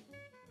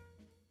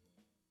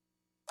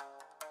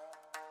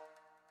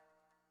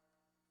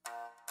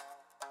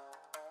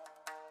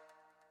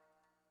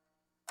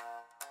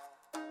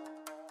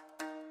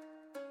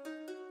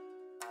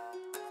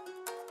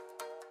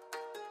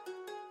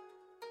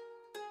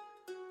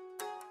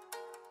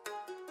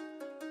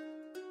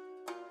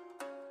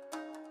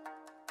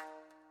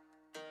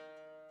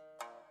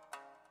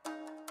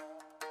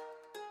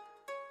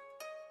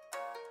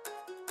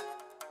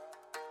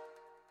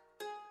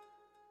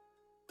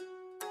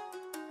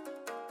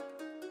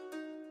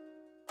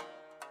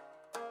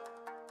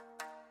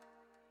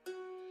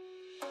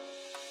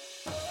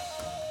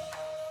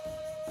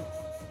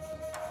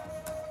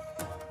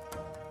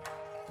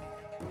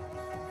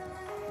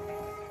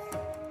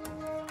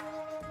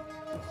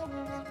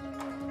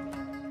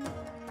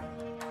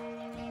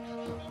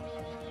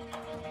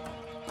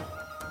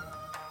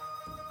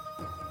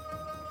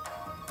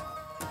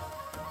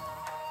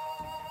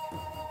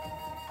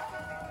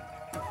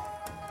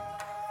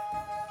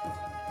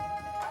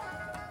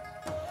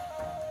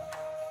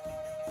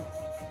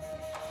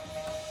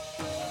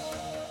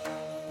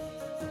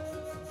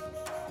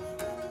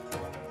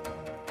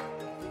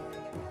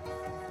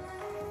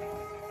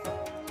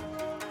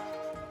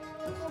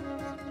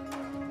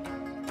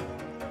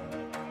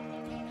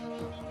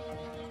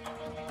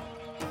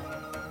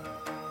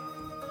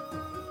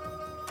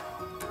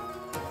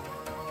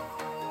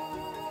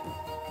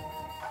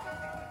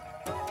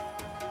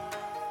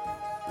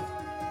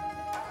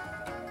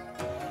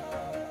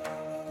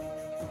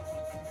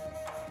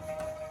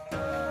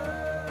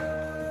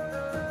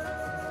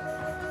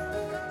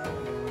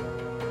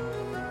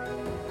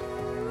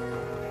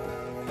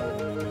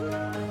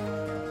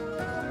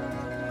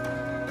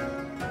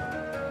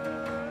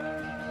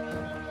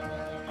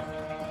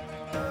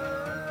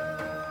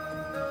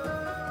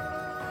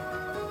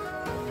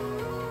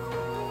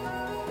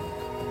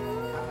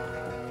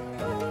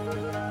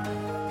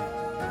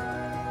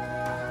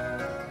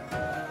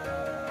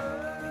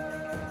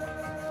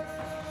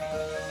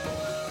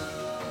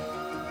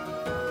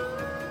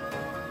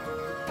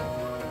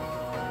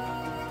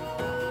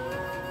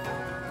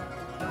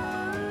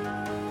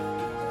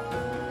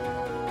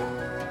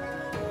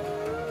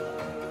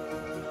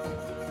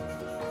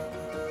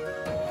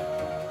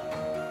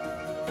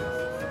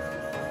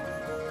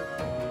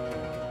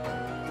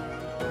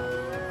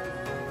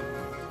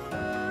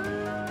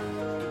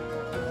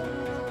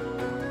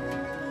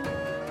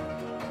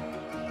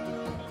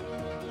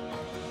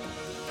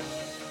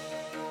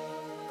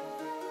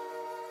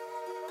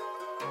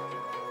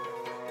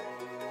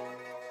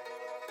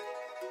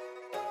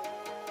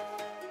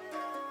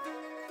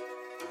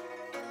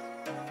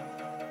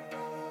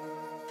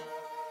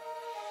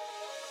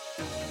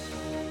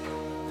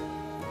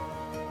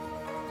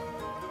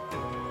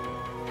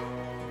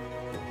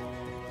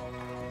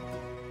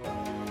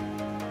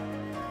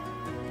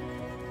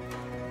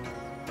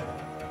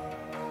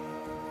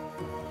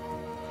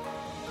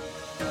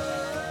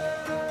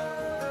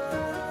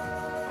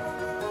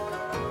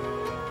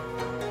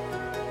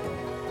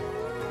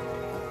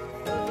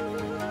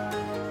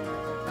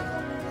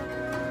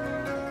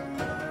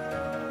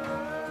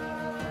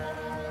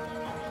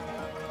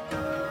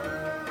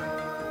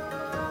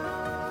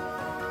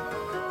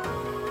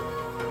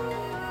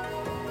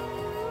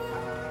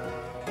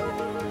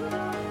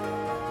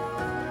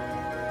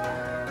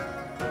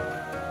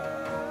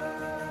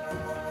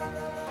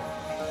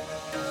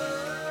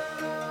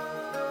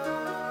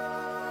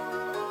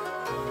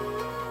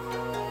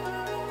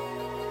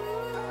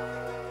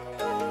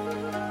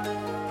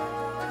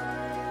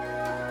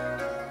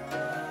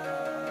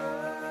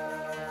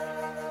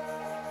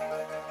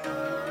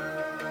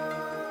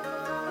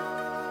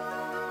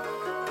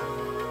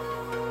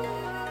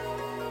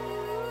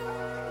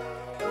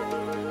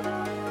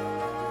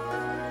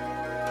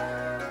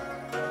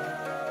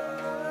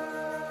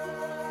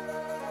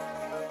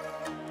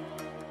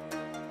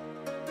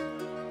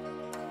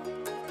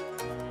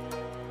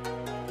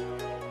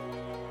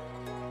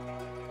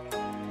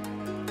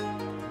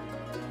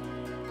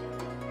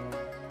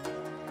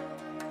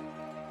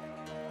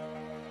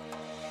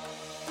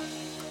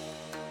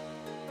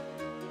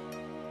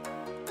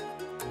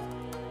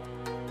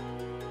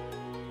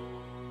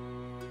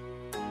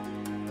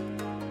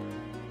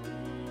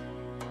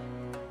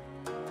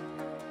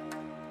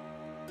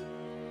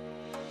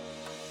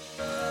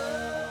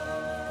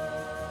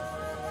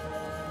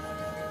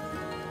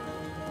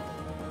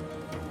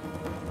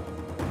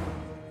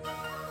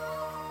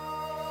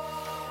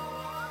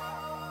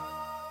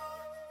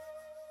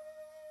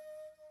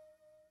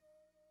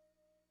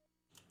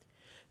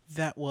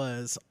 That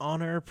was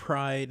Honor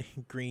Pride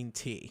Green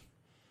Tea.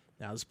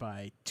 That was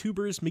by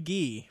Tubers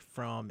McGee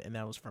and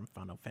that was from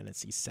Final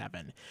Fantasy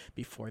VII.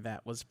 Before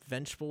that was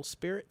Vengeful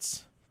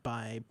Spirits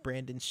by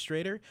Brandon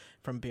Strader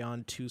from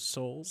Beyond Two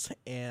Souls.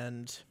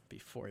 And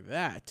before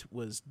that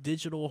was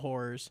Digital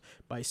Horrors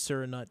by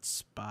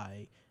Surnuts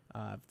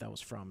that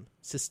was from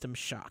System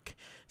Shock.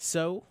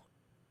 So,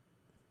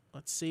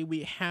 let's see,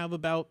 we have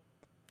about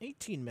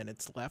 18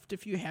 minutes left.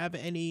 If you have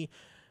any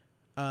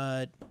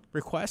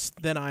requests,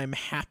 then I'm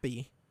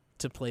happy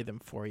to play them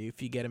for you.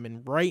 If you get them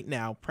in right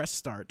now, press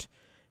start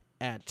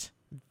at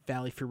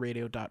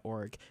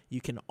valleyfreeradio.org.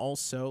 You can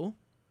also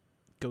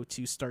go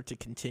to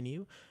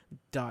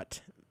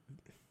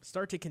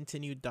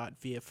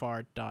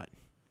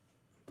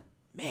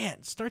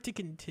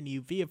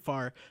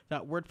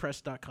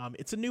starttocontinue.vfr.wordpress.com.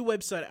 It's a new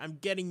website. I'm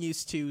getting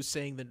used to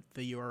saying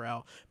the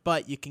URL,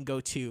 but you can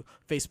go to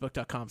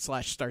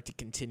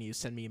facebook.com/starttocontinue.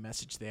 Send me a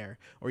message there,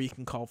 or you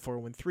can call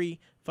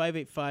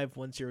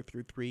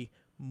 413-585-1033.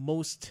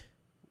 Most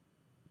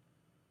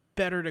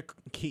better to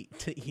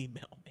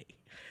email me,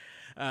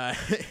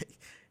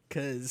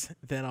 because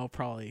then I'll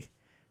probably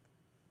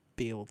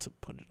be able to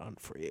put it on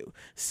for you.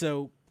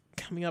 So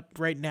coming up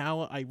right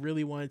now, I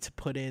really wanted to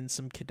put in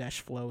some Kadesh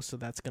Flow, so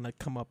that's going to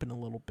come up in a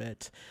little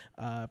bit.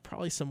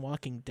 Probably some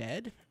Walking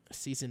Dead,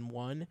 Season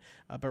 1.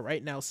 But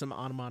right now, some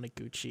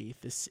Anamanaguchi.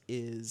 This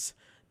is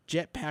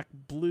Jetpack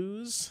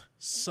Blues,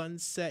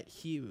 Sunset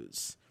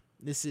Hues.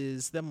 This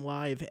is them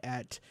live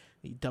at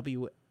the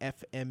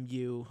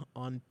WFMU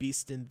on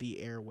Beast in the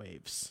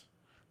Airwaves.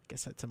 I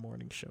guess that's a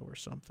morning show or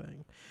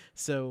something.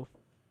 So,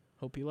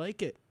 hope you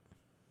like it.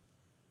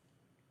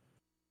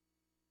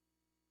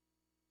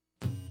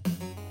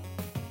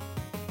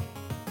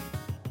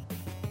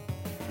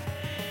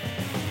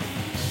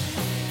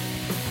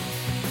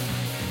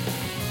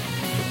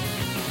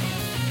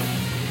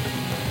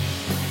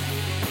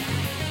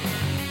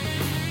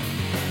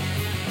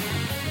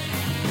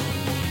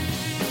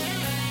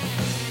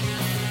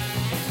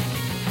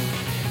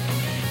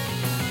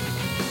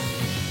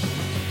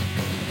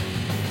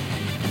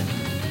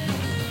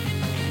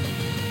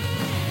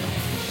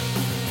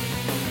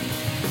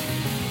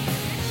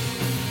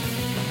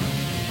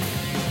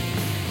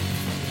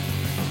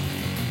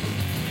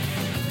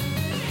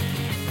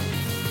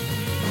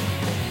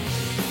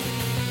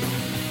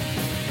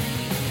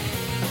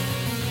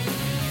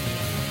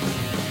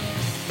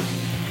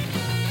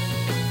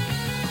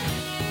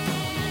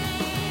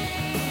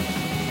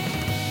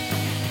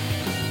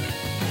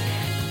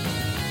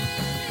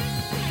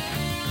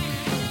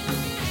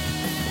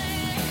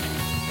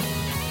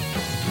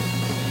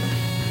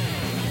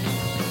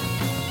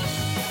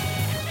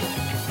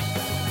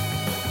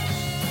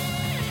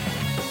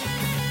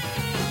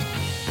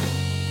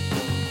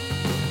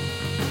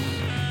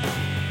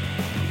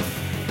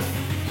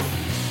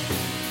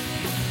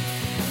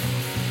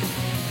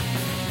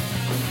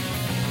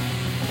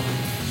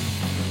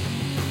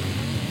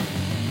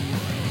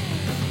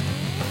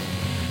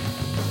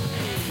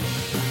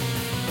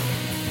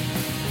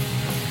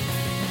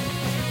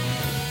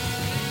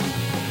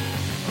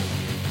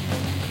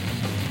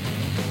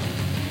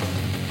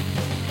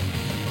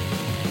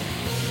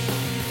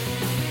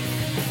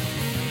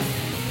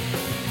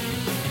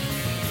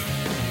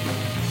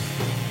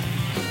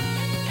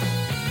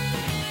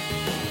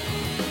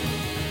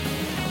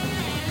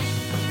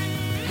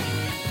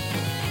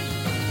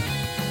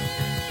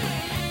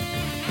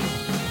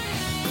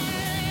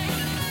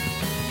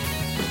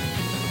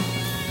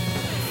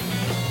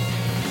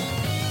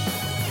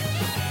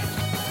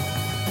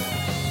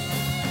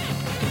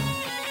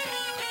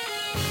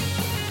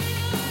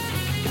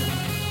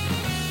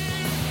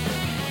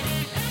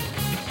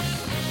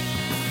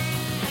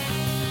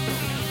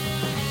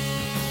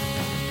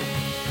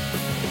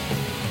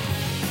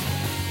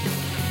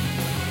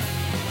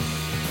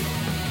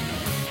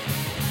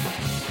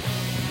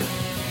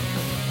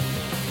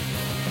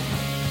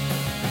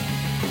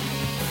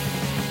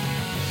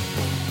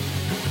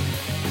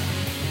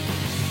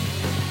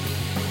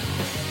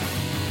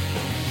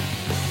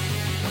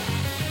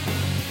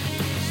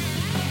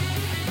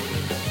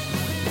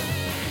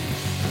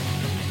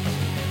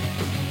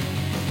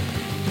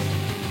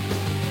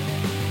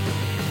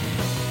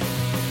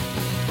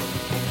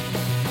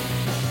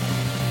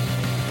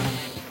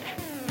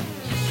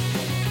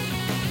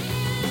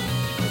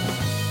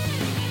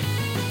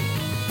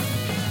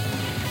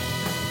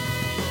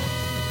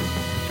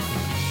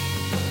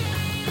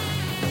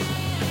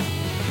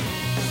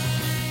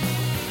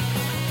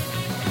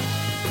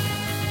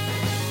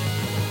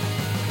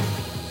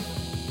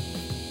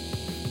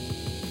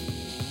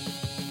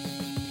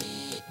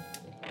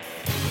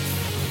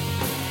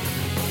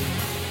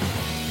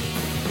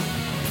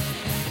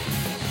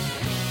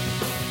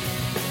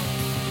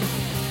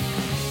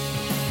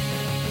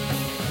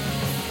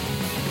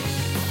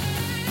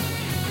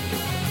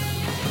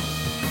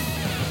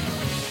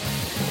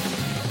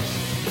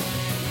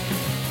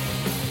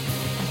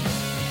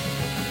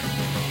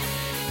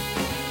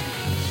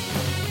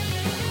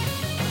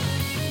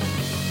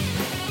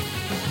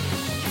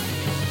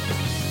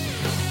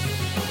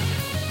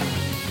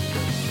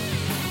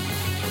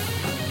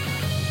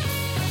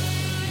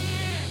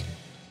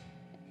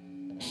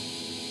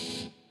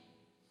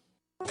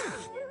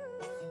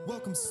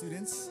 Welcome,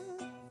 students.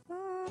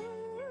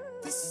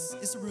 This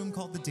is a room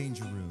called the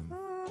Danger Room.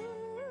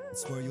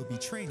 It's where you'll be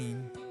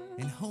training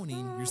and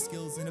honing your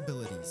skills and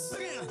abilities.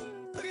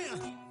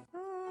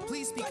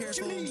 Please be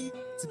careful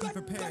to be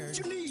prepared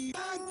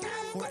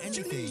for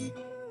anything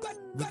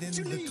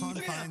within the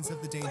confines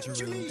of the Danger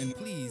Room, and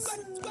please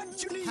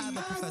have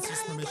a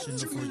professor's permission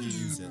before you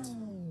use it.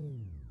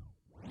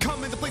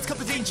 Come in the place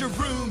called the Danger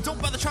Room.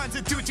 Don't bother trying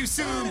to do it too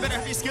soon. Better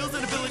have your skills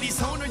and abilities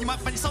honed, or you might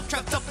find yourself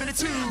trapped up in a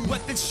tomb.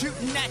 Weapons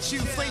shooting at you,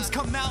 flames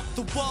come out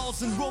the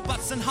walls, and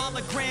robots and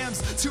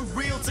holograms, too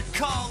real to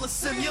call a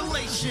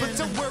simulation. But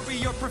don't worry,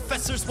 your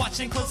professor's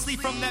watching closely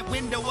from that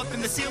window up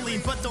in the ceiling.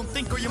 But don't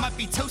think, or you might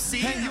be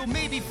toasty. And you'll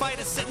maybe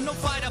fight a Sentinel,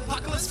 fight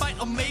Apocalypse, fight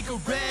Omega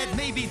Red.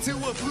 Maybe do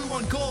a blue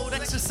on gold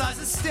exercise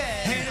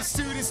instead. And if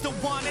students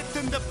don't want it,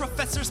 then the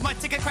professors might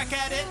take a crack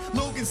at it.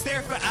 Logan's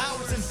there for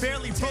hours and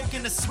barely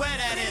broken a sweat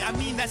at it. I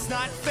mean, that's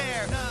not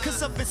fair.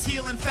 Cause of his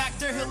healing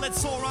factor, he'll let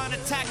Sauron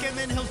attack him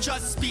and he'll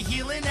just be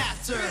healing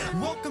after.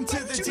 Welcome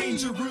to the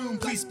Danger Room,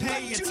 please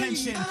pay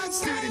attention.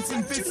 Students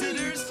and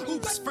visitors,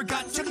 oops,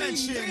 forgot to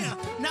mention.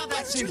 Now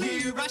that you're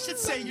here, I should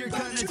say you're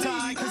gonna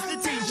die, cause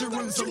the Danger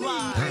Room's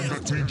alive. And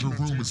the Danger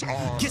Room is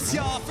on. Guess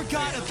y'all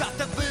forgot about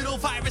that little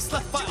virus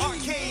left by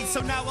arcade. So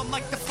now I'm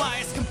like the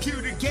flyest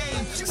computer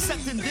game.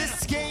 Except in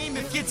this game,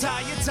 if you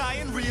die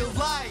in real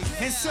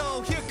life. And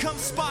so here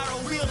comes Spiral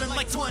wielding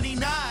like 20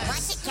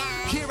 knives.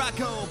 Here I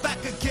go, back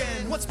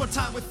again, once more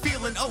time with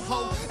feeling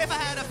oh-ho. If I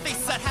had a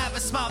face, I'd have a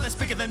smile that's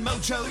bigger than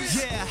Mojo's.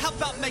 Yeah, how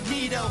about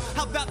Magneto?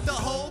 How about the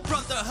whole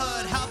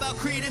Brotherhood? How about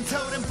Creed and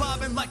Toad and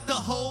Bob and like the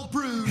whole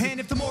brood? And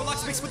if the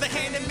Morlocks mixed with the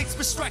Hand and mixed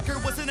with Stryker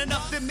wasn't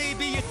enough, then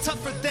maybe you're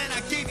tougher than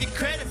I gave you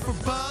credit for,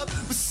 bub.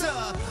 What's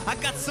up? I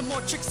got some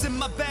more tricks in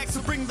my bag,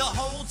 so bring the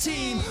whole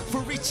team.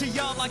 For each of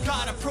y'all, I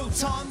got a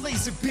proton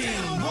laser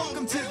beam.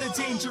 Welcome to the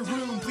Danger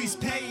Room, please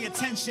pay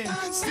attention.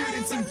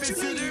 Students and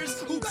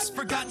visitors, oops,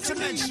 forgot to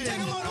mention.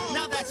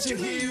 Now that you're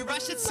here, I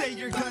should say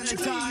you're gonna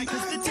die,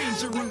 cause the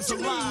Danger Room's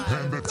alive.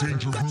 And the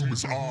Danger Room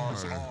is on.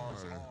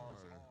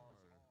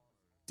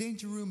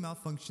 Danger Room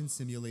malfunction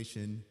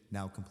simulation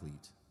now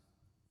complete.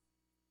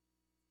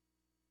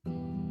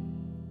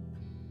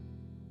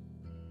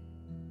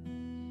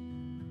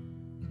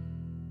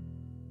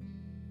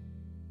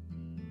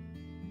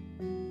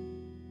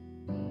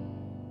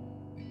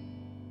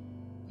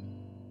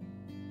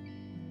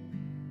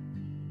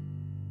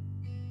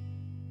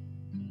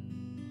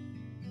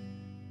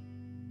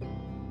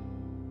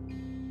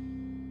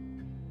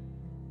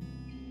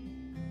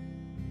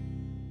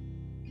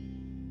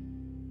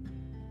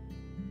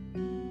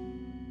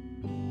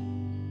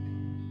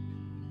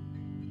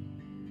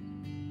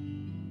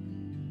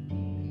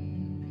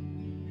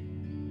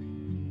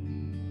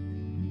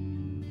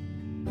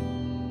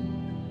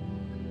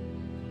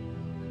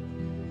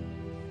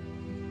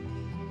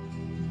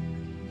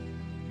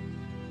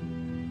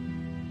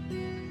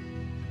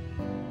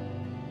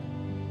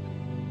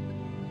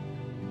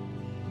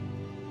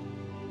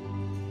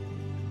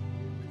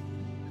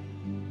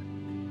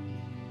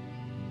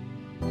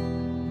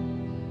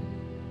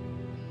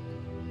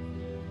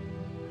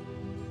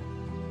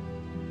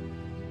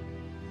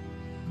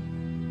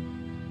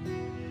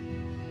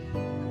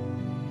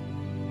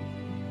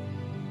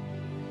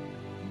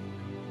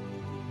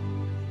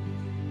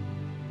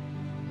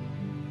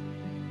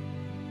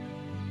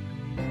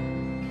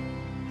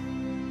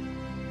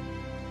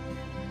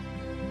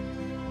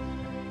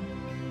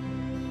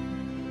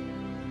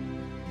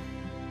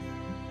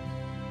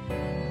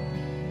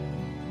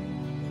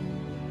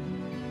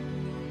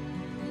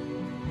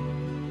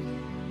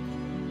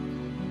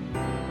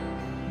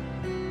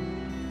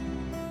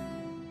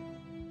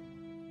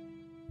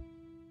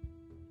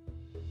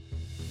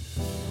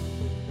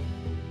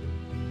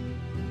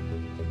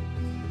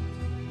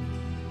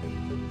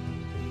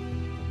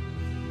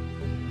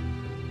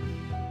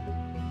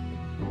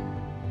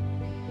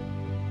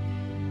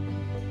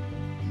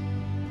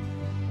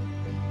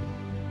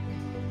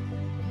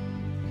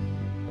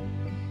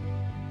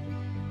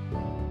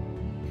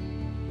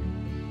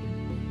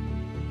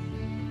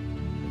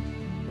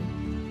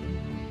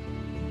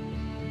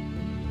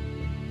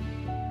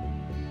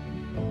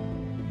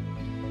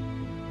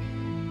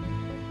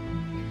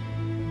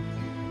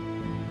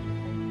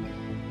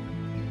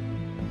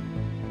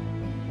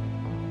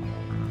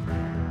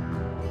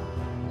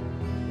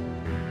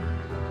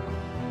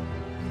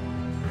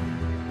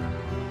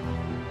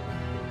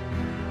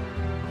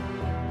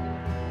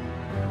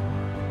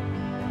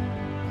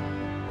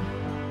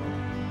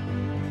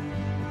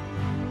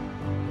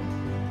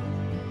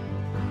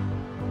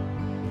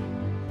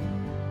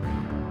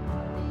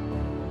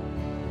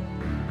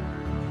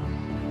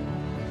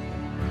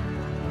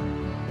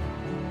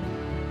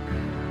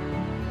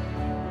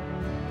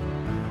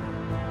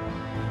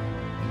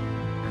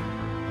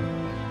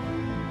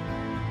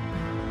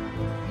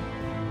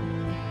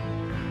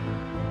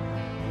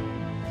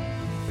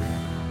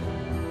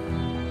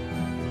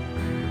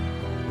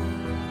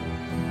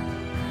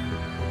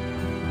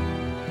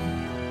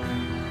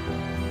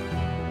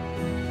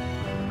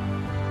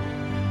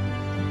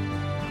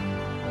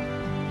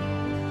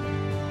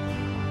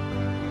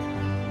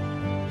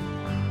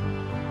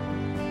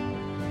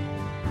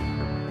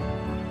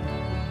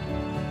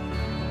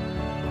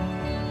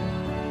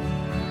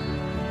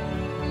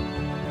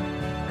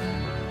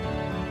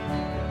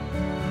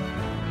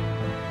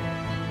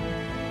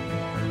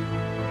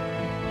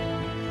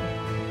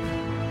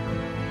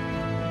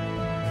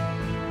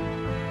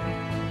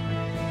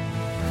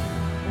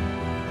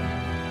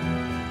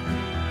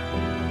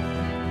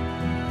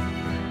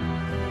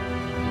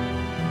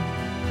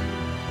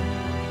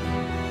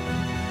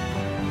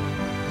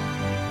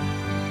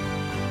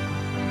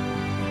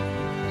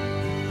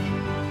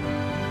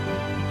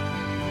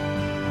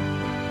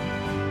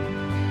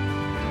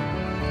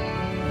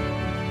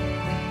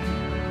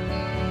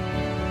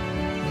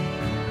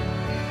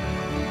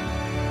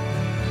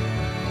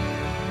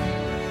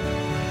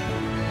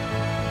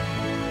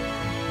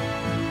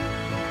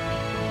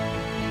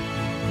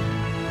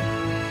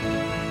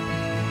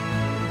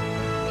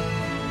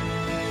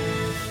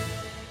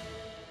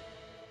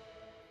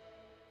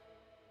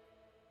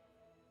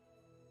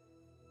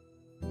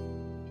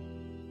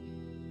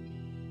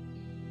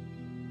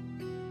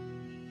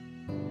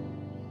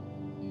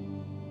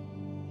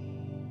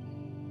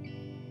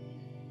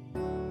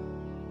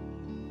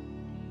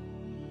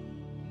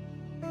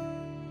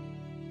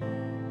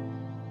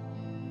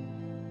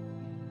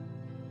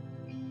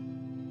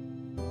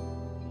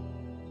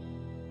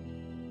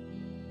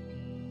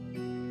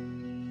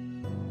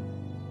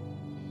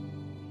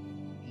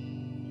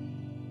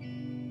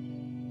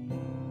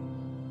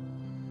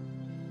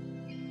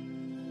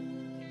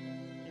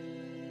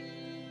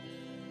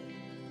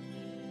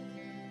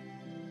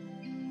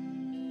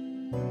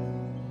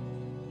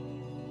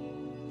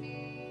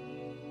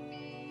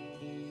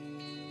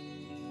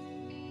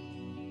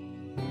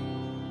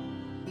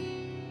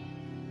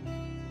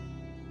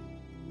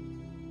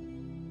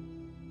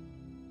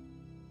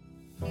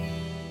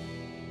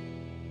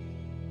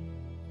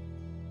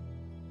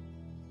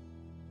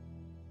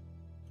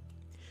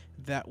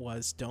 That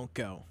was Don't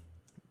Go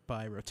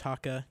by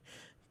Rotaka.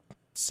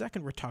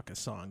 Second Rotaka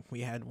song.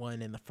 We had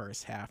one in the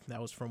first half.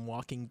 That was from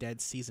Walking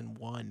Dead Season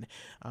 1.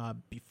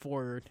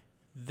 Before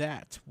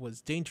that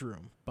was Danger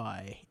Room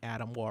by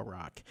Adam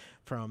Warrock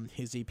from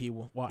his EP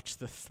Watch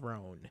the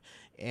Throne.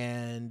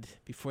 And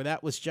before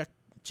that was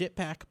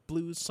Jetpack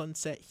Blues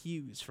Sunset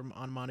Hues from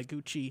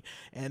Anmanaguchi.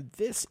 And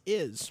this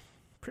is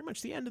pretty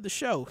much the end of the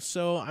show.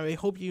 So I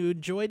hope you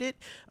enjoyed it.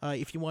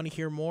 If you want to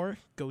hear more,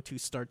 go to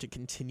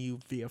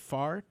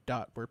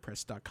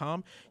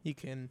starttocontinuevfr.wordpress.com. You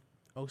can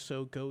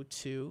also go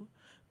to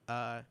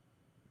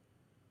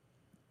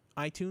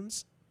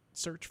iTunes,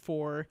 search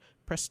for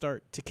Press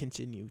Start to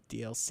Continue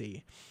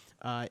DLC.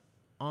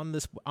 On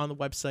the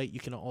website, you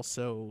can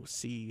also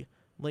see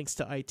links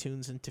to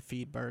iTunes and to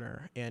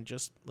FeedBurner, and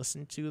just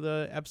listen to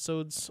the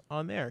episodes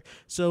on there.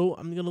 So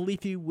I'm going to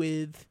leave you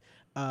with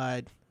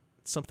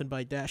something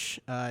by Desh.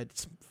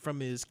 It's from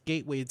his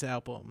Gateways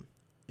album.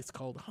 It's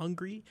called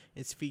Hungry.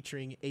 It's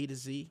featuring A to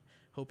Z.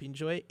 Hope you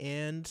enjoy it,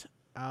 and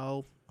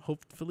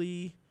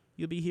hopefully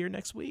you'll be here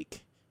next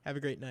week. Have a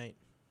great night.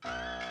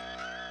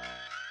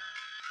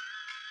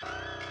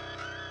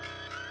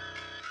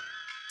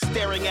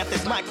 Staring at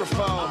this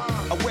microphone,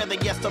 aware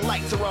that yes, the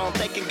lights are on.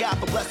 Thanking God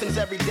for blessings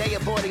every day,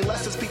 avoiding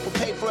lessons people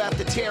pay for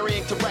after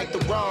tarrying to right the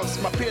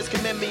wrongs. My peers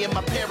commend me and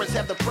my parents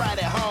have the pride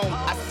at home.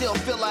 I still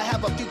feel I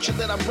have a future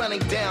that I'm running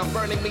down.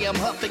 Burning me, I'm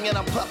huffing and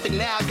I'm puffing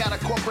now. Got a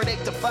corporate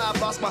 8 to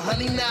 5, lost my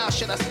honey now.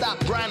 Should I stop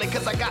grinding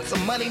cause I got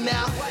some money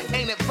now?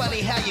 Ain't it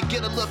funny how you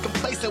get a little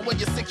complacent when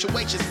your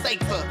situation's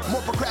safer?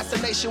 More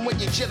procrastination when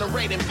you're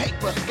generating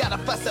paper. Gotta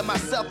fuss at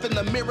myself in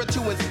the mirror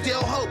to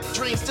instill hope.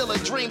 Dream's still a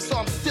dream, so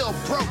I'm still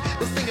broke.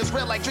 This thing is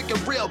real like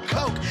drinking real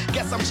coke.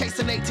 Guess I'm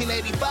chasing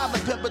 1885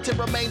 and Pemberton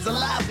remains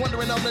alive.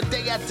 Wondering on the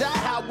day I die,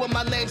 how will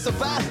my name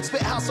survive?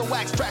 Spit house of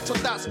wax tracks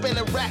without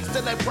spinning racks,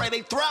 then they pray they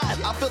thrive.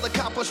 I feel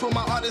accomplished when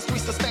my artistry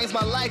sustains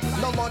my life.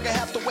 No longer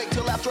have to wait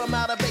till after I'm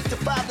out of 8 to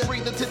 5 to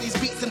breathe into these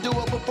beats and do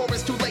it before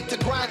it's too late to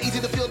grind. Easy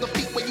to feel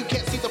defeat when you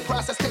can't see the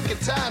process taking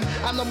time.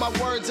 I know my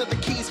words are the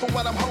keys for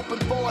what I'm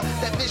hoping for.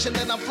 That vision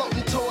that I'm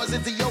floating towards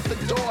is the open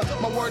door.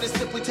 My word is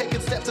simply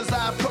taking steps as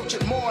I approach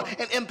it more.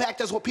 And impact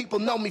is what people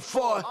know me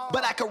for.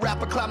 But I can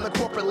rap or climb the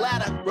corporate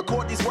ladder.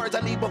 Record these words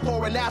I need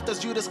before and afters.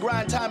 Judas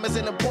grind time is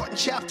an important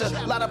chapter.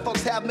 A lot of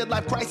folks have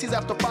midlife crises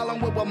after following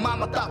what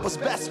mama thought was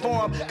best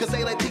for them. Cause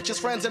they let teachers,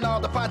 friends, and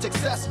all define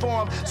success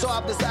for them. So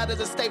I've decided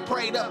to stay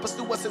prayed up,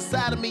 pursue what's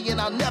inside of me,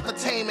 and I'll never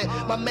tame it.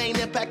 My main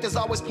impact is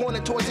always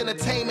pointed towards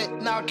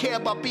entertainment. Now I care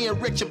about being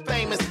rich and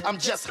famous. I'm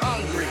just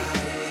hungry.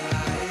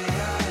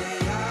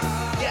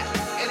 Yeah,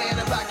 it ain't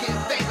about getting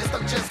famous.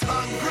 I'm just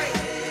hungry.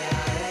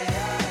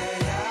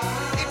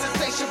 It's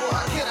insatiable.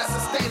 How can I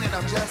sustain it?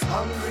 I'm just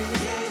hungry.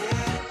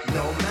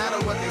 No matter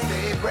what they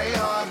say, pray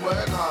hard,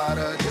 work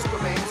harder. Just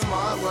remain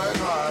smart, work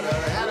harder.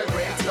 Had a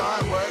great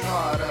start, work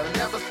harder.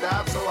 Never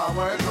stop, so I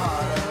work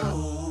harder.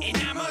 And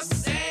I must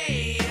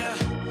say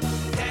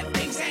that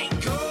things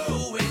ain't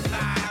going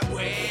my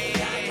way.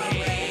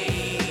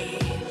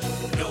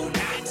 No,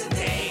 not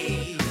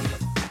today.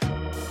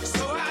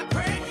 So I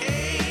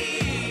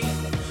pray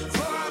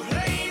for a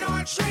plane or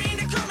a train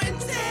to come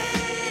and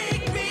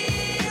take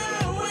me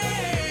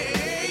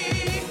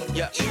away.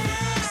 Yeah.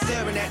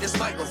 Staring at this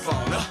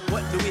microphone.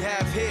 What do we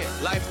have here?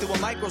 Life through a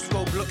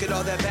microscope. Look at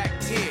all that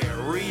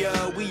bacteria.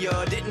 We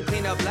didn't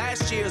clean up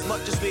last year as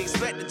much as we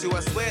expected to.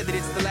 I swear that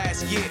it's the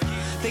last year.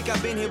 Think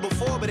I've been here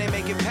before, but ain't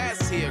make it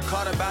past here.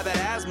 Caught up by that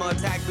asthma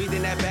attack,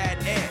 breathing that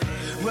bad air.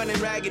 Running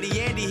Raggedy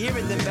Andy here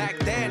and then back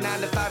there.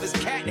 9 to 5 is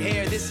cat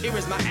hair. This here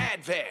is my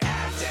advert.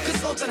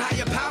 Consulting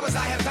higher powers,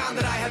 I have found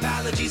that I have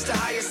allergies to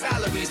higher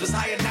salaries. Was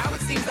higher now,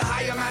 it seems the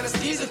higher amount of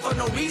season for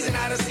no reason.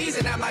 Out of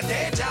season at my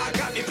dead job,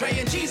 got me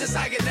praying Jesus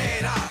I get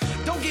laid off.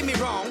 Don't get me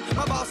wrong,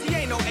 my boss, he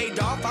ain't no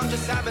Adolf. I'm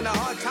just having a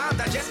hard time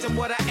digesting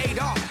what I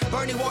ate off.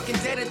 Bernie walking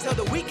dead until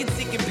the weekend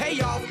seeking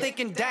payoff.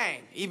 Thinking,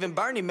 dang, even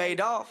Bernie made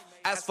off.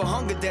 As for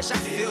hunger, Dash, I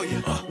feel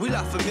you. We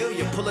not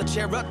familiar. Pull a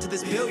chair up to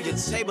this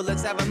billiards table,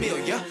 let's have a meal,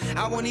 yeah?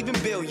 I won't even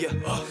bill you.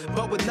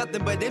 But with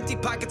nothing but empty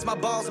pockets, my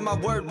balls and my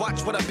word,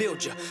 watch what I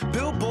build you.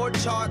 Billboard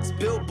charts,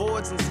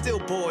 billboards, and still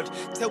bored.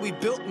 Till we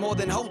built more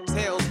than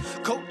hotels.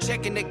 Coat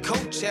checking at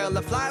Coachella.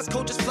 The flies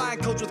coach is flying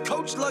coach with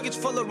coach luggage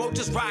full of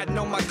roaches riding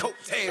on my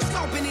coattails.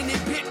 Stomping in the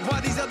pit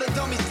while these other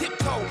dummies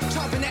tiptoe.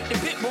 Chomping at the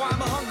bit, boy,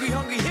 I'm a hungry,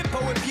 hungry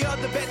hippo. If your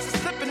other bets are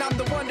slipping, I'm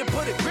the one to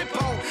put a grip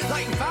on.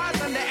 Lighting fires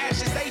under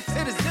ashes, 8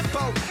 to the zippo.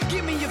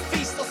 Give me your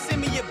feast or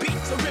send me your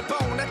beat to rip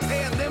on. I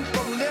tear limb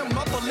from limb,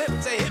 upper lip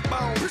to hip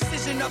bone.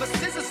 Precision of a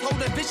scissors,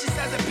 holder vicious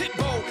as a pit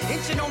bull.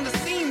 Inching on the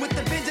scene with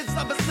the vengeance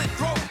of a slit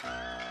throat.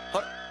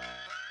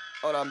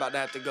 Hold on, I'm about to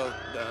have to go.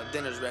 The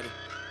dinner's ready.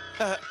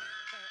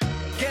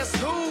 Guess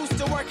who's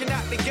still working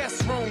out the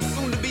guest room?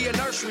 Soon to be a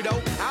nursery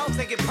though, I don't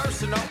take it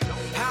personal.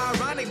 How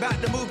ironic, about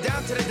to move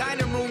down to the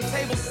dining room.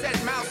 Table set,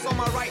 mouse on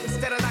my right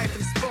instead of knife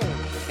and spoon.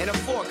 And a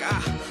fork,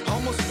 I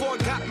almost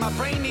forgot. My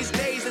brain these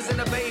days is in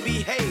a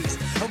baby haze,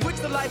 of which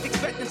the life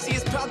expectancy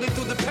is probably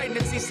through the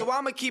pregnancy. So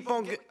I'ma keep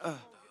on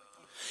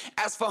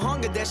As for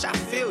hunger, Dash, I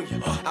feel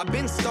you. I've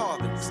been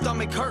starving,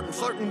 stomach hurting,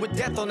 flirting with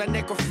death on that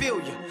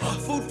necrophilia.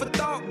 Food for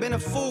thought, been a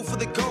fool for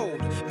the gold.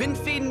 Been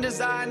feeding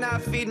desire, now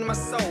feeding my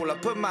soul. I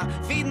put my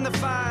feet in the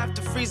fire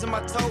after freezing my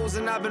toes,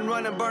 and I've been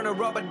running, burning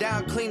rubber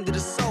down, clean to the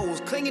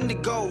soles, clinging to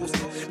goals.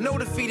 No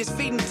defeat is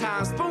feeding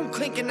time. Spoon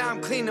clinking, now I'm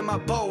cleaning my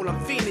bowl.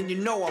 I'm feeling, you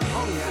know I'm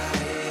hungry.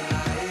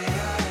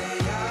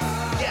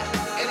 Yeah,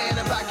 and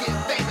if I get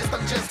famous,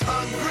 I'm just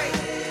hungry.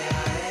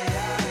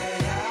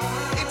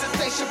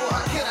 Insatiable,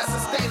 how can I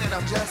sustain it?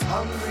 I'm just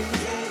hungry.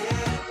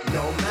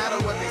 No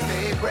matter what they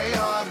say, pray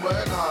hard,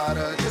 work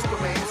harder. Just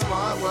remain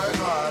smart, work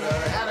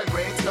harder. Had a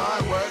great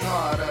start, work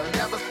harder.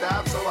 Never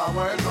stop, so I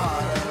work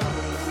harder.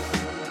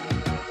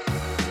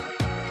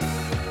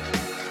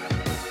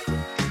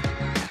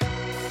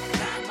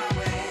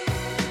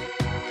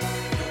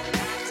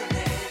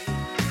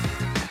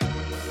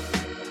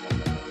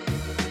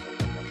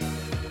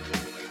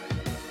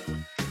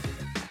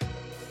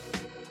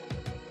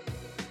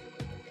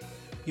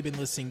 You've been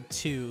listening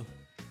to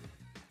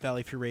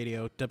Valley Free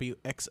Radio,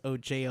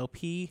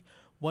 WXOJLP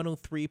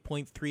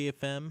 103.3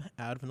 FM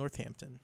out of Northampton.